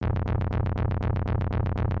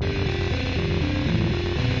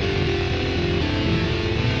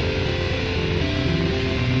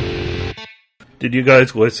Did you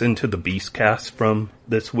guys listen to the Beastcast from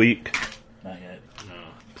this week? Not yet. No.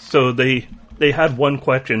 So they had one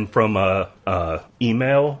question from a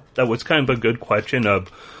email that was kind of a good question of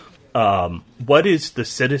what is the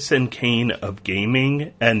Citizen Kane of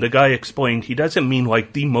gaming? And the guy explained he doesn't mean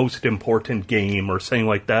like the most important game or something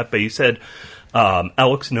like that, but he said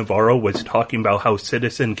Alex Navarro was talking about how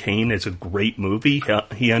Citizen Kane is a great movie.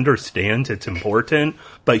 He understands it's important,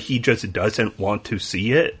 but he just doesn't want to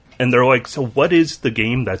see it. And they're like, so what is the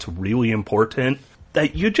game that's really important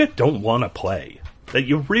that you just don't want to play? That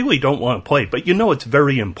you really don't want to play, but you know it's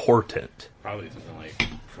very important? Probably something like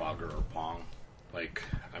Frogger or Pong. Like,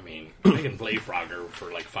 I mean, I can play Frogger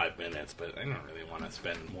for like 5 minutes, but I don't really want to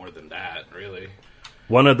spend more than that, really.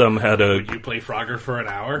 One of them had Would you play Frogger for an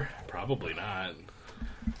hour? Probably not.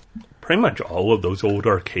 Pretty much all of those old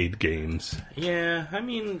arcade games. Yeah, I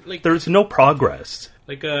mean, like... There's no progress.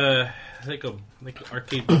 Like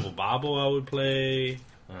Arcade Bubble Bobble I would play.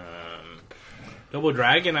 Double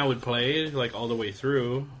Dragon I would play, like, all the way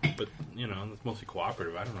through. But, you know, it's mostly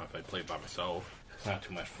cooperative. I don't know if I'd play it by myself. It's not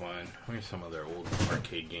too much fun. Maybe some other old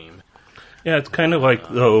arcade game. Yeah, it's kind of like,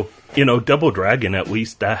 though, you know, Double Dragon, at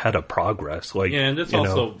least that had a progress. Like, yeah, and that's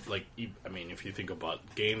also, like, I mean, if you think about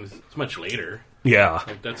games, it's much later. Yeah.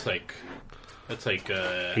 Like, that's like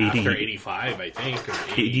after 85, I think. Or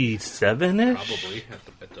 87-ish? Probably,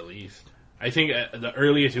 at the least. I think the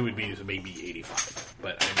earliest it would be is maybe 85.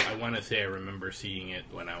 But I want to say I remember seeing it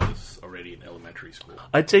when I was already in elementary school.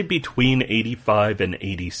 I'd say between 85 and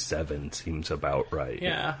 87 seems about right.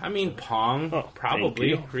 Yeah, I mean, Pong,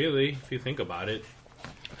 probably, really, if you think about it.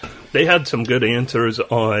 They had some good answers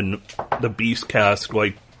on the Beastcast.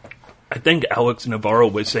 Like, I think Alex Navarro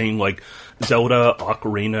was saying, like, Zelda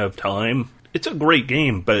Ocarina of Time. It's a great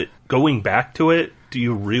game, but going back to it, do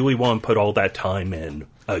you really want to put all that time in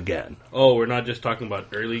again? Oh, we're not just talking about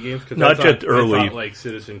early games? Cause not just early. I thought, like,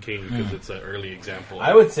 Citizen Kane, because it's an early example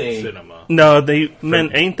I would say of cinema. No, they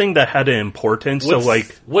meant anything that had an importance. So,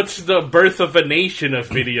 like... What's the birth of a nation of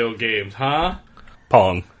video games, huh?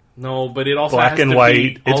 Pong. No, but it also black has and to white.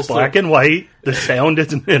 be It's also... black and white. The sound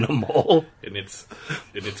is minimal. And it's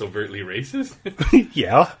overtly racist?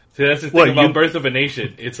 Yeah. See, that's the thing about Birth of a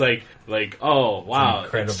Nation. It's like, oh, wow,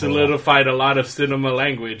 it solidified a lot of cinema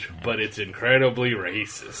language, but it's incredibly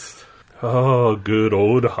racist. Oh, good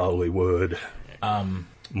old Hollywood.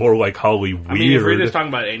 More like Hollyweird. I mean, if we're just talking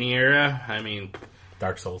about any era, I mean...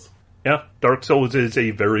 Dark Souls. Yeah, Dark Souls is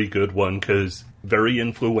a very good one, because very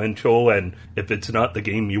influential, and if it's not the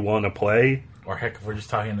game you want to play... Or heck, if we're just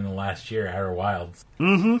talking in the last year, Outer Wilds.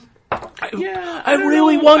 Mm-hmm. I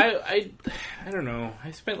really want... I don't know.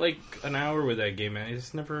 I spent like an hour with that game, and I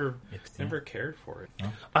just never cared for it. No?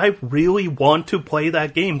 I really want to play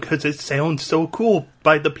that game, because it sounds so cool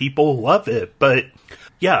by the people who love it, but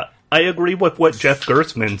yeah... I agree with what Jeff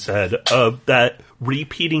Gerstmann said, of that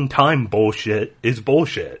repeating time bullshit is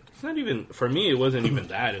bullshit. It's not even, for me, it wasn't even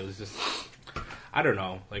that. It was just, I don't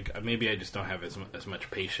know. Like, maybe I just don't have as much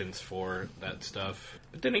patience for that stuff.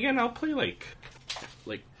 But then again, I'll play like...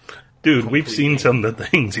 Dude, we've seen some of the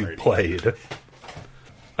things you played.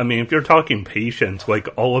 I mean, if you're talking patience, like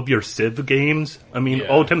all of your Civ games, I mean,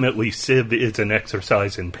 ultimately Civ is an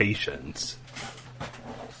exercise in patience.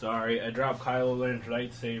 Sorry, I dropped Kylo Ren's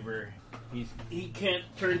lightsaber. He can't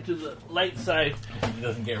turn to the light side. He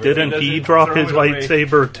doesn't get Didn't he drop his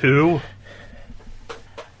lightsaber too?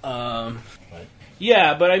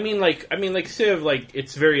 Yeah, but I mean, like Civ, like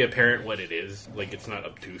it's very apparent what it is. Like it's not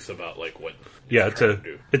obtuse about like what.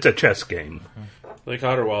 It's a chess game. Like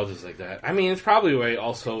Outer Wilds is like that. I mean, it's probably why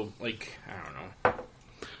also like I don't know.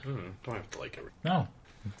 Don't have to like everything. No.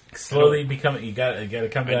 Slowly become. You got to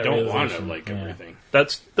come to that realization. I don't want to like everything.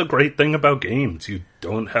 That's the great thing about games. You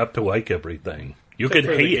don't have to like everything. You could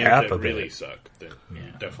hate half of really it. Suck. Then you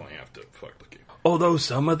definitely have to fuck the game. Although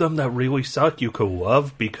some of them that really suck, you could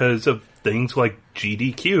love because of things like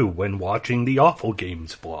GDQ when watching the Awful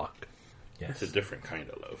Games block. Yes, it's a different kind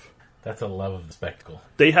of love. That's a love of the spectacle.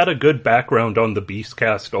 They had a good background on the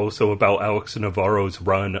Beastcast also about Alex Navarro's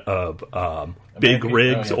run of big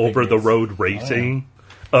rigs over the road racing.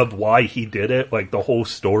 Of why he did it, like the whole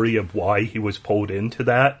story of why he was pulled into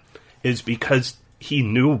that is because he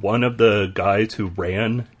knew one of the guys who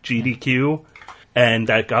ran GDQ, and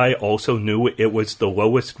that guy also knew it was the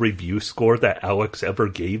lowest review score that Alex ever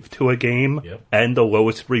gave to a game, and the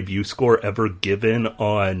lowest review score ever given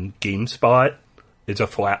on GameSpot is a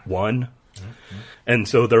flat 1. Mm-hmm. And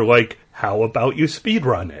so they're like, how about you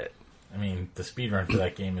speedrun it? I mean, the speedrun for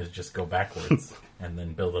that game is just go backwards and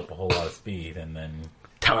then build up a whole lot of speed and then...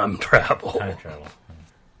 Time travel.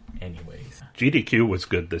 anyways. GDQ was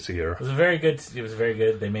good this year. It was very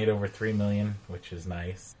good. They made over 3 million, which is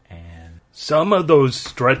nice. And some of those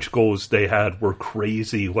stretch goals they had were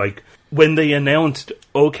crazy. Like, when they announced,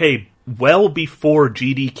 okay, well before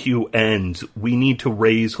GDQ ends, we need to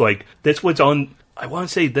raise, like, this was on, I want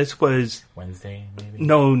to say this was Wednesday, maybe?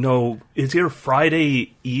 No. Is it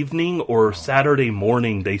Friday evening or Saturday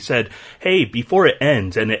morning? They said, hey, before it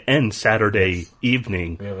ends, and it ends Saturday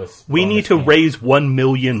evening, we need to raise 1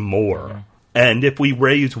 million more. Mm-hmm. And if we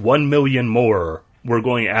raise 1 million more, we're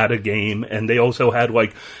going to add a game. And they also had,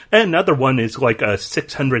 like, another one is like a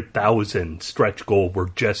 600,000 stretch goal we're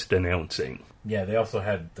just announcing. Yeah, they also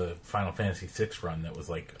had the Final Fantasy VI run that was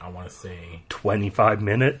like, I want to say 25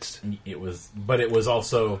 minutes. It was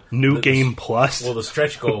also new game plus. Well, the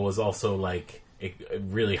stretch goal was also like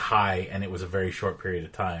really high, and it was a very short period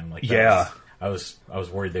of time. Like, I was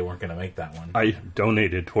worried they weren't going to make that one. I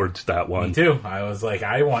donated towards that one. Me too. I was like,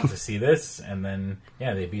 I want to see this, and then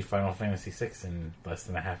they beat Final Fantasy VI in less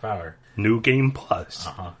than a half hour. New game plus.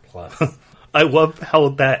 Plus. I love how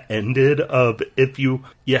that ended of if you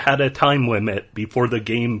had a time limit before the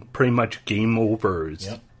game pretty much game overs.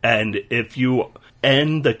 Yep. And if you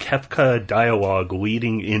end the Kefka dialogue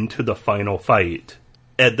leading into the final fight,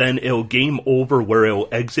 and then it'll game over where it'll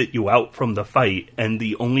exit you out from the fight, and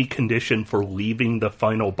the only condition for leaving the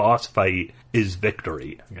final boss fight is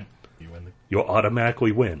victory. Okay. You win. You'll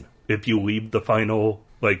automatically win if you leave the final,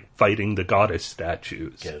 like, fighting the goddess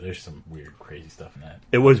statues. Yeah, there's some weird, crazy stuff in that.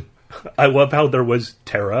 It was... I love how there was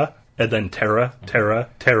Terra, and then Terra,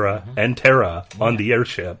 and Terra on the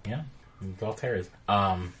airship. Yeah, it's all Terras.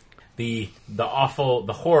 The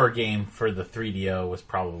horror game for the 3DO was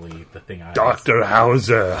probably the thing I... Dr.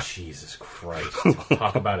 Hauser. Jesus Christ.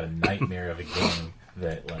 Talk about a nightmare of a game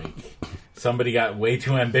that, like, somebody got way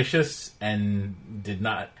too ambitious and did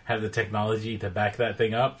not have the technology to back that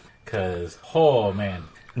thing up, because, oh, man...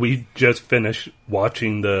 We just finished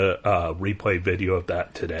watching the replay video of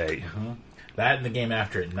that today. Mm-hmm. That and the game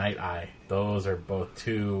after it, Night Eye. Those are both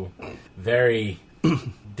two very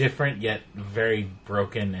different yet very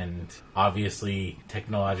broken and obviously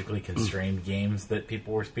technologically constrained games that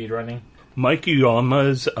people were speedrunning. Mike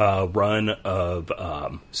Uyama's run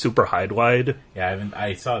of Super Highlight. Yeah,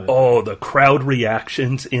 I saw that. Oh, the crowd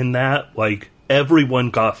reactions in that. Like, everyone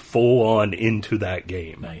got full on into that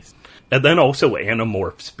game. Nice. And then also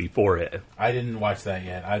Animorphs before it. I didn't watch that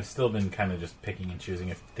yet. I've still been kind of just picking and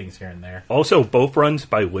choosing things here and there. Also, both runs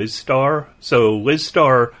by Lizstar. So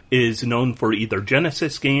Lizstar is known for either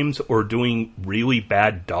Genesis games or doing really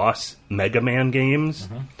bad DOS Mega Man games.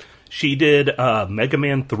 Mm-hmm. She did Mega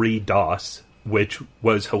Man 3 DOS, which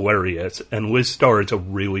was hilarious. And Lizstar is a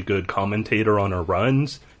really good commentator on her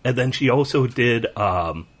runs. And then she also did...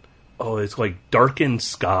 it's like Darkened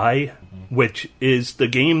Sky, which is the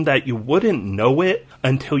game that you wouldn't know it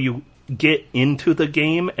until you get into the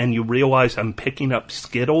game and you realize I'm picking up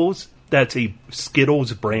Skittles. That's a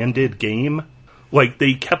Skittles branded game. Like,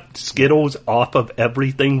 they kept Skittles off of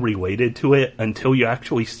everything related to it until you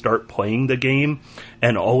actually start playing the game,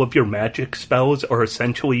 and all of your magic spells are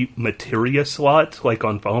essentially materia slots, like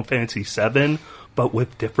on Final Fantasy VII, but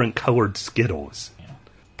with different colored Skittles. Yeah.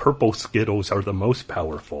 Purple Skittles are the most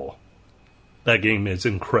powerful. That game is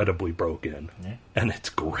incredibly broken, and it's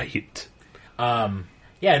great.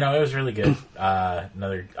 Yeah, no, it was really good. A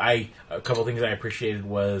couple things I appreciated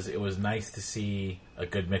was it was nice to see a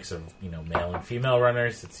good mix of male and female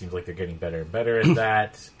runners. It seems like they're getting better and better at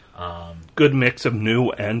that. Good mix of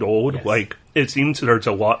new and old. Yes. Like, it seems there's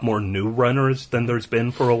a lot more new runners than there's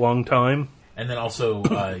been for a long time. And then also,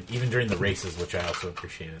 even during the races, which I also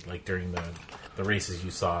appreciated, like during the races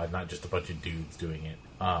you saw, not just a bunch of dudes doing it.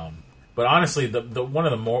 But honestly, the one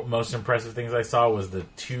of the most impressive things I saw was the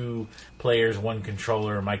 2 players, 1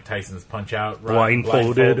 controller, Mike Tyson's Punch-Out run.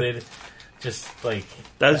 Blindfolded. Just like...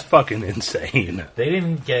 That's fucking insane. They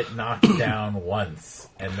didn't get knocked down once.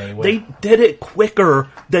 And they did it quicker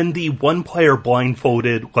than the 1-player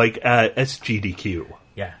blindfolded, like, at SGDQ.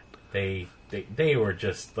 Yeah. They were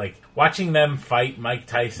just, like... Watching them fight Mike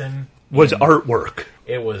Tyson... was artwork.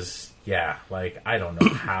 It was... Yeah, like, I don't know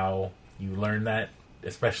how you learn that.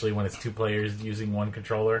 Especially when it's 2 players using 1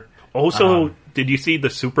 controller. Also, did you see the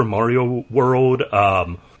Super Mario World?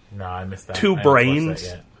 No, I missed that. 2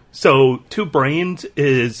 brains. So 2 brains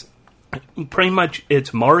is pretty much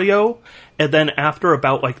it's Mario, and then after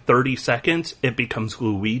about like 30 seconds, it becomes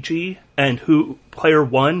Luigi, and player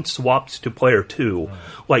 1 swaps to player 2.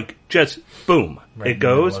 Like, just boom, it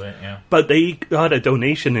goes. But they got a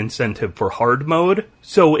donation incentive for hard mode,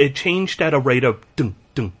 so it changed at a rate of dum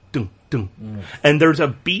dum dum dum, and there's a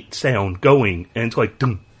beat sound going, and it's like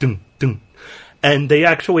dum dum dum, And they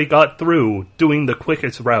actually got through doing the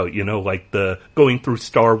quickest route, like the going through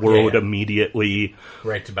Star World immediately.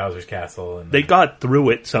 Right to Bowser's Castle. And they got through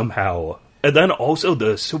it somehow. And then also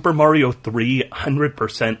the Super Mario 3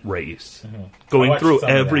 100% race. Mm-hmm. Going through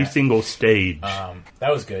every single stage. That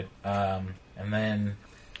was good. And then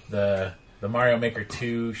the Mario Maker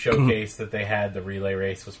 2 showcase that they had, the relay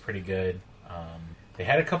race, was pretty good. They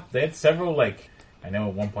had several, like, I know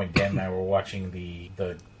at one point Dan and I were watching the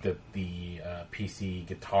PC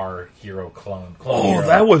Guitar Hero clone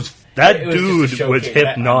Hero. That dude was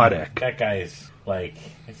hypnotic. That guy's like,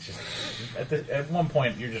 it's just at one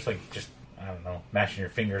point you're just like I don't know, mashing your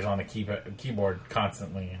fingers on a keyboard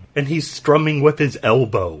constantly. And he's strumming with his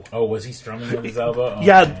elbow. Oh, was he strumming with his elbow? Oh,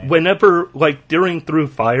 yeah, okay. whenever, like, during Through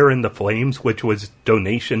Fire and the Flames, which was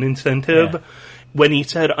donation incentive, when he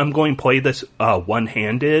said, I'm going to play this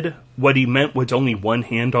one-handed, what he meant was only one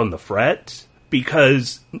hand on the frets,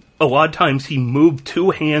 because a lot of times he moved two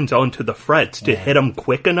hands onto the frets to hit them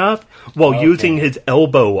quick enough while using his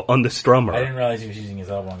elbow on the strummer. I didn't realize he was using his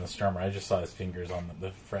elbow on the strummer. I just saw his fingers on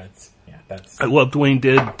the frets. Yeah, I loved when he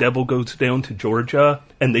did Devil Goes Down to Georgia,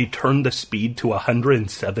 and they turned the speed to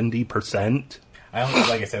 170%.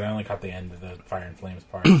 Like I said, I only caught the end of the Fire and Flames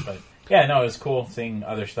part, but yeah, no, it was cool seeing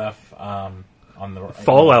other stuff on the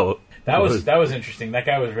Fallout. That was interesting. That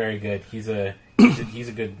guy was very good. He's a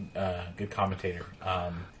good commentator.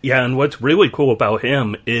 Yeah, and what's really cool about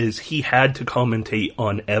him is he had to commentate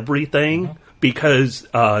on everything because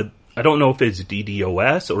I don't know if it's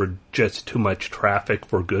DDoS or just too much traffic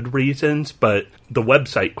for good reasons, but the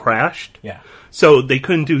website crashed. Yeah. So they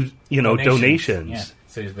couldn't do, donations. Yeah.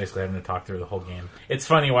 So he's basically having to talk through the whole game. It's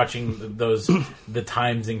funny watching the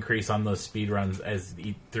times increase on those speed runs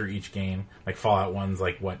through each game. Like Fallout 1's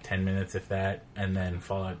like 10 minutes if that, and then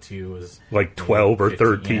Fallout 2 was like 12 or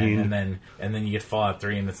 13, and then you get Fallout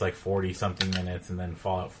 3 and it's like 40 something minutes, and then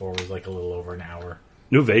Fallout 4 was like a little over an hour.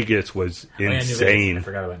 New Vegas was insane. I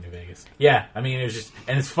forgot about New Vegas. Yeah, I mean it was just,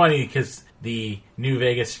 and it's funny because the New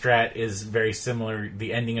Vegas strat is very similar.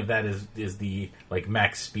 The ending of that is the like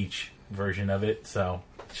max speech version of it, so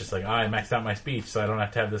it's just like, I maxed out my speech, so I don't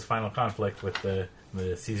have to have this final conflict with the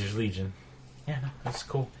Caesar's Legion. Yeah, no, that's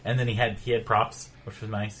cool. And then he had props, which was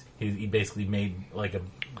nice. He basically made like a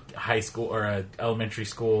high school or a elementary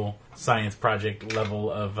school science project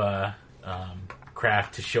level of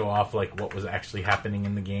craft to show off like what was actually happening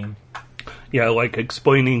in the game. Yeah, like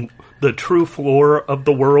explaining the true floor of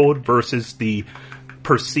the world versus the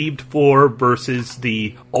perceived floor versus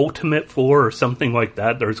the ultimate floor or something like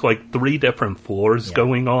that. There's like 3 different floors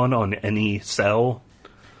going on any cell.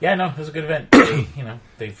 Yeah, no, it was a good event.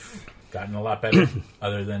 They've gotten a lot better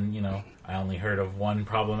other than, I only heard of one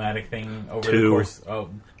problematic thing over the course. Oh,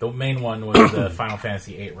 the main one was the Final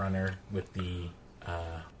Fantasy VIII runner with the,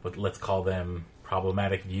 let's call them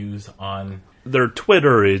problematic views on... Their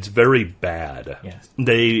Twitter is very bad. Yes.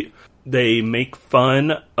 They make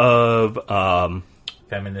fun of...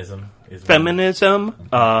 Feminism,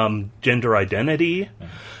 gender identity. Mm-hmm.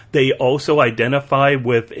 They also identify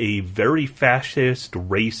with a very fascist,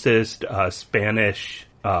 racist Spanish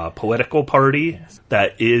political party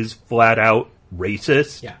that is flat out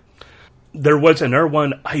racist. Yeah. There was another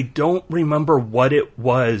one, I don't remember what it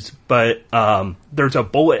was, but there's a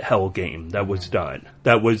bullet hell game that was done.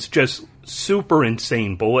 That was just super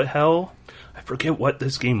insane bullet hell. I forget what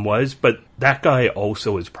this game was, but that guy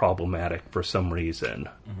also is problematic for some reason.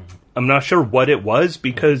 Mm-hmm. I'm not sure what it was,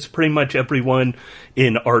 because pretty much everyone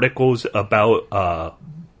in articles about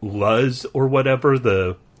Luz or whatever,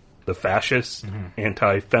 the fascist,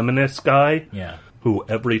 anti-feminist guy, who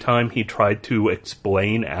every time he tried to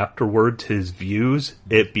explain afterwards his views,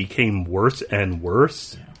 it became worse and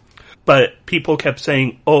worse. Yeah. But people kept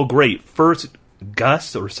saying, oh great, first...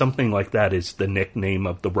 Gus or something like that is the nickname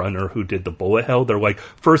of the runner who did the bullet hell. They're like,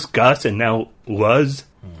 first Gus and now Luz.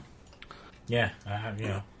 Yeah,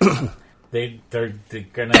 they're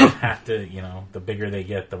gonna have to, the bigger they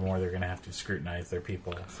get, the more they're gonna have to scrutinize their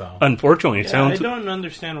people. So unfortunately, it sounds. I don't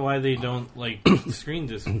understand why they don't screen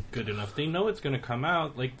this good enough. They know it's gonna come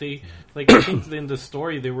out. I think in the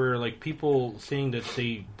story there were people saying that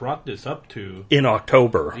they brought this up to in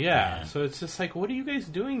October. Yeah, so it's just like, what are you guys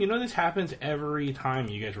doing? This happens every time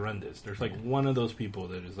you guys run this. There's one of those people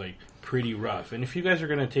that is pretty rough, and if you guys are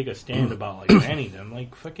gonna take a stand about banning them,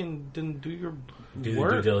 fucking didn't do your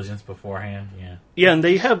work. Due diligence beforehand. Yeah, and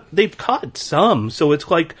they've caught some, so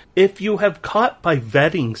it's like, if you have caught by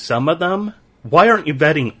vetting some of them, why aren't you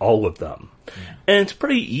vetting all of them? Yeah. And it's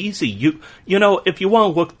pretty easy. You know, if you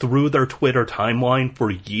want to look through their Twitter timeline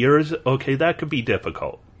for years, okay, that could be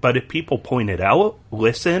difficult. but if people point it out,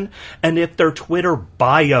 listen, and if their Twitter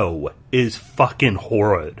bio is fucking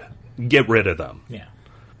horrid, get rid of them. Yeah.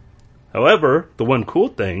 However, the one cool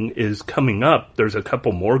thing is coming up, there's a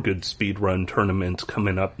couple more good speedrun tournaments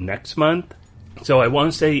coming up next month. So I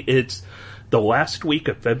want to say it's the last week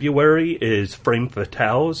of February is Frame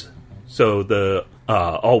Fatales. So the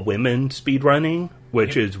all-women speedrunning,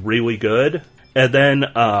 which is really good. And then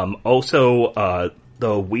also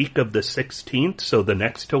the week of the 16th, so the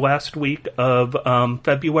next to last week of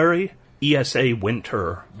February, ESA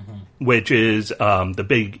Winter, which is the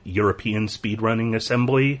big European speedrunning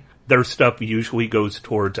assembly. Their stuff usually goes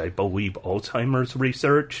towards, I believe, Alzheimer's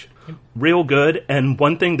research. Real good. And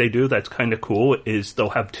one thing they do that's kind of cool is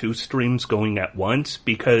they'll have 2 streams going at once,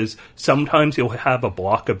 because sometimes you'll have a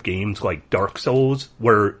block of games like Dark Souls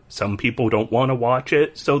where some people don't want to watch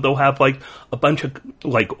it. So they'll have like a bunch of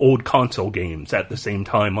like old console games at the same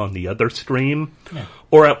time on the other stream. Yeah.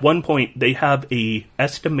 Or at one point they have a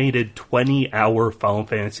estimated 20-hour Final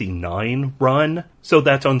Fantasy IX run. So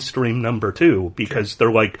that's on stream number 2, because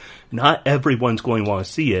they're like, not everyone's going to want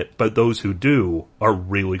to see it, but those who do are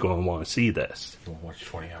really going to want to see this. We'll watch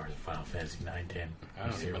 20 hours of Final Fantasy IX, Dan. I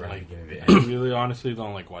don't even like it. I really honestly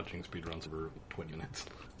don't like watching speedruns for 20 minutes.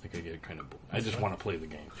 Like, I get kind of bored. I just want to play the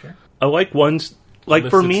game. Sure. I like ones, like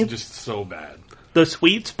Unless for me, it's just so bad. The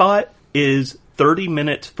sweet spot is 30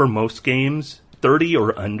 minutes for most games. 30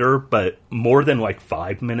 or under, but more than like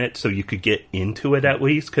 5 minutes, so you could get into it at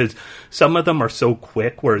least, because some of them are so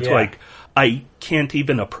quick where it's like, I can't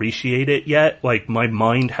even appreciate it yet. Like, my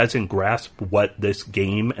mind hasn't grasped what this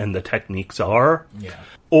game and the techniques are. Yeah.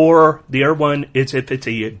 Or the other one is if it's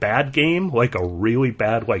a bad game, like a really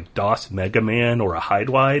bad, like DOS Mega Man or a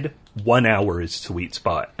Hydlide, 1 hour is sweet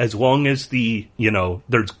spot. As long as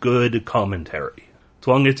there's good commentary. As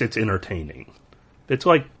long as it's entertaining. It's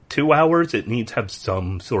like 2 hours, it needs to have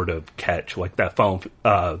some sort of catch, like that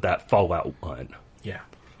Fallout one.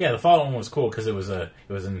 Yeah, the Fallout one was cool because it was an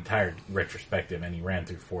entire retrospective, and he ran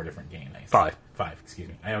through 4 different games. Five. Excuse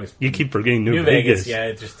me. You keep forgetting New Vegas. Yeah,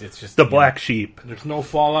 it's just the black sheep. There's no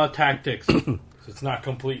Fallout Tactics. So it's not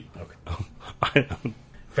complete. Okay.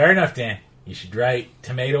 Fair enough, Dan. You should write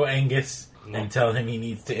Tomato Angus and tell him he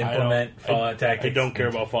needs to implement Fallout Tactics. I don't care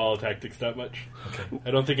about Fallout Tactics that much. Okay. I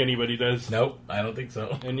don't think anybody does. Nope, I don't think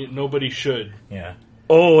so. And nobody should. Yeah.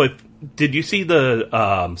 Oh, did you see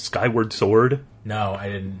the Skyward Sword? No, I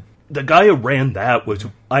didn't. The guy who ran that was,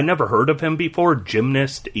 I never heard of him before,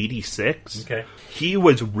 Gymnast86. Okay. He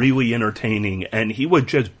was really entertaining, and he was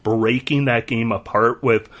just breaking that game apart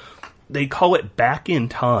with, they call it back in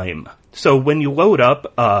time. So when you load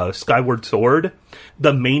up Skyward Sword,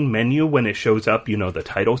 the main menu, when it shows up, the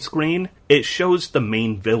title screen, it shows the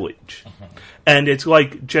main village. And it's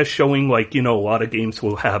like just showing, like, a lot of games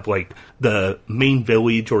will have like the main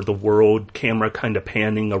village or the world camera kind of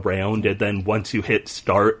panning around, and then once you hit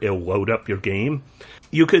start, it'll load up your game.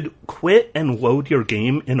 You could quit and load your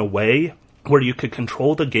game in a way where you could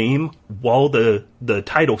control the game while the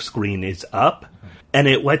title screen is up. And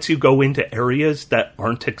it lets you go into areas that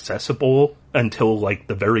aren't accessible until, like,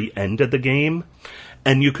 the very end of the game.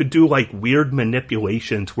 And you could do, like, weird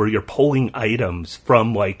manipulations where you're pulling items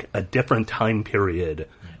from, like, a different time period.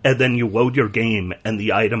 And then you load your game and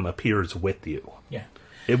the item appears with you. Yeah.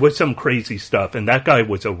 It was some crazy stuff. And that guy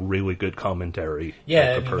was a really good commentary.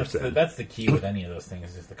 Yeah, that's the key with any of those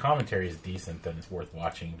things. Is the commentary is decent, then it's worth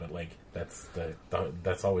watching. But, like, that's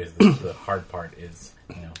always the hard part is,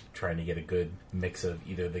 trying to get a good mix of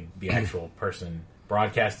either the actual person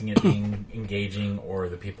broadcasting it being engaging, or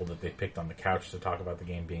the people that they picked on the couch to talk about the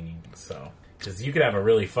game being so. Because you could have a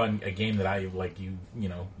really fun game that I like,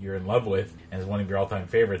 you're in love with and is one of your all-time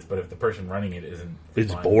favorites, but if the person running it isn't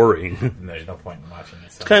it's fun, boring, then there's no point in watching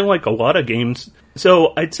it. So. It's kind of like a lot of games.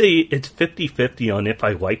 So I'd say it's 50-50 on if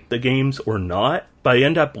I like the games or not, but I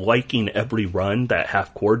end up liking every run that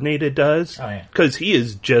Half Coordinated does. Oh, yeah. Because he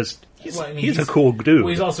is just... He's a cool dude. Well,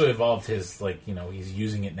 he's also evolved his, he's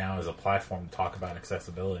using it now as a platform to talk about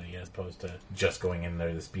accessibility as opposed to just going in there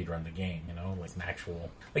to speedrun the game, like an actual...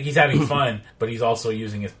 Like, he's having fun, but he's also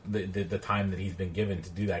using the time that he's been given to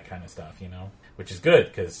do that kind of stuff, which is good,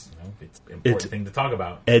 because, it's an important thing to talk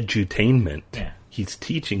about. Edutainment. Yeah. He's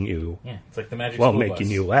teaching you... Yeah, it's like the Magic While School making Bus.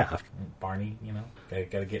 You laugh. Barney,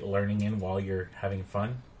 gotta get learning in while you're having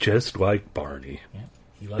fun. Just like Barney. Yeah,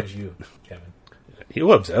 he loves you, Kevin. He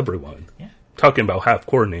loves everyone. Yeah. Talking about Half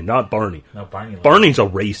Coordinated, not Barney. No, Barney's a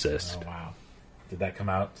racist. Oh, wow. Did that come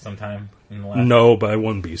out sometime in the last... No, but I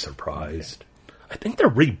wouldn't be surprised. Okay. I think they're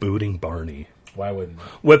rebooting Barney. Why wouldn't they?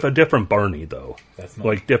 With a different Barney, though. That's not...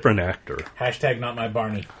 Like, different actor. Hashtag not my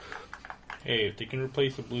Barney. Hey, if they can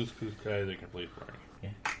replace the Blue's Clues guy, they can replace Barney. Yeah.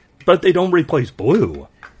 But they don't replace Blue.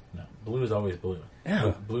 No, Blue is always Blue.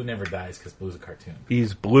 Yeah. Blue never dies because Blue's a cartoon.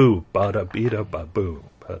 He's Blue. Bada-bida-ba-boo.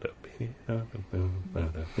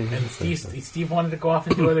 And Steve wanted to go off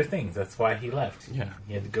and do other things. That's why he left. Yeah.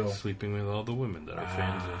 He had to go. Sleeping with all the women that are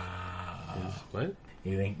fans of. What?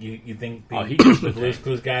 You think the Blue's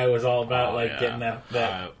Clues guy was all about getting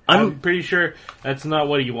that? I'm pretty sure that's not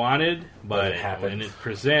what he wanted, but it when it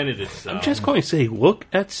presented itself, I'm just going to say, look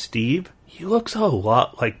at Steve. He looks a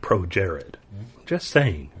lot like Pro Jared. Just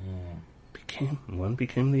saying. One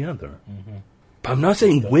became the other. But I'm not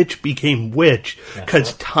saying which became which,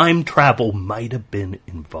 because time travel might have been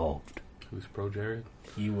involved. Who's Pro Jared?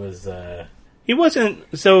 He was. He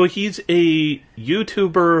wasn't. So he's a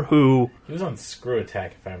YouTuber who. He was on Screw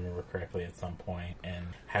Attack, if I remember correctly, at some point, and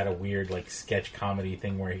had a weird sketch comedy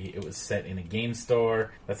thing where it was set in a game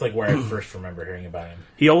store. That's where I first remember hearing about him.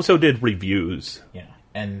 He also did reviews. Yeah,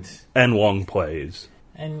 and long plays.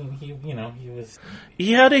 And he was.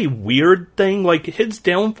 He had a weird thing. His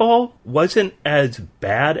downfall wasn't as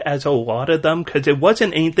bad as a lot of them because it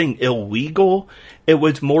wasn't anything illegal. It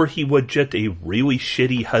was more he was just a really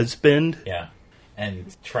shitty husband. Yeah,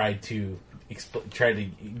 and tried to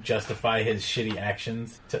justify his shitty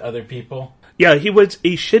actions to other people. Yeah, he was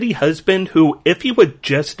a shitty husband who, if he was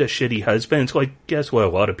just a shitty husband, it's guess what? A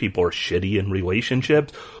lot of people are shitty in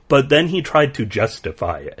relationships. But then he tried to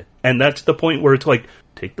justify it. And that's the point where it's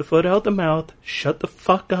take the foot out of the mouth, shut the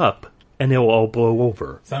fuck up, and it'll all blow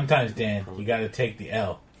over. Sometimes, Dan, you gotta take the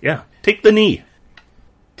L. Yeah, take the knee.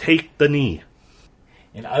 Take the knee.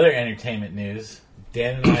 In other entertainment news,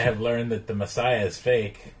 Dan and I have learned that the Messiah is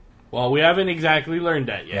fake. Well, we haven't exactly learned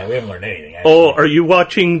that yet. Yeah, we haven't learned anything, actually. Oh, are you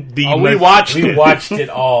watching the... Oh, we watched it. We watched it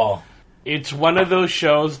all. It's one of those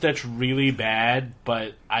shows that's really bad,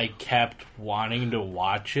 but I kept wanting to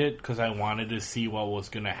watch it because I wanted to see what was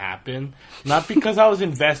going to happen. Not because I was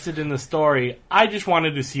invested in the story, I just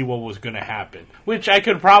wanted to see what was going to happen. Which I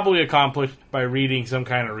could probably accomplish by reading some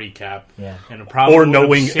kind of recap. Yeah. And it probably or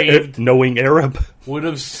knowing Arab. Would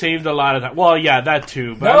have saved a lot of time. Well, yeah, that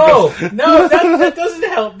too. But No, that doesn't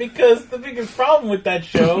help because the biggest problem with that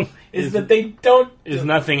show is that they don't...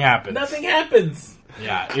 nothing happens. Nothing happens.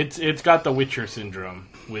 Yeah, it's got the Witcher syndrome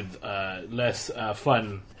with less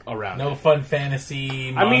fun around it. No fun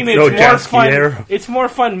fantasy. I mean, No Jaskier. it's more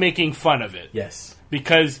fun making fun of it. Yes.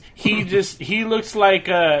 Because he looks like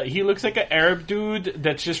an Arab dude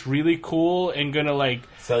that's just really cool and gonna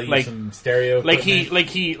sell you some stereo equipment.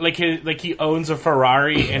 he owns a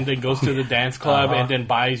Ferrari and then goes to the dance club and then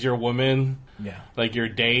buys your woman. Yeah. Your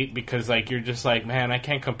date, because you're just man, I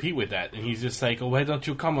can't compete with that. And he's just oh, why don't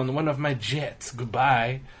you come on one of my jets?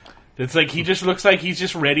 Goodbye. It's he just looks like he's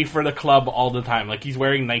just ready for the club all the time. He's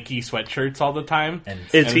wearing Nike sweatshirts all the time.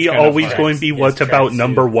 Is he always going to be what's about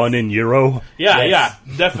number one in Euro? Yeah, yes.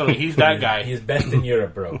 Yeah, definitely. He's that guy. He's best in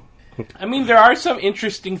Europe, bro. I mean, there are some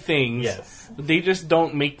interesting things. Yes. They just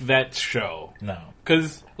don't make that show. No.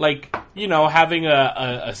 Because, having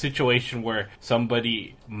a situation where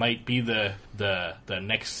somebody might be the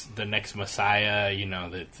next Messiah,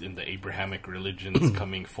 that's in the Abrahamic religions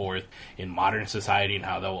coming forth in modern society and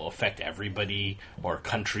how that will affect everybody or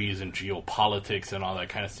countries and geopolitics and all that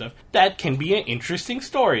kind of stuff. That can be an interesting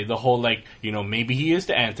story. The whole, maybe he is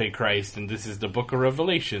the Antichrist and this is the Book of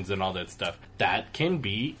Revelations and all that stuff. That can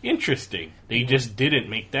be interesting. They just didn't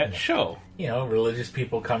make that show. Religious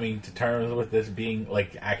people coming to terms with this being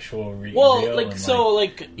actual real. The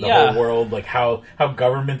whole world, how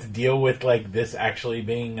governments deal with this actually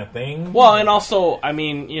being a thing. Well, and also, I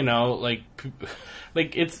mean,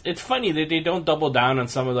 it's funny that they don't double down on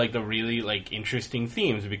some of the really interesting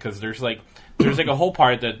themes because there's a whole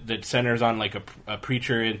part that centers on a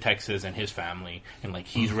preacher in Texas and his family and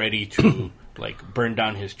he's ready to burn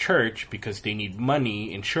down his church because they need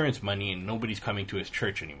money, insurance money, and nobody's coming to his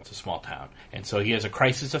church anymore. It's a small town. And so he has a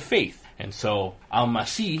crisis of faith. And so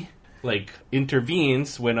Al-Masih,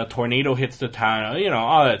 intervenes when a tornado hits the town,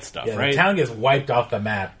 all that stuff, right? The town gets wiped off the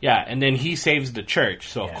map. Yeah, and then he saves the church.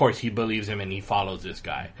 So, of course, he believes him and he follows this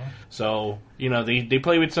guy. So, they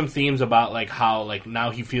play with some themes about, how, now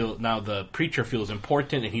the preacher feels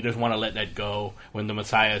important and he doesn't want to let that go when the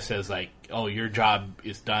Messiah says, oh, your job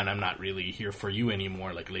is done. I'm not really here for you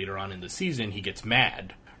anymore. Later on in the season, he gets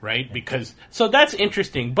mad. Right? Because, so that's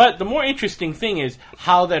interesting. But the more interesting thing is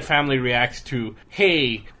how that family reacts to,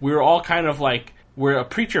 hey, we're all kind of we're a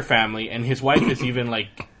preacher family, and his wife is even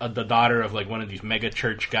the daughter of one of these mega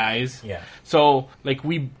church guys. Yeah. So,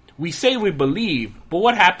 we we say we believe, but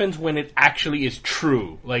what happens when it actually is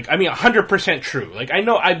true? Like, I mean, 100% true. Like,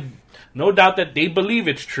 I no doubt that they believe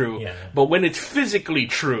it's true, but when it's physically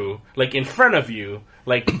true, like in front of you,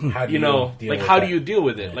 like, how do you deal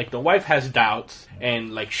with it? Yeah. Like, the wife has doubts,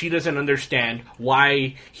 and like, she doesn't understand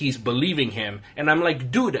why he's believing him. And I'm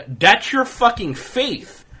like, dude, that's your fucking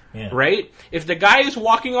faith. Yeah. Right? If the guy is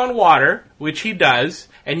walking on water, which he does,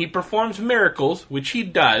 and he performs miracles, which he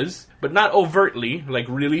does, but not overtly, like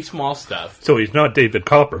really small stuff. So he's not David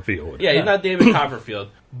Copperfield. Yeah, he's not David Copperfield.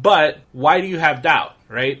 But why do you have doubt,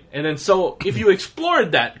 right? And then so if you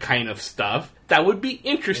explored that kind of stuff, that would be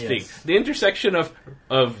interesting. Yes. The intersection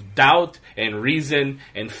of doubt and reason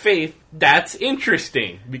and faith, that's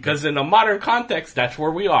interesting. Because in a modern context, that's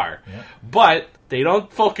where we are. Yeah. But they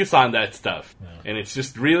don't focus on that stuff. No. And it's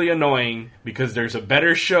just really annoying because there's a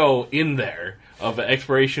better show in there of an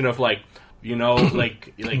exploration of like, you know,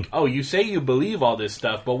 like oh, you say you believe all this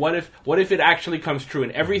stuff, but what if it actually comes true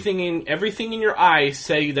and everything in your eyes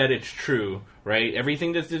say that it's true, right?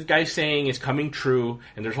 Everything that this guy's saying is coming true,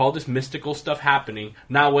 and there's all this mystical stuff happening.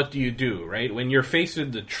 Now what do you do, right? When you're faced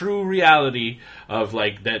with the true reality of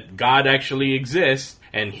like that God actually exists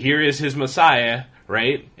and here is his Messiah,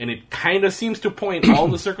 right? And it kind of seems to point, all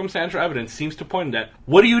the circumstantial evidence seems to point that.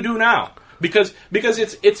 What do you do now? Because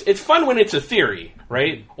it's fun when it's a theory,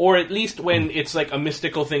 right? Or at least when it's like a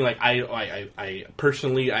mystical thing, like I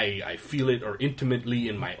personally feel it, or intimately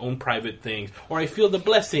in my own private things, or I feel the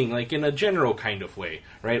blessing like in a general kind of way,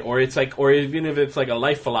 right? Or it's like, or even if it's like a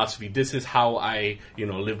life philosophy, this is how I, you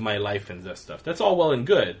know, live my life and that stuff. That's all well and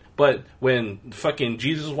good. But when fucking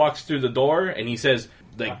Jesus walks through the door and he says,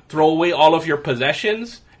 like, throw away all of your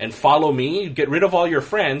possessions and follow me, get rid of all your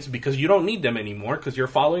friends because you don't need them anymore because you're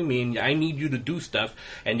following me and I need you to do stuff.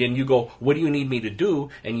 And then you go, what do you need me to do?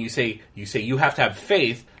 And you say you have to have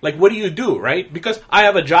faith. Like, what do you do, right? Because I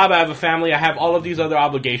have a job, I have a family, I have all of these other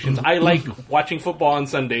obligations. I like watching football on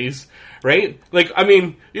Sundays, right? Like, I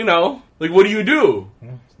mean, you know, like, what do you do?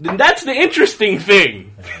 Then that's the interesting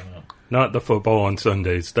thing. Not the football on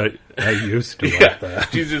Sundays. That I used to like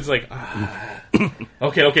that. Jesus, like,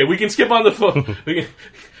 okay, we can skip on the phone.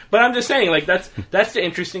 But I'm just saying, like, that's the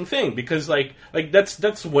interesting thing, because like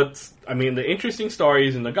that's what's, I mean, the interesting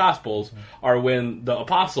stories in the Gospels are when the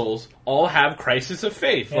apostles all have crisis of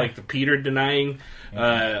faith, like the Peter denying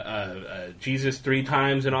Jesus 3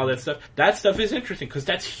 times and all that stuff. That stuff is interesting because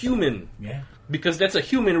that's human. Yeah. Because that's a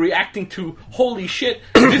human reacting to, holy shit,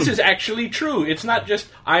 this is actually true. It's not just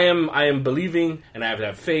I am believing and I have to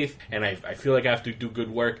have faith and I feel like I have to do good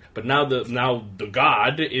work, but now the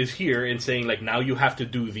God is here and saying, like, now you have to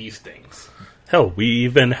do these things. Hell, we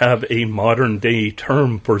even have a modern day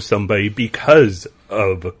term for somebody because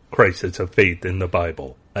of crisis of faith in the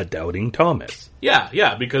Bible. A doubting Thomas.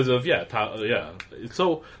 Yeah, because of,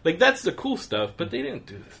 So, like, that's the cool stuff, but they didn't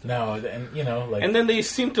do this. No, and, you know, like... And then they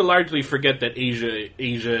seem to largely forget that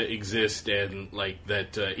Asia exists and, like,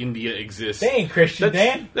 that India exists. They ain't Christian,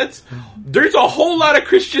 Dan. There's a whole lot of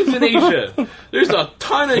Christians in Asia. There's a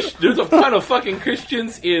ton of fucking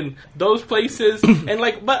Christians in those places. And,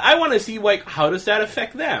 like, but I want to see, like, how does that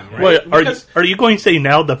affect them, right? Wait, are you going to say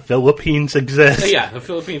now the Philippines exist? Yeah, the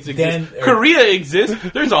Philippines exist. Korea exists.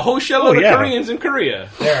 There's a whole shitload of Koreans in Korea.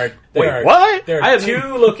 There are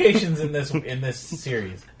two locations in this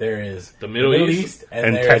series. There is the Middle East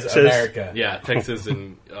and there's Texas. America. Yeah, Texas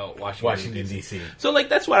and Washington D.C. So, like,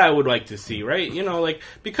 that's what I would like to see, right? You know, like,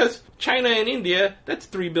 because China and India, that's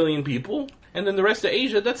 3 billion people. And then the rest of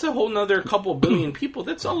Asia, that's a whole nother couple billion people.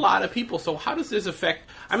 That's a lot of people. So how does this affect...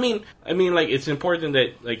 I mean, like, it's important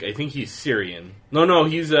that, like, I think he's Syrian. No,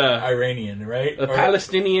 he's Iranian, right?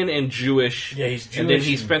 Palestinian and Jewish. Yeah, he's Jewish. And then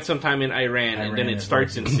he spent some time in Iran and then it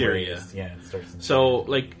starts in Syria. Yeah, it starts in Syria. So,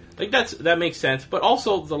 like that makes sense. But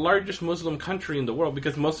also the largest Muslim country in the world,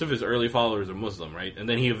 because most of his early followers are Muslim, right? And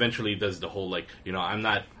then he eventually does the whole, like, you know,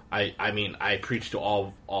 I preach to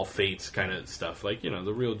all faiths kind of stuff, like, you know,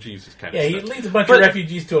 the real Jesus kind of stuff. Yeah, he leads a bunch of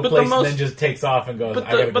refugees to a place and then just takes off and goes,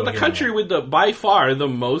 But the country with by far the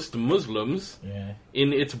most Muslims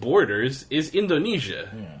in its borders is Indonesia.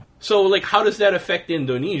 Yeah. So, like, how does that affect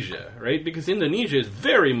Indonesia, right? Because Indonesia is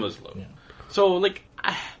very Muslim. Yeah. So, like,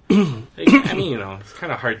 I mean, you know, it's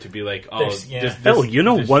kind of hard to be like,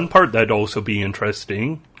 one part that'd also be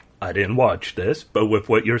interesting, I didn't watch this, but with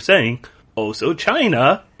what you're saying... Also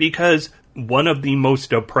China, because one of the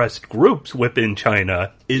most oppressed groups within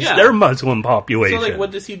China is their Muslim population. So, like,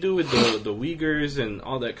 what does he do with the Uyghurs and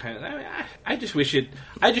all that kind of... I mean, I just wish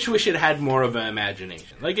it had more of an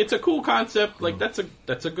imagination. Like, it's a cool concept. Like, that's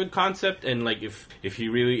a good concept. And, like, if he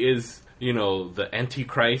really is the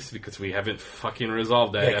Antichrist, because we haven't fucking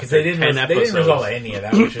resolved that. Yeah, because they didn't resolve any of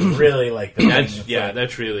that, which is really like the thing.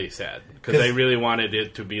 That's really sad, because I really wanted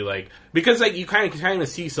it to be like, because like you kind of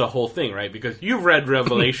see the whole thing, right? Because you've read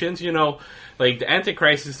Revelations, like the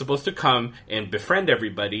Antichrist is supposed to come and befriend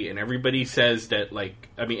everybody, and everybody says that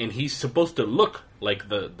and he's supposed to look like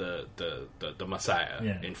the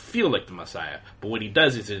Messiah and feel like the Messiah. But what he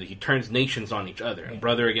does is that he turns nations on each other,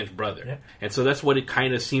 brother against brother. Yeah. And so that's what it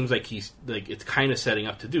kind of seems like it's kind of setting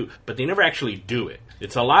up to do. But they never actually do it.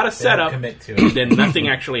 It's a lot of setup, and then nothing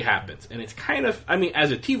actually happens. And it's kind of,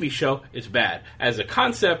 as a TV show, it's bad. As a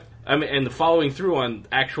concept, and the following through on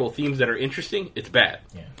actual themes that are interesting, it's bad.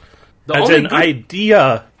 Yeah. As an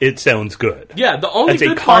idea, it sounds good. Yeah, the only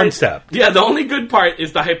good concept. The only good part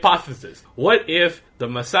is the hypothesis. What if the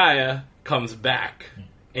Messiah comes back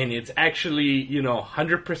and it's actually,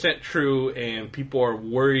 100% true, and people are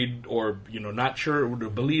worried or, not sure to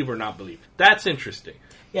believe or not believe? That's interesting.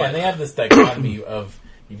 Yeah, and they have this dichotomy of,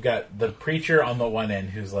 you've got the preacher on the one end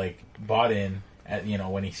who's like bought in at,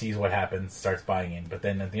 when he sees what happens, starts buying in. But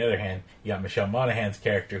then on the other hand, you got Michelle Monaghan's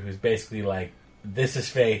character who's basically like, this is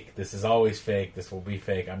fake, this is always fake, this will be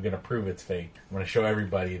fake, I'm going to prove it's fake. I'm going to show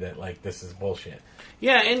everybody that, like, this is bullshit.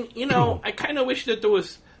 Yeah, and, I kind of wish that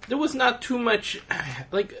there was not too much,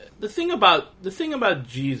 like, the thing about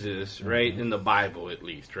Jesus, right, in the Bible at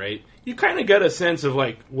least, right, you kind of get a sense of,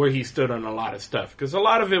 like, where he stood on a lot of stuff. Because a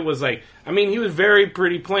lot of it was, like, he was very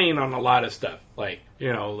pretty plain on a lot of stuff. Like,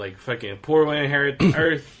 like, fucking poor will inherit the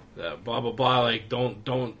earth. Blah blah blah. Like,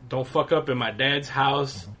 don't fuck up in my dad's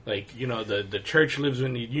house. Like, the church lives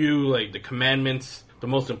in you. Like, the commandments. The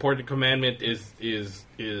most important commandment is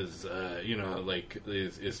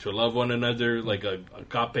to love one another, like a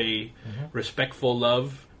agape, respectful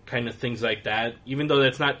love, kind of things like that. Even though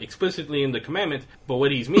that's not explicitly in the commandments, but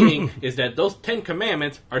what he's meaning is that those 10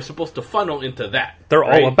 commandments are supposed to funnel into that. They're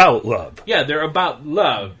all about love. Yeah, they're about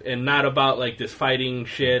love and not about like this fighting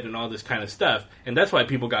shit and all this kind of stuff. And that's why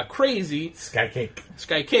people got crazy. Sky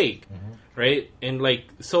cake. Right? And like,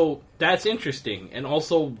 so that's interesting. And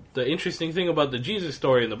also the interesting thing about the Jesus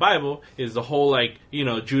story in the Bible is the whole like,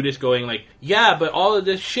 Judas going like, yeah, but all of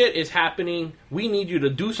this shit is happening. We need you to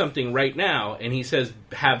do something right now. And he says,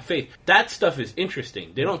 have faith. That stuff is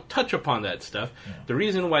interesting. They don't touch upon that stuff. Yeah. The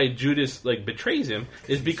reason why Judas like betrays him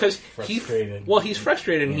is because he's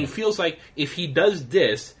frustrated and he feels like if he does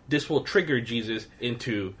this will trigger Jesus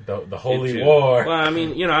into the holy war. Well,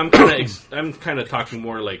 I'm kind of talking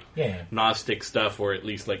more like Gnostic stuff, or at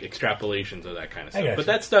least like extrapolations of that kind of stuff. But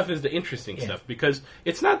that stuff is the interesting stuff, because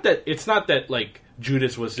it's not that like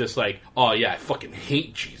Judas was just like, oh yeah, I fucking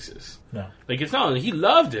hate Jesus. No, like it's not. He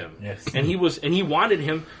loved him, and he wanted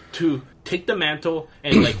him to take the mantle.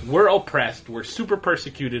 And like, we're oppressed, we're super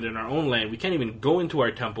persecuted in our own land. We can't even go into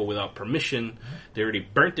our temple without permission. They already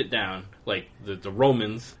burnt it down, like the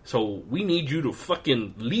Romans. So we need you to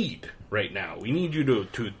fucking lead right now. We need you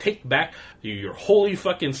to take back your holy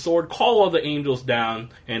fucking sword, call all the angels down,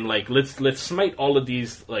 and like let's smite all of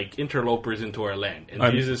these like interlopers into our land. And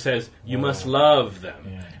Jesus says, you must love them.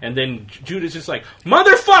 Yeah. And then Judas is like,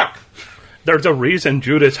 motherfuck! There's a reason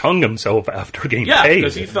Judas hung himself after getting paid. Yeah,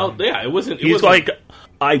 because he felt, He's like,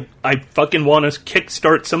 I fucking want to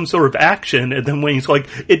kickstart some sort of action, and then when he's like,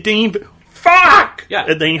 it didn't even, fuck! Yeah.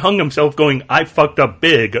 And then he hung himself going, I fucked up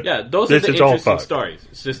big. Yeah, those are the interesting stories.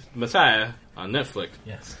 It's just Messiah on Netflix.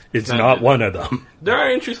 Yes. It's not one of them. There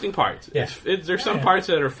are interesting parts. Yeah. There's some parts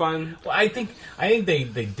that are fun. Well, I think they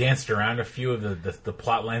danced around a few of the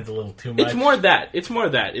plot lines a little too much. It's more that.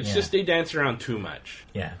 It's just they danced around too much.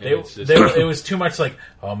 Yeah. It was too much like,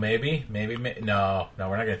 oh, maybe. No,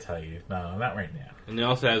 we're not going to tell you. No, not right now. And it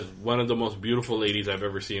also has one of the most beautiful ladies I've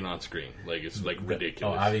ever seen on screen. Like, it's like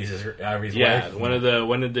ridiculous. Oh, Avi's wife? One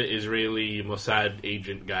of the Israeli Mossad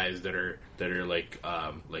agent guys that are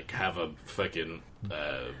like have a fucking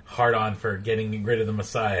hard on for getting rid of the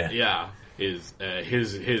Messiah. Yeah, his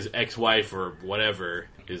ex-wife or whatever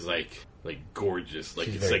is like gorgeous. Like,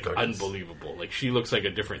 it's like gorgeous. Unbelievable. Like, she looks like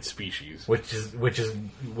a different species. Which is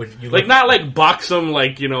you like, not like Boxum,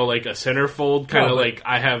 like, like a centerfold kind of like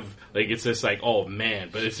I have. Like, it's just like, oh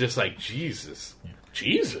man, but it's just like, Jesus.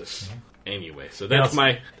 Yeah. Anyway, so that's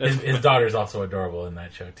his daughter's also adorable in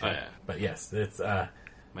that show too. Oh, yeah. But yes, it's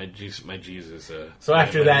my Jesus. So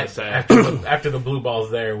after that, after the blue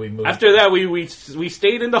balls, there we moved. After that, we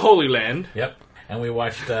stayed in the Holy Land. Yep. And we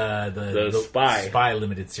watched the Spy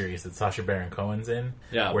limited series that Sacha Baron Cohen's in.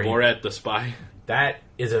 Yeah, Borat the Spy. that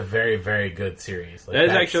is a very, very good series. Like, that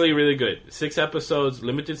is actually really good. 6 episodes,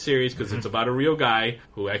 limited series, because it's about a real guy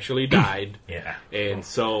who actually died. Yeah. And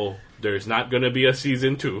so there's not going to be a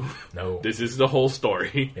season 2. No. This is the whole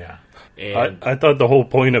story. Yeah. And I thought the whole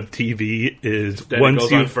point of TV is that it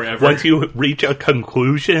goes on forever. once you reach a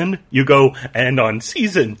conclusion, you go, and on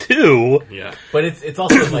season 2... Yeah. But it's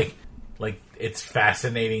also like it's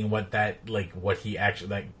fascinating what he actually,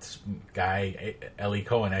 that guy Ellie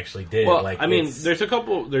Cohen actually did. Well, like, I mean,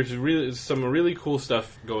 there's some really cool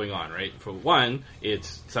stuff going on, right? For one,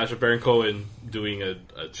 it's Sacha Baron Cohen doing a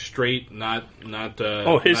straight, not his not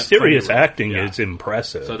serious funny role. acting is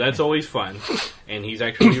impressive. So that's always fun, and he's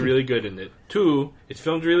actually really good in it. 2, it's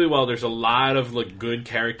filmed really well. There's a lot of like good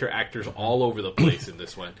character actors all over the place in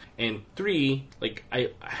this one. And 3, like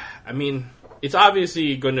I mean, it's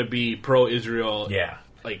obviously going to be pro-Israel,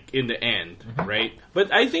 like in the end, right?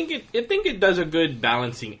 But I think it does a good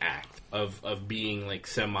balancing act of being like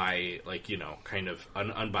semi, like, you know, kind of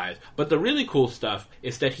unbiased. But the really cool stuff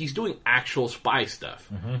is that he's doing actual spy stuff,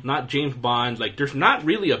 not James Bond. Like, there's not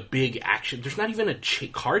really a big action. There's not even a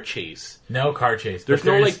car chase. No car chase. There's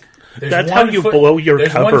no like. That's how you blow your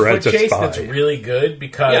cover as a chase spy. That's really good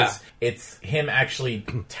because it's him actually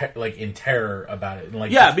like in terror about it, and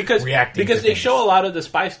like because reacting because to they things. show a lot of the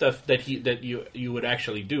spy stuff that you would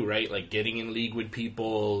actually do, right? Like getting in league with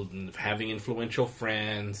people, and having influential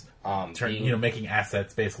friends, making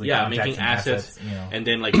assets, basically. Making assets, and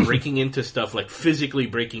then like breaking into stuff, like physically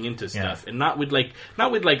breaking into stuff, and not with like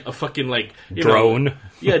a fucking like drone.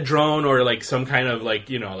 Drone or like some kind of like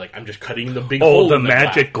like I'm just cutting the big hole the in the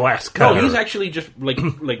magic glass cutter. No, he's actually just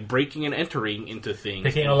like breaking and entering into things,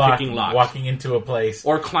 picking a lock, locks, walking into a place,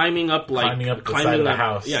 or climbing up the side of a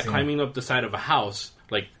house. Yeah, climbing up the side of a house,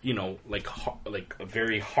 like a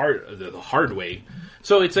very the hard way.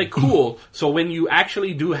 So it's like cool. So when you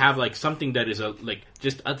actually do have like something that is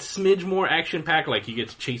just a smidge more action packed, like he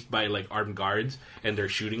gets chased by like armed guards and they're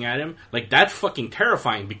shooting at him, like that's fucking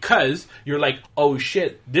terrifying because you're like, oh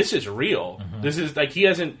shit, this is real. This is like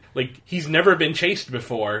he's never been chased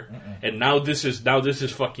before, and now this is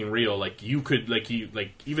fucking real. Like you could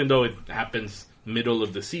even though it happens middle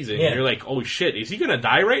of the season, you're like, oh shit, is he gonna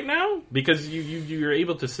die right now? Because you're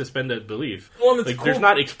able to suspend that belief. Well, it's cool. There's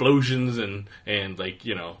not explosions and like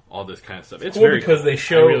all this kind of stuff. It's cool very because cool. they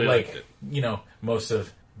show really most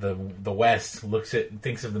of the West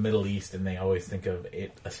thinks of the Middle East, and they always think of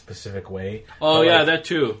it a specific way. Oh, but, yeah, that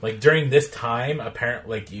too. Like during this time,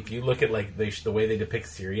 apparently, like if you look at like the way they depict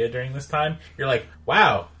Syria during this time, you're like,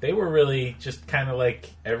 wow, they were really just kind of like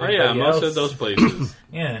everybody else. Most of those places.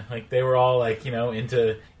 Yeah, like they were all like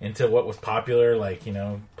into what was popular, like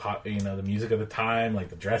the music of the time, like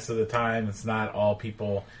the dress of the time. It's not all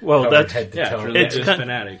people. Well, that's head to toe. It's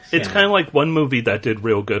fanatics. It's kind of like one movie that did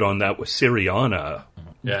real good on that was Syriana.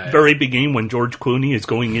 Yeah, Very beginning when George Clooney is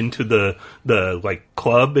going into the like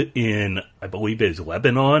club in, I believe it is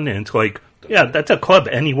Lebanon, and it's like, yeah, that's a club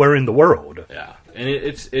anywhere in the world. Yeah. And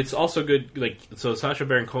it's also good, like, so Sacha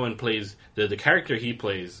Baron Cohen plays, the character he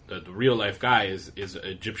plays, the real life guy is an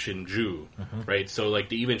Egyptian Jew, right? So, like,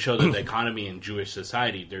 they even show that the economy in Jewish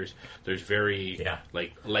society, there's very,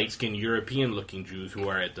 like, light-skinned European-looking Jews who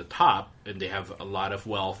are at the top, and they have a lot of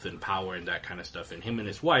wealth and power and that kind of stuff. And him and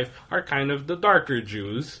his wife are kind of the darker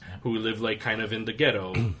Jews who live, like, kind of in the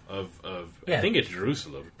ghetto of I think it's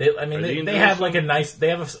Jerusalem. They have, like, they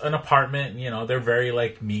have an apartment, they're very,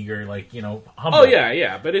 like, meager, like, humble. Oh,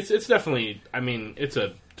 yeah, but it's definitely, I mean, it's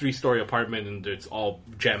a 3-story apartment and it's all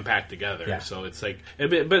jam-packed together. Yeah. So it's like,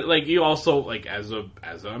 but like you also, like, as an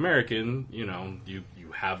American, you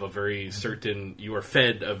have a very certain, you are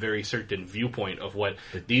fed a very certain viewpoint of what,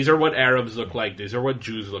 these are what Arabs look like, these are what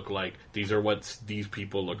Jews look like, these are what these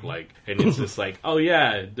people look like. And it's just like, oh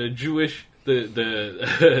yeah, the Jewish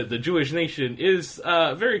nation is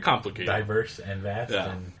very complicated. Diverse and vast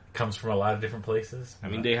and comes from a lot of different places. I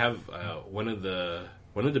mean, they have one of the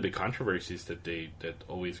big controversies that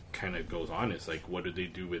always kind of goes on is like, what do they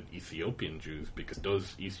do with Ethiopian Jews? Because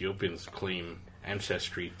those Ethiopians claim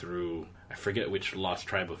ancestry through, I forget which lost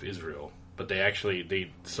tribe of Israel, but they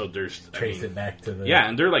trace it back to the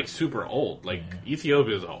and they're like super old. Like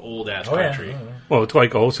Ethiopia is an old ass country. Yeah. Well, it's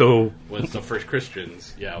like also was the first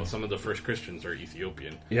Christians. Yeah, well, some of the first Christians are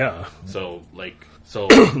Ethiopian. Yeah. So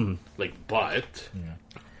but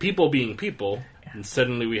people being people. And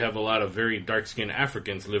suddenly we have a lot of very dark-skinned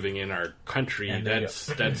Africans living in our country. And that's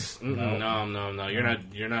no.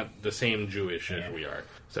 You're not the same Jewish as we are.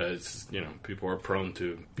 So it's people are prone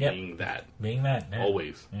to being that. Being that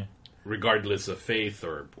always. Yeah. regardless of faith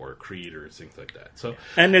or creed or things like that. So,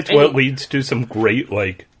 and it's what leads to some great,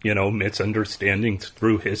 misunderstandings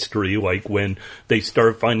through history, like when they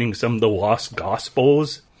start finding some of the lost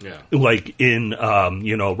gospels. Yeah. Like in,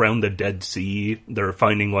 around the Dead Sea, they're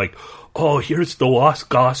finding here's the lost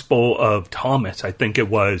gospel of Thomas, I think it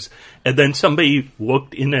was. And then somebody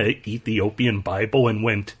looked in an Ethiopian Bible and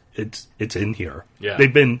went, it's in here. Yeah.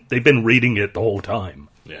 They've been reading it the whole time.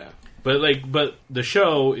 Yeah. But the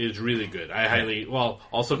show is really good. I highly,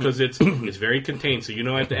 also because it's very contained. So,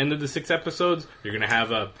 at the end of the 6 episodes, you're going to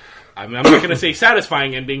have I'm not going to say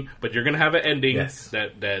satisfying ending, but you're going to have an ending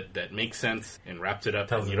that makes sense and wraps it up.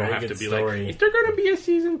 Tells and you don't have to be story. is there going to be a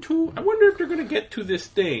season 2? I wonder if they're going to get to this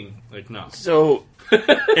thing. No. So,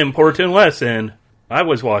 important lesson. I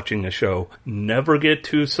was watching a show. Never get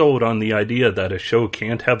too sold on the idea that a show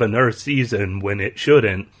can't have another season when it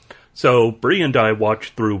shouldn't. So, Bree and I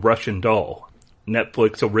watched through Russian Doll,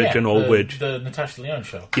 Netflix original, the Natasha Lyonne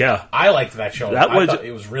show. Yeah. I liked that show. I thought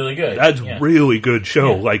it was really good. That's really good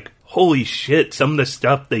show. Yeah. Holy shit, some of the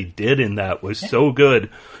stuff they did in that was so good.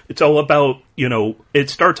 It's all about, it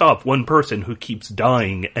starts off one person who keeps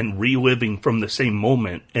dying and reliving from the same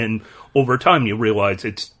moment. And over time you realize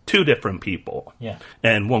it's 2 different people. Yeah.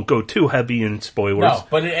 And won't go too heavy in spoilers. No,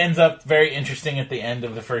 but it ends up very interesting at the end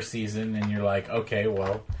of the first season. And you're like, okay,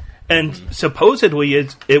 well. And supposedly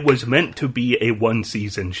it was meant to be a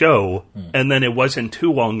 1-season show. And then it wasn't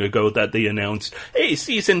too long ago that they announced, hey,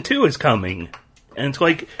 season 2 is coming. And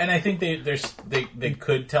it's and I think they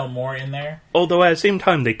could tell more in there. Although at the same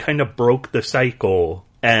time, they kind of broke the cycle.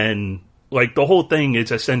 And the whole thing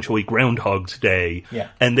is essentially Groundhog's Day. Yeah.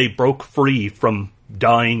 And they broke free from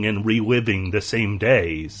dying and reliving the same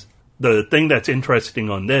days. The thing that's interesting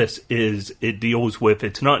on this is it deals with,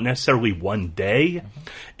 it's not necessarily one day,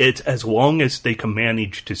 it's as long as they can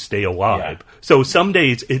manage to stay alive. Yeah. So some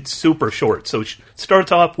days it's super short. So it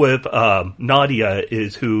starts off with Nadia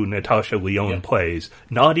is who Natasha Lyonne plays.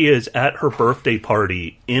 Nadia is at her birthday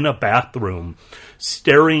party in a bathroom,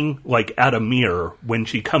 staring at a mirror when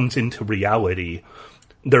she comes into reality.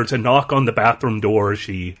 There's a knock on the bathroom door,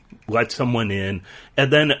 she let someone in,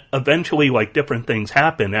 and then eventually different things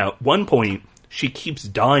happen. At one point she keeps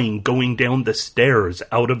dying going down the stairs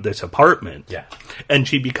out of this apartment. Yeah. And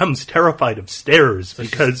she becomes terrified of stairs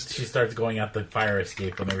because she starts going out the fire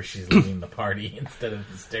escape whenever she's leaving the party instead of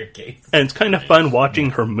the staircase. And it's kind of fun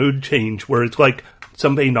watching her mood change where it's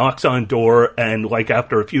somebody knocks on door and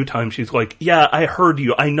after a few times she's like, yeah, I heard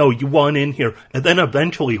you. I know you want in here. And then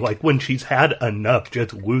eventually when she's had enough,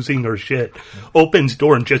 just losing her shit, opens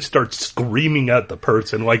door and just starts screaming at the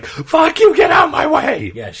person fuck you, get out of my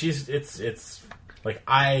way. Yeah,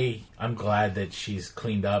 I'm glad that she's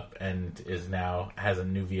cleaned up and has a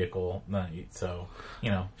new vehicle. So,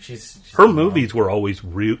 she's her movies were always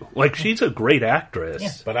real. She's a great actress.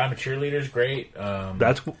 Yeah, but I'm a Cheerleader's great.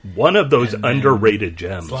 That's one of those underrated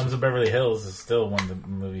gems. Slums of Beverly Hills is still one of the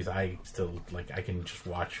movies I still I can just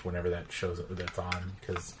watch whenever that's on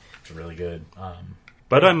because it's really good.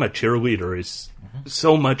 But I'm a Cheerleader is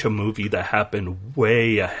so much a movie that happened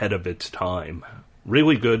way ahead of its time.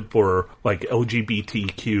 Really good for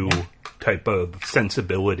LGBTQ type of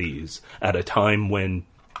sensibilities at a time when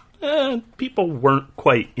people weren't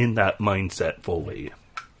quite in that mindset fully.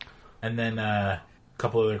 And then a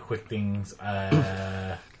couple other quick things.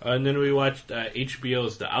 And then we watched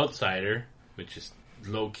HBO's The Outsider, which is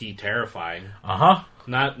low-key terrifying. Uh-huh.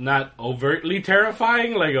 Not overtly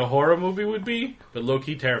terrifying like a horror movie would be, but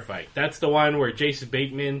low-key terrifying. That's the one where Jason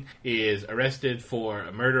Bateman is arrested for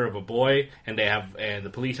a murder of a boy, and the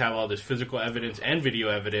police have all this physical evidence and video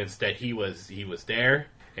evidence that he was there,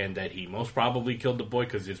 and that he most probably killed the boy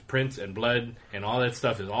because there's prints and blood and all that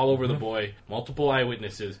stuff is all over the boy. Multiple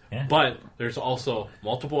eyewitnesses. Yeah. But there's also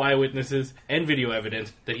multiple eyewitnesses and video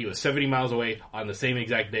evidence that he was 70 miles away on the same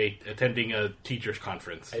exact day attending a teacher's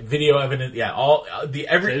conference. Video evidence, yeah. All the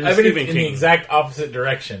evidence in the exact opposite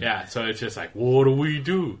direction. Yeah, so it's just what do we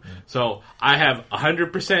do? So I have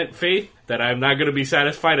 100% faith that I'm not going to be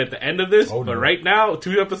satisfied at the end of this, but right now,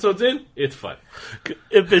 2 episodes in, it's fun.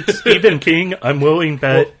 If it's Stephen King, I'm willing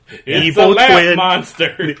that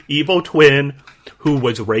evil twin who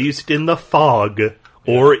was raised in the fog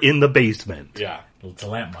or in the basement. Yeah, it's a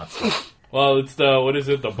lamp monster. Well, it's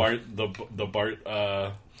the Bart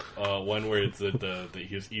one where it's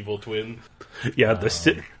his evil twin. Yeah,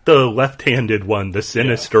 the left-handed one, the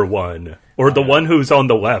sinister one. Or the one who's on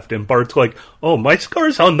the left, and Bart's like, oh, my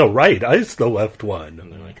scar's on the right, I's the left one.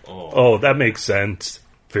 And they're like, oh, that makes sense.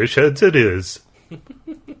 Fish heads it is.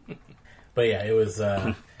 But yeah, it was,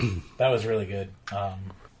 that was really good.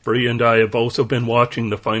 Bree and I have also been watching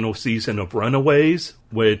the final season of Runaways,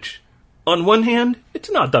 which on one hand,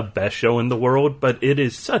 it's not the best show in the world, but it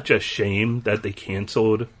is such a shame that they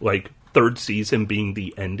canceled, like, third season being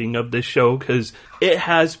the ending of this show, because it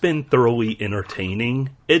has been thoroughly entertaining.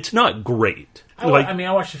 It's not great.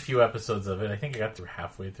 I watched a few episodes of it. I think I got through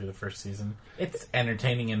halfway through the first season. It's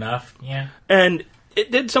entertaining enough, yeah. And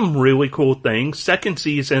it did some really cool things. Second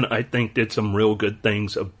season, I think, did some real good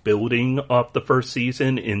things of building off the first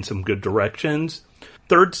season in some good directions.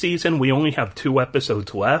 Third season, we only have 2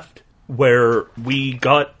 episodes left, where we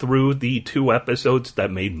got through the 2 episodes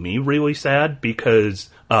that made me really sad because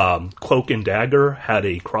Cloak and Dagger had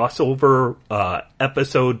a crossover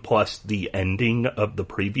episode plus the ending of the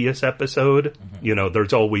previous episode. Mm-hmm. You know,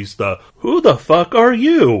 there's always the, who the fuck are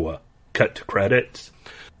you? Cut to credits.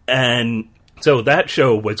 And so that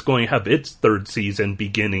show was going to have its third season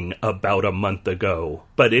beginning about a month ago,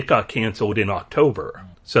 but it got canceled in October.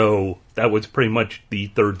 So that was pretty much the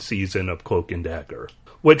third season of Cloak and Dagger,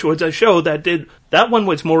 which was a show that one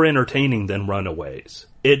was more entertaining than Runaways.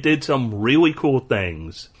 It did some really cool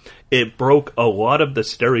things. It broke a lot of the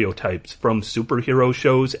stereotypes from superhero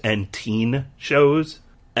shows and teen shows.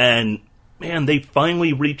 And, man, they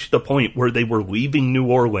finally reached the point where they were leaving New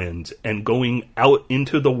Orleans and going out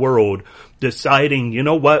into the world, deciding, you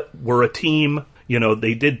know what, we're a team. You know,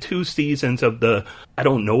 they did 2 seasons of the, I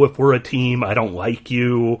don't know if we're a team, I don't like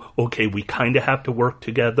you, okay, we kind of have to work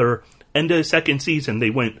together. And the second season, they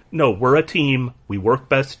went, no, we're a team, we work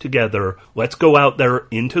best together, let's go out there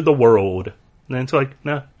into the world. And then it's like,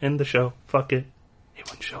 nah, end the show, fuck it.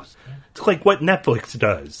 Anyone shows. It's like what Netflix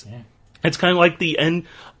does. Yeah. It's kind of like the end.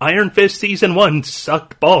 Iron Fist Season 1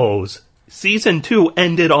 sucked balls. Season 2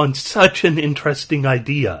 ended on such an interesting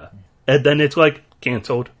idea. And then it's like,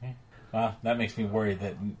 canceled. Yeah. Well, that makes me worried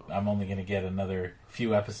that I'm only going to get another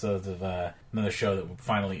few episodes of another show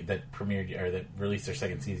that premiered or that released their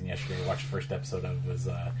second season yesterday. I watched the first episode of was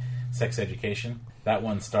Sex Education. That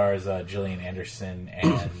one stars Gillian Anderson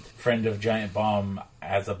and friend of Giant Bomb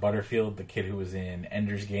as a Butterfield, the kid who was in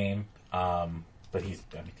Ender's Game. But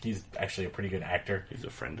he's actually a pretty good actor. He's a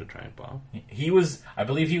friend of Giant Bomb. I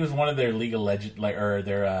believe he was one of their League of Legends,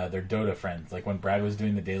 their Dota friends. Like when Brad was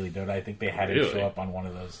doing the daily Dota, I think they had him show up on one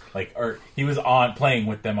of those. Or he was playing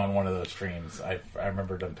with them on one of those streams. I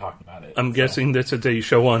remember them talking about it. I'm guessing this is a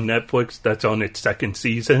show on Netflix that's on its second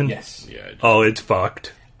season. Yes. Yeah. Oh, it's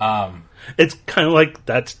fucked. It's kind of like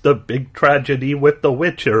that's the big tragedy with The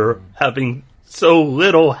Witcher having so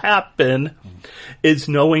little happen. Is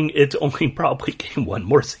knowing it's only probably getting 1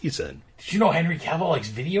 more season. Did you know Henry Cavill likes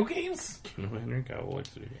video games? Henry Cavill likes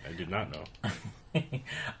video games. I did not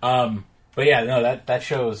know. But yeah, no, that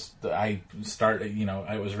shows. It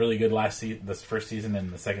was really good this first season,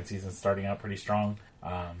 and the second season starting out pretty strong.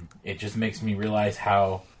 It just makes me realize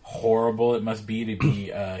how horrible it must be to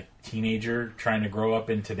be a teenager trying to grow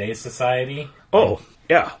up in today's society. Oh,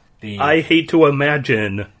 yeah. I hate to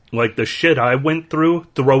imagine, like, the shit I went through,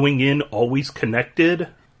 throwing in Always Connected.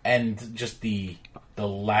 And just the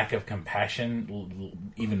lack of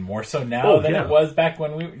compassion, even more so now than it was back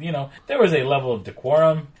when there was a level of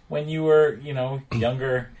decorum when you were,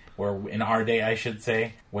 younger, or in our day, I should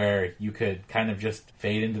say, where you could kind of just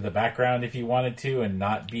fade into the background if you wanted to and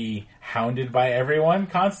not be hounded by everyone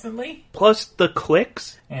constantly. Plus, the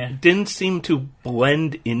cliques didn't seem to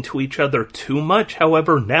blend into each other too much.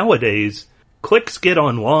 However, nowadays, cliques get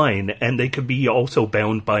online, and they could be also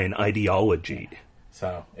bound by an ideology.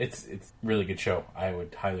 So, it's a really good show. I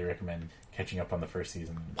would highly recommend catching up on the first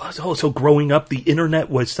season. Plus, also growing up, the internet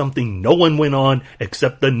was something no one went on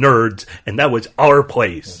except the nerds, and that was our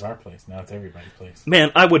place. It was our place. Now it's everybody's place.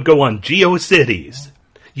 Man, I would go on GeoCities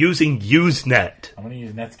using Usenet. I'm going to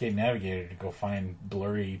use Netscape Navigator to go find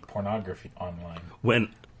blurry pornography online.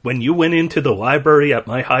 When you went into the library at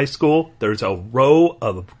my high school, there's a row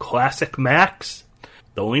of classic Macs.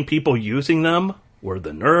 The only people using them were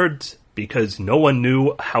the nerds, because no one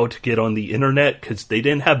knew how to get on the internet, because they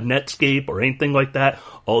didn't have Netscape or anything like that.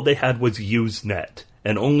 All they had was Usenet.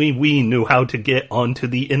 And only we knew how to get onto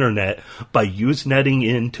the internet by Usenetting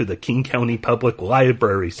into the King County Public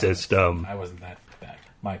Library system. I wasn't that bad.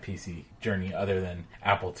 My PC journey, other than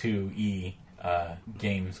Apple IIe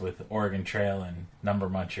games with Oregon Trail and Number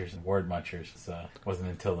Munchers and Word Munchers, wasn't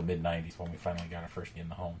until the mid-90s when we finally got our first game in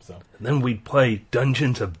the home. So and then we'd play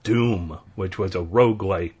Dungeons of Doom, which was a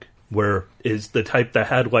roguelike, where is the type that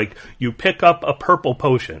had, like, you pick up a purple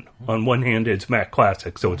potion. On one hand, it's Mac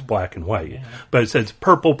Classic, so it's black and white. But it says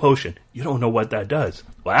purple potion. You don't know what that does.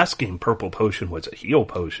 Last game, purple potion was a heal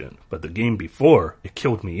potion. But the game before, it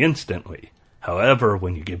killed me instantly. However,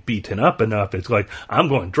 when you get beaten up enough, it's like, I'm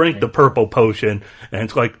going to drink the purple potion. And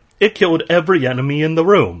it's like, it killed every enemy in the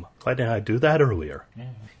room. Why didn't I do that earlier?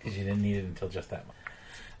 Because you didn't need it until just that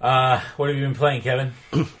much. What have you been playing, Kevin?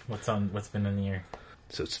 What's been in the year?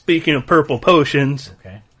 So speaking of purple potions,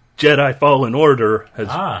 okay. Jedi Fallen Order has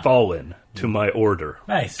fallen to my order.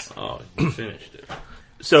 Nice. Oh, you finished it.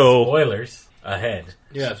 So spoilers ahead.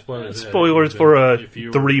 Yeah, spoilers. Spoilers for a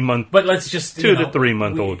 3 month, but let's just 2 to 3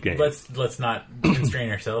 month old game. Let's not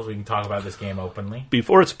constrain ourselves. We can talk about this game openly.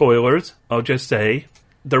 Before spoilers, I'll just say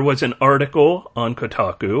there was an article on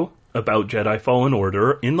Kotaku about Jedi Fallen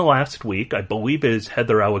Order in the last week. I believe it is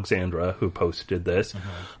Heather Alexandra who posted this,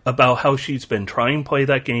 about how she's been trying to play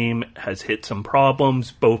that game, has hit some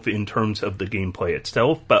problems, both in terms of the gameplay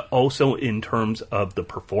itself, but also in terms of the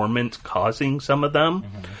performance causing some of them.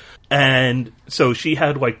 And so she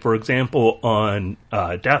had, like, for example, on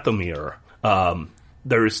Dathomir,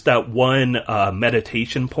 there's that one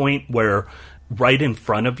meditation point where right in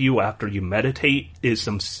front of you after you meditate is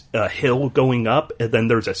some hill going up, and then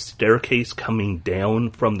there's a staircase coming down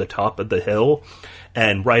from the top of the hill.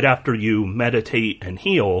 And right after you meditate and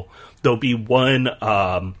heal, there'll be one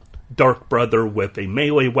Dark Brother with a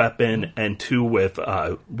melee weapon and 2 with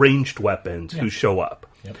ranged weapons who show up.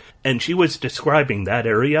 Yep. And she was describing that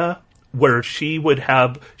area where she would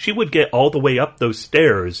get all the way up those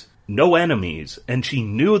stairs, no enemies, and she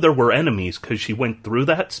knew there were enemies because she went through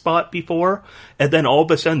that spot before, and then all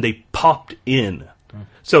of a sudden they popped in.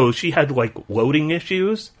 So she had, like, loading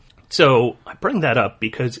issues. So I bring that up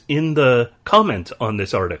because in the comments on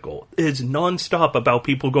this article, it's nonstop about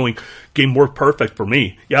people going, game worked perfect for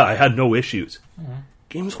me. Yeah, I had no issues.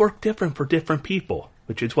 Games work different for different people,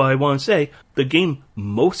 which is why I want to say the game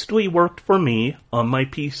mostly worked for me on my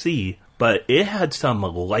PC, but it had some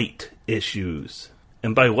light issues.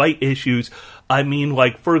 And by light issues, I mean,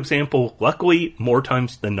 like, for example, luckily, more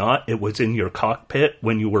times than not, it was in your cockpit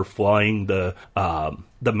when you were flying the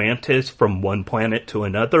Mantis from one planet to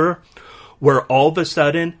another, where all of a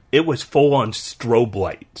sudden, it was full on strobe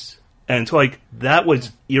lights. And it's like, that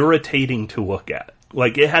was irritating to look at.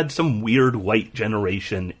 Like, it had some weird light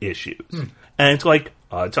generation issues. And it's like,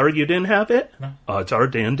 odds are you didn't have it. No. Odds are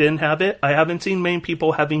Dan didn't have it. I haven't seen many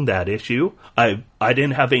people having that issue. I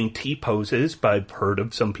didn't have any T-poses, but I've heard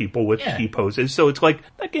of some people with T-poses. So it's like,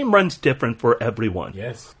 that game runs different for everyone.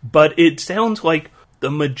 Yes. But it sounds like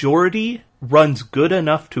the majority runs good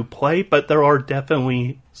enough to play, but there are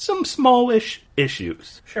definitely some smallish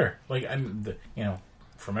issues. Sure. Like,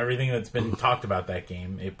 from everything that's been talked about that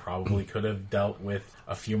game, it probably could have dealt with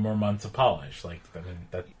a few more months of polish. Like, I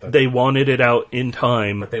mean, they wanted it out in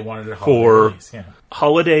time, but they wanted it for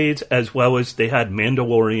holidays, as well as they had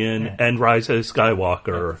Mandalorian and Rise of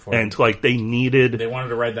Skywalker, and it's like they wanted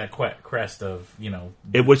to ride that crest of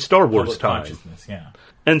it was Star Wars time. Yeah.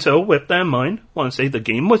 And so, with that in mind, I want to say the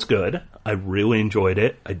game was good. I really enjoyed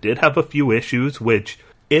it. I did have a few issues, which,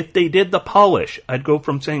 if they did the polish, I'd go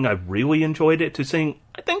from saying I really enjoyed it to saying,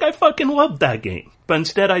 I think I fucking loved that game. But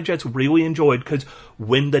instead, I just really enjoyed, because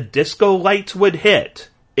when the disco lights would hit,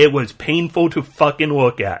 it was painful to fucking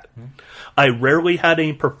look at. I rarely had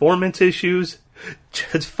any performance issues,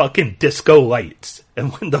 just fucking disco lights.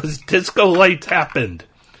 And when those disco lights happened,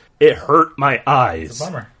 it hurt my eyes. It's a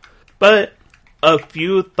bummer. But a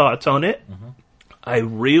few thoughts on it. I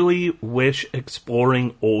really wish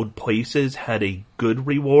exploring old places had a good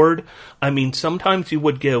reward. I mean, sometimes you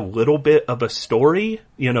would get a little bit of a story.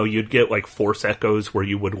 You'd get, like, Force Echoes where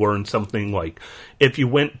you would learn something, like, if you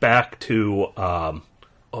went back to,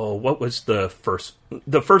 what was the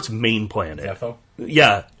first main planet? Zepho?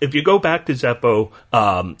 Yeah, if you go back to Zepho,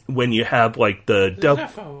 when you have, like,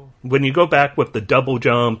 when you go back with the double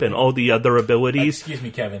jump and all the other abilities. Excuse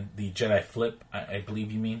me, Kevin, the Jedi Flip, I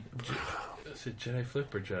believe you mean? Is it Jedi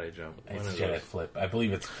Flip or Jedi Jump? It's Jedi Flip. I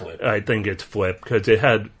believe it's Flip. I think it's Flip, because it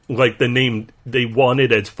had, like, the name, they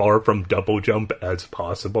wanted as far from double jump as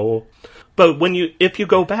possible. But if you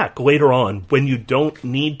go back later on, when you don't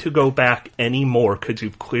need to go back anymore because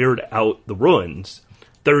you've cleared out the ruins,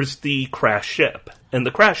 there's the crash ship. And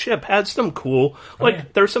the crash ship has some cool,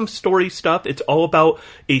 there's some story stuff. It's all about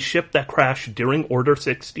a ship that crashed during Order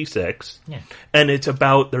 66. Yeah. And it's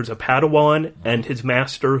about, there's a Padawan and his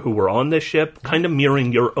master who were on this ship, kind of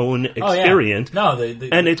mirroring your own experience. No,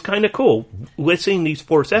 and it's kind of cool, listening these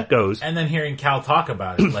Force Echoes. And then hearing Cal talk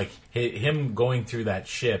about it, like, him going through that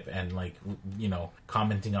ship and, like,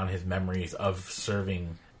 commenting on his memories of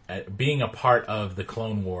serving, being a part of the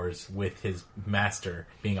Clone Wars with his master,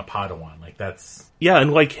 being a Padawan. Like, that's... Yeah,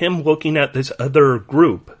 and, like, him looking at this other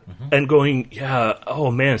group and going, yeah,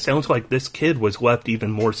 oh man, sounds like this kid was left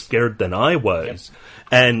even more scared than I was.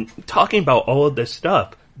 Yep. And talking about all of this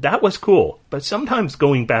stuff, that was cool. But sometimes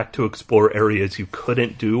going back to explore areas you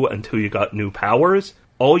couldn't do until you got new powers,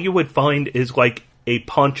 all you would find is, like, a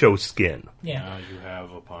poncho skin. Yeah. Now you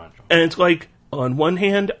have a poncho. And it's like, on one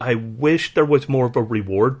hand, I wish there was more of a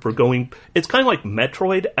reward for going... It's kind of like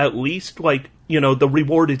Metroid, at least, like, you know, the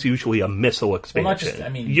reward is usually a missile expansion. Well, not just, I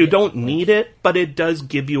mean... You don't need it, but it does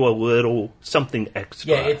give you a little something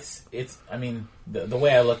extra. Yeah, it's I mean, the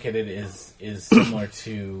way I look at it is similar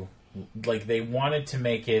to, like, they wanted to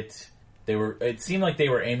make it... It seemed like they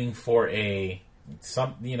were aiming for they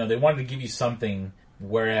wanted to give you something...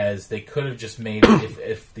 Whereas they could have just made it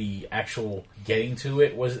if the actual getting to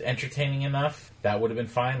it was entertaining enough, that would have been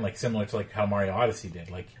fine. Like similar to like how Mario Odyssey did,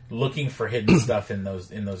 like looking for hidden stuff in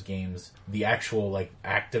those games. The actual like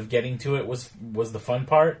act of getting to it was the fun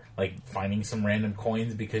part. Like finding some random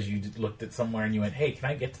coins because you looked at somewhere and you went, "Hey, can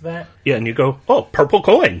I get to that?" Yeah, and you go, "Oh, purple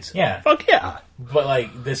coins." Yeah, fuck yeah. But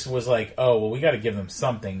like this was like, oh well, we got to give them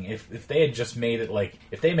something. If they had just made it like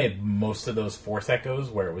if they made most of those Force Echoes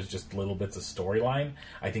where it was just little bits of storyline,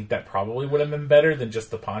 I think that probably would have been better than just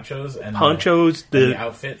the ponchos and the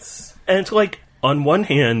outfits. And it's like on one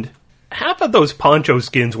hand, half of those poncho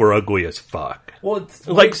skins were ugly as fuck. Well,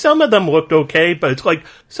 like some of them looked okay, but it's like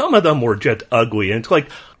some of them were just ugly. And it's like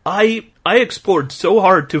I explored so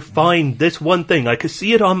hard to find this one thing. I could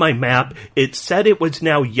see it on my map. It said it was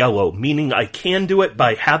now yellow, meaning I can do it, but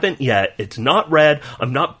I haven't yet. It's not red.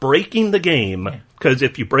 I'm not breaking the game, because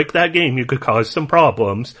if you break that game, you could cause some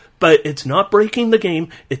problems. But it's not breaking the game.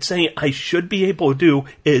 It's saying I should be able to do.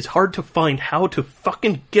 It is hard to find how to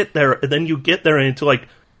fucking get there, and then you get there and it's like,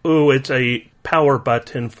 oh, it's a power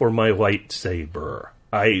button for my lightsaber.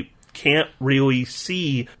 I can't really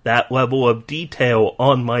see that level of detail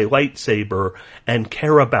on my lightsaber and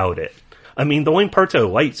care about it. I mean, the only parts of the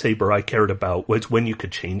lightsaber I cared about was when you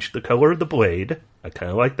could change the color of the blade. I kind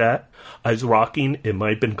of like that. I was rocking, it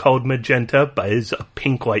might have been called magenta, but it's a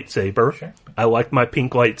pink lightsaber. Sure. I like my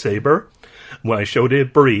pink lightsaber. When I showed it to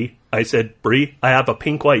Bree, I said, "Bree, I have a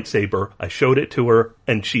pink lightsaber." I showed it to her,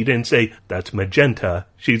 and she didn't say, "That's magenta."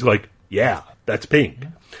 She's like, "Yeah, that's pink." Yeah.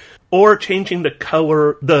 Or changing the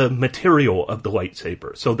color, the material of the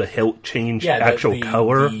lightsaber. So the hilt changed actual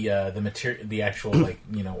color. The actual, like,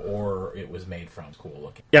 you know, ore it was made from is cool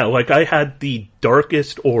looking. Yeah, like I had the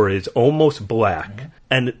darkest ore is almost black. Mm-hmm.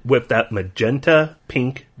 And with that magenta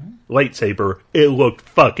pink lightsaber, it looked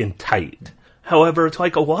fucking tight. However, it's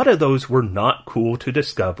like a lot of those were not cool to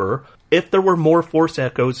discover. If there were more Force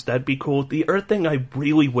Echoes, that'd be cool. The other thing I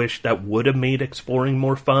really wish that would have made exploring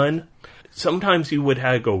more fun, sometimes you would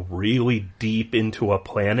have to go really deep into a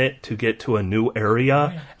planet to get to a new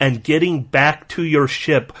area, and getting back to your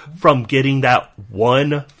ship from getting that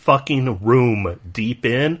one fucking room deep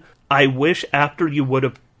in, I wish after you would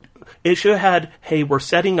have... It should have had, hey, we're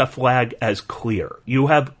setting a flag as clear. You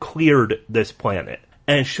have cleared this planet.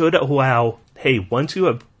 And should allow, hey, once you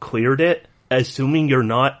have cleared it, assuming you're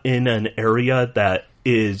not in an area that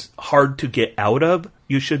is hard to get out of,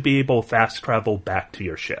 you should be able to fast travel back to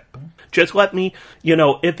your ship. Just let me, you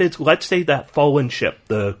know, if it's, let's say that fallen ship,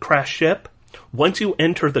 the crash ship, once you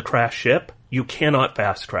enter the crash ship, you cannot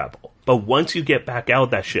fast travel. But once you get back out of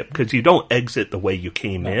that ship, because you don't exit the way you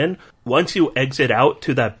came in, once you exit out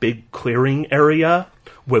to that big clearing area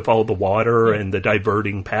with all the water and the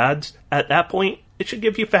diverting pads, at that point, it should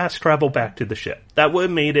give you fast travel back to the ship. That would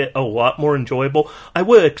have made it a lot more enjoyable. I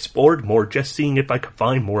would have explored more, just seeing if I could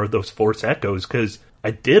find more of those Force Echoes, because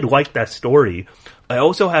I did like that story. I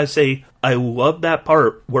also had to say, I love that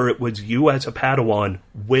part where it was you as a Padawan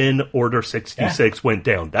when Order 66 went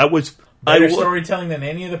down. That was... Better storytelling than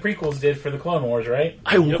any of the prequels did for the Clone Wars, right?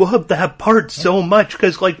 I love that part so much,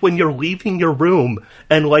 because, like, when you're leaving your room,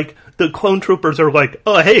 and, like, the clone troopers are like,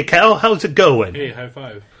 "Oh, hey, Cal, how's it going?" Hey, high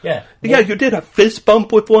five. Yeah. Yeah, you did a fist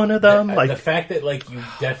bump with one of them. The fact that, like, you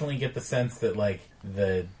definitely get the sense that, like,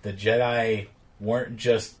 the Jedi weren't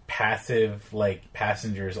just passive, like,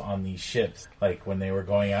 passengers on these ships, like, when they were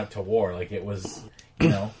going out to war. Like, it was, you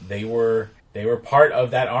know, they were part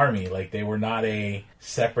of that army. Like, they were not a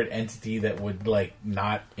separate entity that would, like,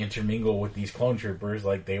 not intermingle with these clone troopers.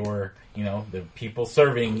 Like, they were, you know, the people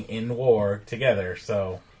serving in war together.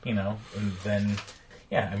 So, you know, and then,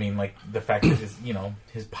 yeah, I mean, like, the fact that his, you know,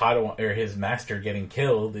 his Padawan, or his master getting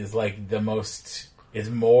killed is, like, is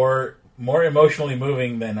more emotionally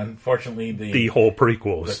moving than, unfortunately, the whole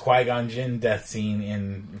prequels. The Qui-Gon Jinn death scene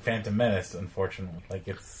in Phantom Menace, unfortunately. Like,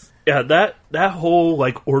 it's... Yeah, that whole,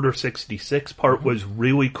 like, Order 66 part was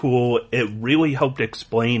really cool. It really helped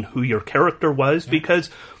explain who your character was,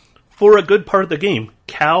 because for a good part of the game,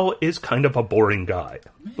 Cal is kind of a boring guy.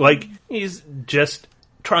 Like, he's just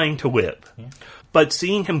trying to live. Yeah. But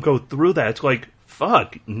seeing him go through that, it's like,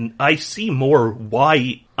 fuck, I see more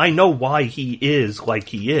I know why he is like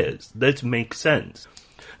he is. That makes sense.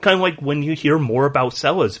 Kind of like when you hear more about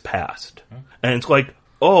Sella's past. And it's like,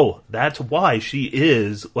 oh, that's why she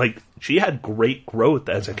is, like, she had great growth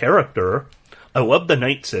as a character. I love the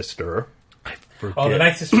Night Sister. I forget. Oh, the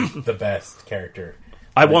Night Sister's the best character.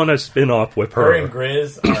 I want a spin-off with her. Her and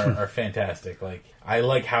Grizz are fantastic. Like, I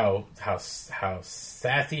like how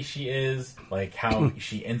sassy she is. Like, how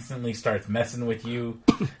she instantly starts messing with you.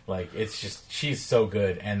 Like, it's just, she's so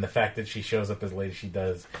good. And the fact that she shows up as late as she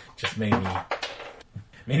does just made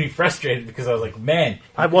me frustrated because I was like, man,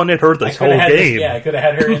 I wanted her this whole game. I could have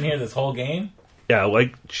had her in here this whole game. Yeah,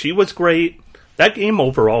 like, she was great. That game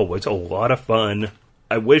overall was a lot of fun.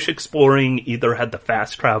 I wish exploring either had the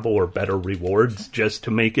fast travel or better rewards just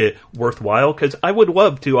to make it worthwhile, because I would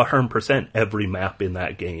love to 100% every map in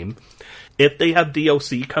that game. If they have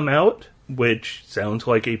DLC come out, which sounds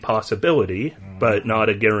like a possibility, but not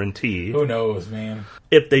a guarantee. Who knows, man?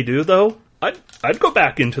 If they do, though, I'd go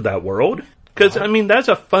back into that world. Because, I mean, that's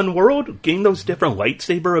a fun world. Gain those different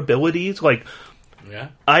lightsaber abilities. Like, Yeah.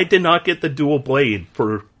 I did not get the dual blade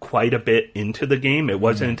for quite a bit into the game. It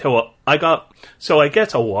wasn't until I got... So I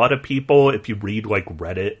guess a lot of people, if you read, like,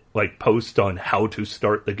 Reddit, like, posts on how to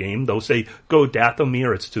start the game, they'll say, go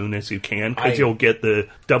Dathomir as soon as you can, because you'll get the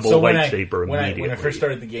double lightsaber immediately. When I first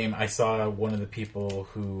started the game, I saw one of the people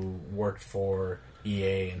who worked for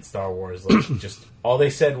EA and Star Wars, like, just... All they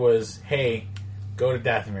said was, hey, go to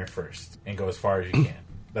Dathomir first, and go as far as you can.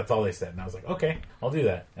 That's all they said. And I was like, okay, I'll do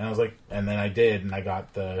that. And I was like, and then I did, and I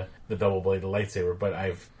got the double-bladed lightsaber. But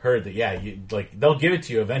I've heard that, yeah, they'll give it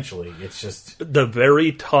to you eventually. It's just... The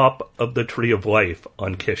very top of the Tree of Life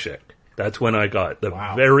on Kashyyyk. That's when I got the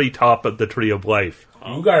very top of the Tree of Life.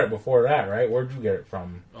 You got it before that, right? Where'd you get it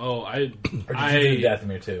from? Oh, Or did you do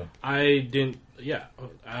Dathomir too? I didn't... Yeah.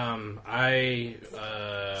 I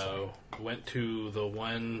went to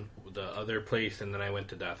the other place, and then I went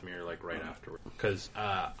to Dathomir, like, right afterward. Because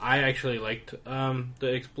I actually liked the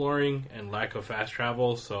exploring and lack of fast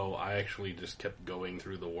travel, so I actually just kept going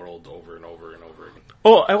through the world over and over and over again.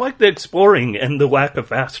 Oh, I like the exploring and the lack of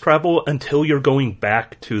fast travel until you're going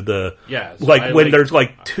back to the... Yeah. So like, when there's,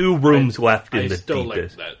 like, 2 rooms left in the deepest. I still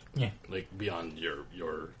like that. Yeah. Like, beyond your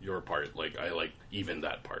part. Like, I like even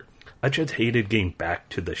that part. I just hated getting back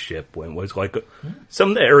to the ship when it was like... Some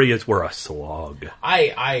of the areas were a slog.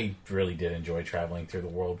 I really did enjoy traveling through the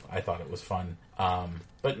world. I thought it was fun.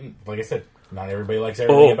 But, like I said, not everybody likes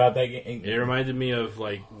everything about that game. It reminded me of,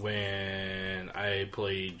 like, when I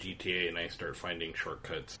played GTA and I start finding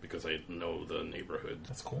shortcuts because I know the neighborhoods.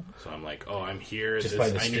 That's cool. So I'm like, oh, I'm here. Just by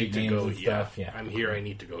the street names and stuff. Yeah. I'm here. I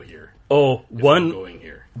need to go here. Oh, I'm going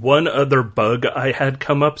here. One other bug I had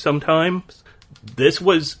come up sometimes. This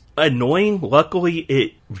was annoying. Luckily,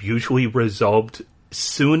 it usually resolved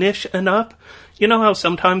soonish enough. You know how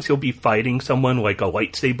sometimes you'll be fighting someone like a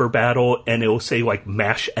lightsaber battle and it'll say like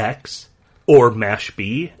mash X or mash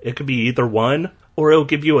B? It could be either one, or it'll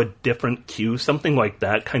give you a different cue, something like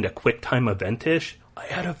that, kind of quick time event-ish. I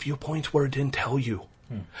had a few points where it didn't tell you.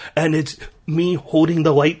 And it's me holding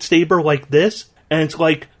the lightsaber like this, and it's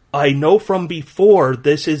like, I know from before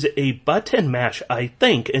this is a button mash, I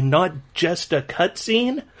think, and not just a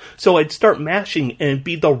cutscene. So I'd start mashing and it'd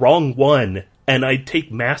be the wrong one, and I'd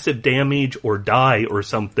take massive damage or die or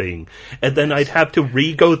something. And then I'd have to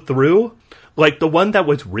re-go through. Like, the one that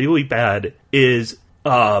was really bad is,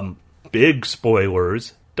 big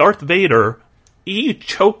spoilers, Darth Vader, he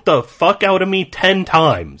choked the fuck out of me 10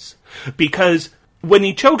 times. Because when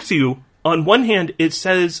he chokes you, on one hand it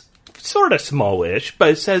says... sort of smallish, but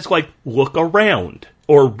it says, like, look around,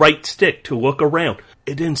 or right stick to look around.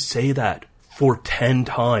 It didn't say that for 10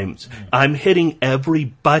 times. I'm hitting every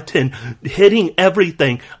button, hitting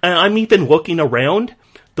everything, and I'm even looking around.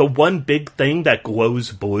 The one big thing that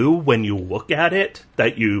glows blue when you look at it,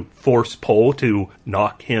 that you force pull to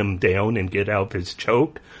knock him down and get out of his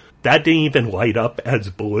choke, that didn't even light up as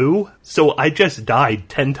blue. So I just died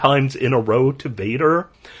 10 times in a row to Vader.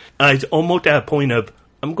 I was almost at a point of,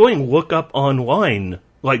 I'm going to look up online,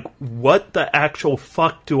 like, what the actual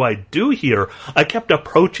fuck do I do here? I kept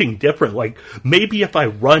approaching different, like, maybe if I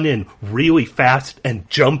run in really fast and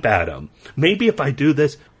jump at him. Maybe if I do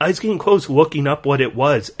this, I was getting close looking up what it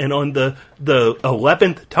was, and on the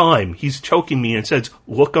 11th time, he's choking me and says,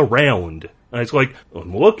 look around. And I was like,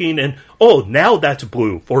 I'm looking, and, oh, now that's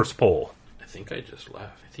blue, force pull. I think I just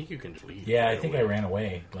left. I think you can just leave. Yeah, I think I ran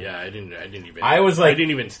away. Like, yeah, I didn't even. I was like, I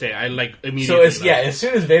didn't even stay. I like immediately. So as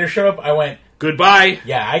soon as Vader showed up, I went goodbye.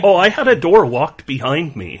 Yeah. I had a door locked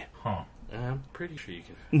behind me. Huh. I'm pretty sure you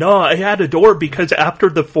can. No, I had a door because after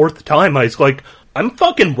the 4th time, I was like, I'm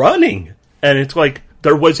fucking running, and it's like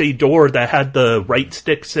there was a door that had the right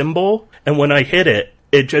stick symbol, and when I hit it,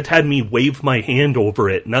 it just had me wave my hand over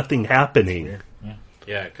it, nothing happening.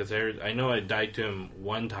 Yeah, because I know I died to him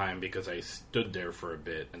one time because I stood there for a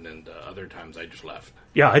bit, and then the other times I just left.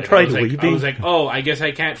 Yeah, I tried leaving. I was like, oh, I guess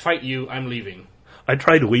I can't fight you, I'm leaving. I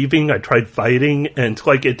tried leaving, I tried fighting, and it's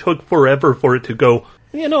like it took forever for it to go,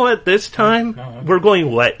 you know what, this time, we're going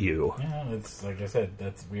to let you. Yeah, it's like I said,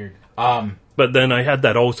 that's weird. But then I had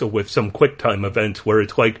that also with some QuickTime events where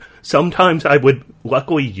it's like, sometimes I would,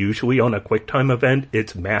 luckily, usually on a QuickTime event,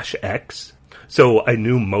 it's mash X. So I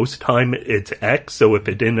knew most time it's X, so if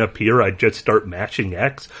it didn't appear, I'd just start mashing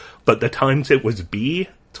X. But the times it was B,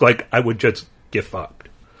 it's like I would just get fucked.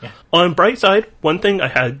 Yeah. On bright side, one thing I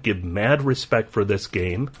had to give mad respect for this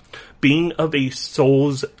game, being of a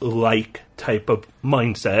Souls-like type of